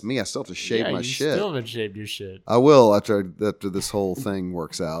bet is me. I still have to shave my shit. You still haven't shaved your shit. I will after this whole thing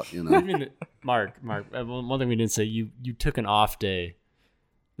works out. Mark. One thing we didn't say: you took an off day,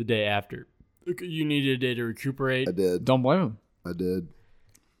 the day after. You needed a day to recuperate. I did. Don't blame him. I did.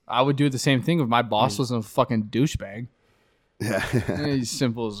 I would do the same thing if my boss wasn't a fucking douchebag. Yeah, it's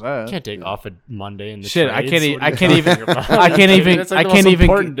simple as that. Can't take off a Monday in the shit. trades. I can't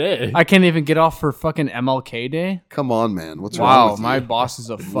even get off for fucking MLK Day. Come on, man. What's wrong with you? My boss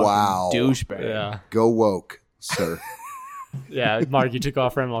is a fucking douchebag. Yeah. Go woke, sir. Yeah, Mark, you took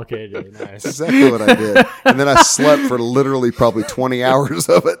off for MLK Day. Nice. That's exactly what I did. And then I slept for literally probably 20 hours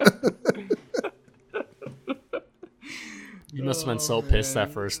of it. You must have been so pissed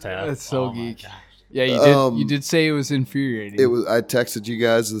that first half. That's so geek. Yeah, you did. You did say it was infuriating. It was. I texted you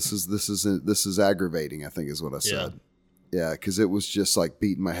guys. This is aggravating. I think is what I said. Yeah, because it was just like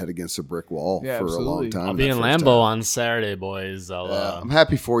beating my head against a brick wall for a long time. I'll be in Lambeau on Saturday, boys. I'm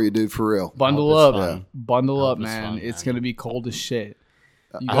happy for you, dude. For real. Bundle up, man. It's gonna be cold as shit.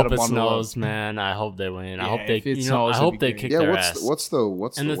 I hope it snows, man. I hope they win. I hope they. I hope they kick their ass. What's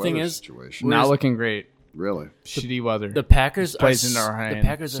the thing weather is, situation? Not looking great. Really? Shitty weather. The Packers plays into our hand. The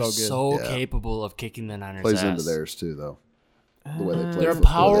Packers are So so good. capable of kicking the Niners' Plays ass. into theirs too, though. The way they play. They're a the way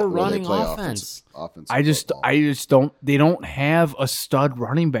power the way they running play offense. I just don't. They don't have a stud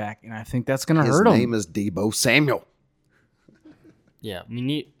running back, and I think that's gonna hurt them. His name is Deebo Samuel. Yeah,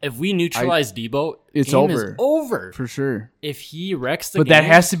 if we neutralize Debo, it's game over. is over For sure. If he wrecks the But game, that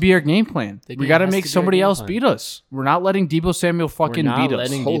has to be our game plan. We got to has make to be somebody our game else plan. beat us. We're not letting Deebo Samuel fucking not beat us.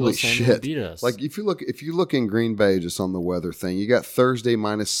 letting Holy Deebo Samuel shit! beat us. Like if you look in Green Bay, just on the weather thing, you got Thursday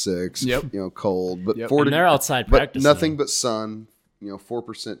 -6. Yep. Cold, but Yep. and they're outside but practicing. nothing but sun.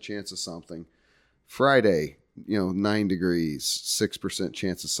 4% chance of something. Friday, 9 degrees, 6%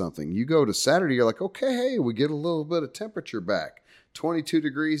 chance of something. You go to Saturday, you're like, okay, hey, we get a little bit of temperature back. 22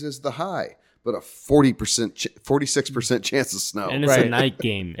 degrees is the high, but a 46% chance of snow. And it's a night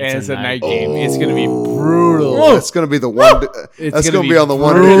game. It's a night game. game. It's going to be brutal. That's going to be the one. That's going to be on the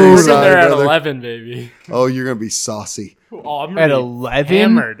 1 brutal. degree We're side, there at brother. 11, baby. Oh, you're going to be saucy. Oh, I'm At gonna be 11?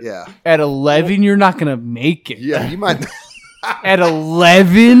 hammered. Yeah. At 11, you're not going to make it. Yeah, you might. At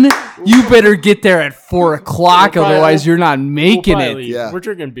 11, you better get there at 4 o'clock, We'll probably- otherwise you're not making We'll it. probably leave. Yeah. We're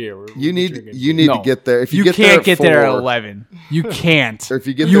drinking beer. You need No. to get there. If you, can't get there at 4, 11. You can't. Or if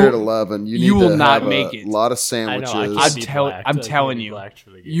you get there at 11, you need you will to not have make a it. lot of I sandwiches. know. I'm telling you.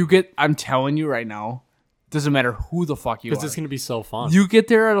 I'm telling you right now. Doesn't matter who the fuck you are. Because it's going to be so fun. You get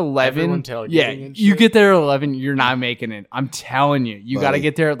there at 11. Everyone tailgating Yeah, and you shit. get there at 11. You're not making it. I'm telling you. You got to Buddy.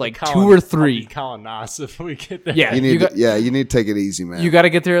 get there at like Colin- 2 or I'll 3. be calling Nas if we get there. Yeah, you need to take it easy, man. You got to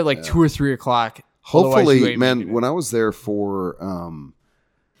get there at like 2 or 3 o'clock. Otherwise, you Hopefully, ain't man, making it. when I was there for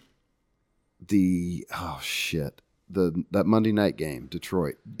that Monday night game,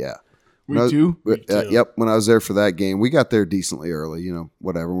 Detroit. Yeah. Week 2? Yep. When I was there for that game, we got there decently early,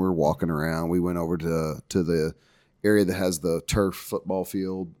 whatever. We were walking around. We went over to the area that has the turf football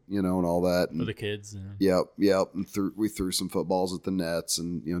field, and all that. And, For the kids. Yeah. Yep. And we threw some footballs at the nets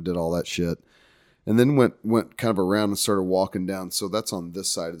and, did all that shit. And then went kind of around and started walking down. So that's on this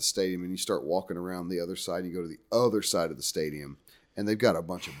side of the stadium. And you start walking around the other side. And you go to the other side of the stadium. And they've got a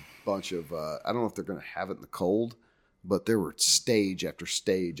bunch of I don't know if they're going to have it in the cold, but there were stage after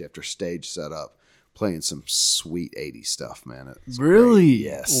stage after stage set up, playing some sweet 80s stuff, man. It's Really?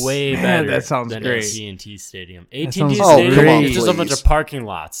 great. Yes. Way Man, better that sounds than great. AT&T Stadium. That AT&T sounds Stadium great. is just a bunch Please. of parking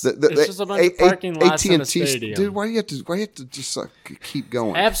lots. It's just a bunch of parking lots in a stadium. Dude, why do you have to just keep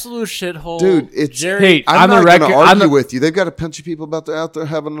going? Absolute shithole. Dude, it's Hey, I'm on the not record, going to on argue the, with you. They've got a bunch of people out there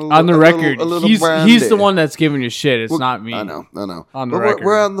having a little, on the record, a little he's brandy. the one that's giving you shit. It's not me. I know. On the But record.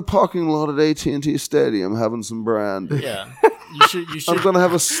 we're out in the parking lot at AT&T Stadium having some brandy. Yeah. You should. I'm gonna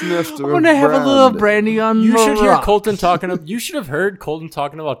have a sniff. I'm gonna have a little brandy on You the should hear rock. Colton you should have heard Colton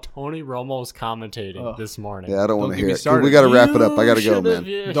talking about Tony Romo's commentating this morning. Yeah, I don't want to get hear me it. started. We got to wrap it up. I got to You go, should have, man.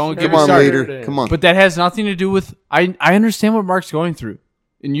 yeah, Don't get Come me on, started. leader. Come on. But that has nothing to do with. I understand what Mark's going through,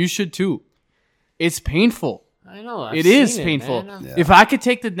 and you should too. It's painful. I know. It is painful. man. If I could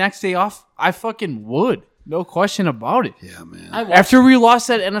take the next day off, I fucking would. No question about it. Yeah, man. I watched, After we lost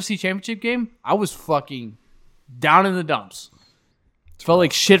that NFC Championship game, I was fucking down in the dumps. Felt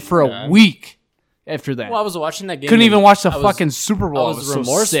like shit for a week after that. well, I was watching that game. Couldn't even and watch the I was- fucking Super Bowl. I I was so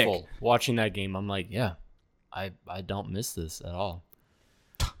remorseful sick. watching that game. I'm like, yeah, I don't miss this at all.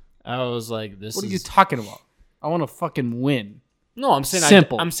 I was like, this What are is you talking about? I want to fucking win. no. I'm saying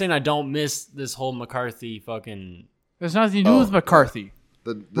Simple. I'm saying I don't miss this whole McCarthy fucking. There's nothing to do with McCarthy.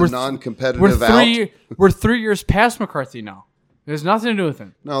 The We're non-competitive out. We're 3 years past McCarthy now. There's nothing to do with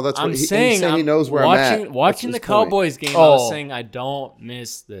him. No, that's what I'm he's saying. saying. He I'm knows where watching, I'm at. Watching the That's his point. Cowboys game, I was Oh. saying I don't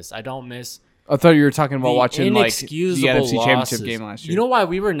miss this. I don't miss I thought you were talking about the watching like the inexcusable NFC losses. Championship game last year. You know why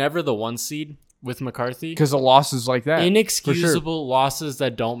we were never the 1 seed with McCarthy? because of losses like that. Inexcusable losses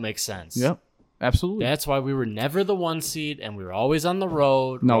that don't make sense. Yep, absolutely. That's why we were never the 1 seed, and we were always on the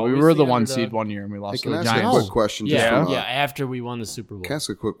road. No, we always were the 1 underdog. seed 1 year and we lost Hey, to can I the ask a Giants. quick question? Just Yeah, from yeah. After we won the Super Bowl, Can I ask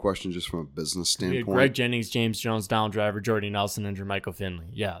a quick question just from a business we had standpoint? Greg Jennings, James Jones, Down Driver, Jordy Nelson, and Jermichael Finley.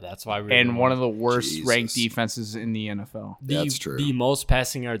 Yeah, that's why we were And one of the worst Jesus. ranked defenses in the NFL. That's true. The most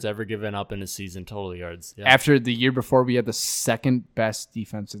passing yards ever given up in a season, total yards. Yeah. After the year before, we had the second best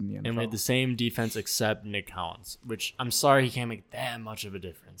defense in the NFL. And we had the same defense except Nick Collins, which I'm sorry he can't make that much of a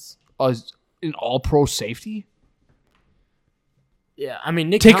difference. An all-pro safety? Yeah, I mean,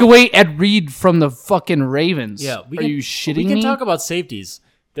 Nick Take Collins, away Ed Reed from the fucking Ravens. Yeah, Are you shitting we can me? talk about safeties.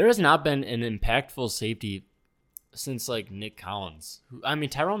 There has not been an impactful safety since like Nick Collins. I mean,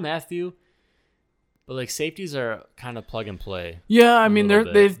 Tyrone Matthew, but like safeties are kind of plug and play. Yeah, I mean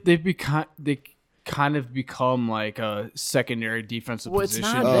little they kind of become like a secondary defensive Well, it's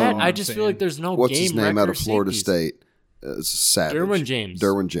position. not Oh, that. I'm I just feel like there's no What's game his name out of record Florida safeties. State? is a savage.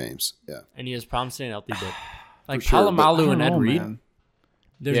 Derwin James. Yeah. And he has problems staying healthy, but like sure, Palomalu and Ed Reed. Man.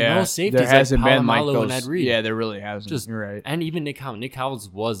 There's no safeties there hasn't like been like Palomalu those, and Ed Reed. Yeah, there really hasn't. You're right. And even Nick Collins. Nick Collins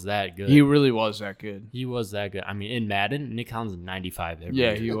was that good. He really was that good. He was that good. I mean, in Madden, Nick Collins is 95 every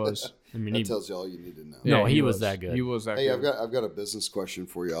Yeah, year. he was. I mean, That tells you all you need to know. No, he was that good. He was that Hey, good. I've got a business question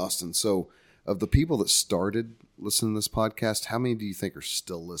for you, Austin. So, of the people that started listening to this podcast, how many do you think are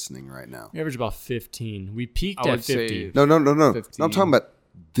still listening right now? We average about 15. We peaked I at would say 50. No. 15. No, I'm talking about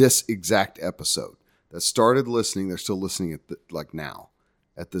this exact episode that started listening. They're still listening like now,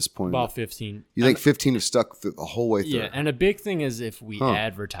 at this point. About 15. You think 15 is stuck the whole way through? Yeah, and a big thing is if we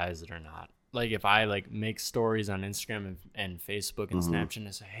advertise it or not. Like if I like make stories on Instagram and Facebook and Snapchat and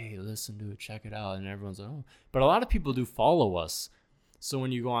I say, hey, listen to it, check it out. And everyone's like, oh. But a lot of people do follow us. So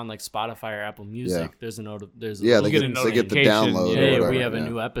when you go on like Spotify or Apple Music, there's a they get the download. Hey, or we have a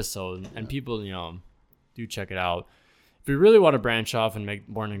new episode. And people, do check it out. If we really want to branch off and make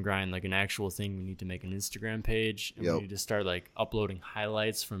Born and Grind like an actual thing, we need to make an Instagram page. And we need to start like uploading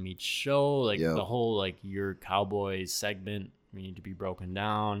highlights from each show. Like the whole like your Cowboys segment. We need to be broken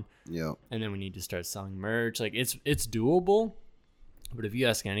down. Yeah. And then we need to start selling merch. Like it's doable. But if you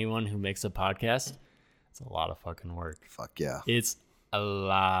ask anyone who makes a podcast, it's a lot of fucking work. Fuck yeah. It's a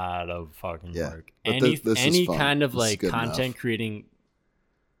lot of fucking work. But any kind of this like content creating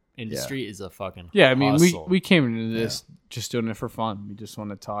industry is a fucking I mean, hustle. we came into this just doing it for fun. We just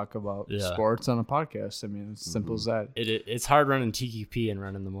want to talk about sports on a podcast. I mean, it's simple as that. It's hard running TQP and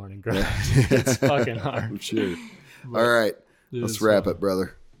running the morning grind. It's fucking hard. I'm sure. All right. Let's wrap it,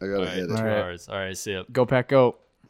 brother. I got to hit it. 2 hours. All right, see ya. Go Pack, go.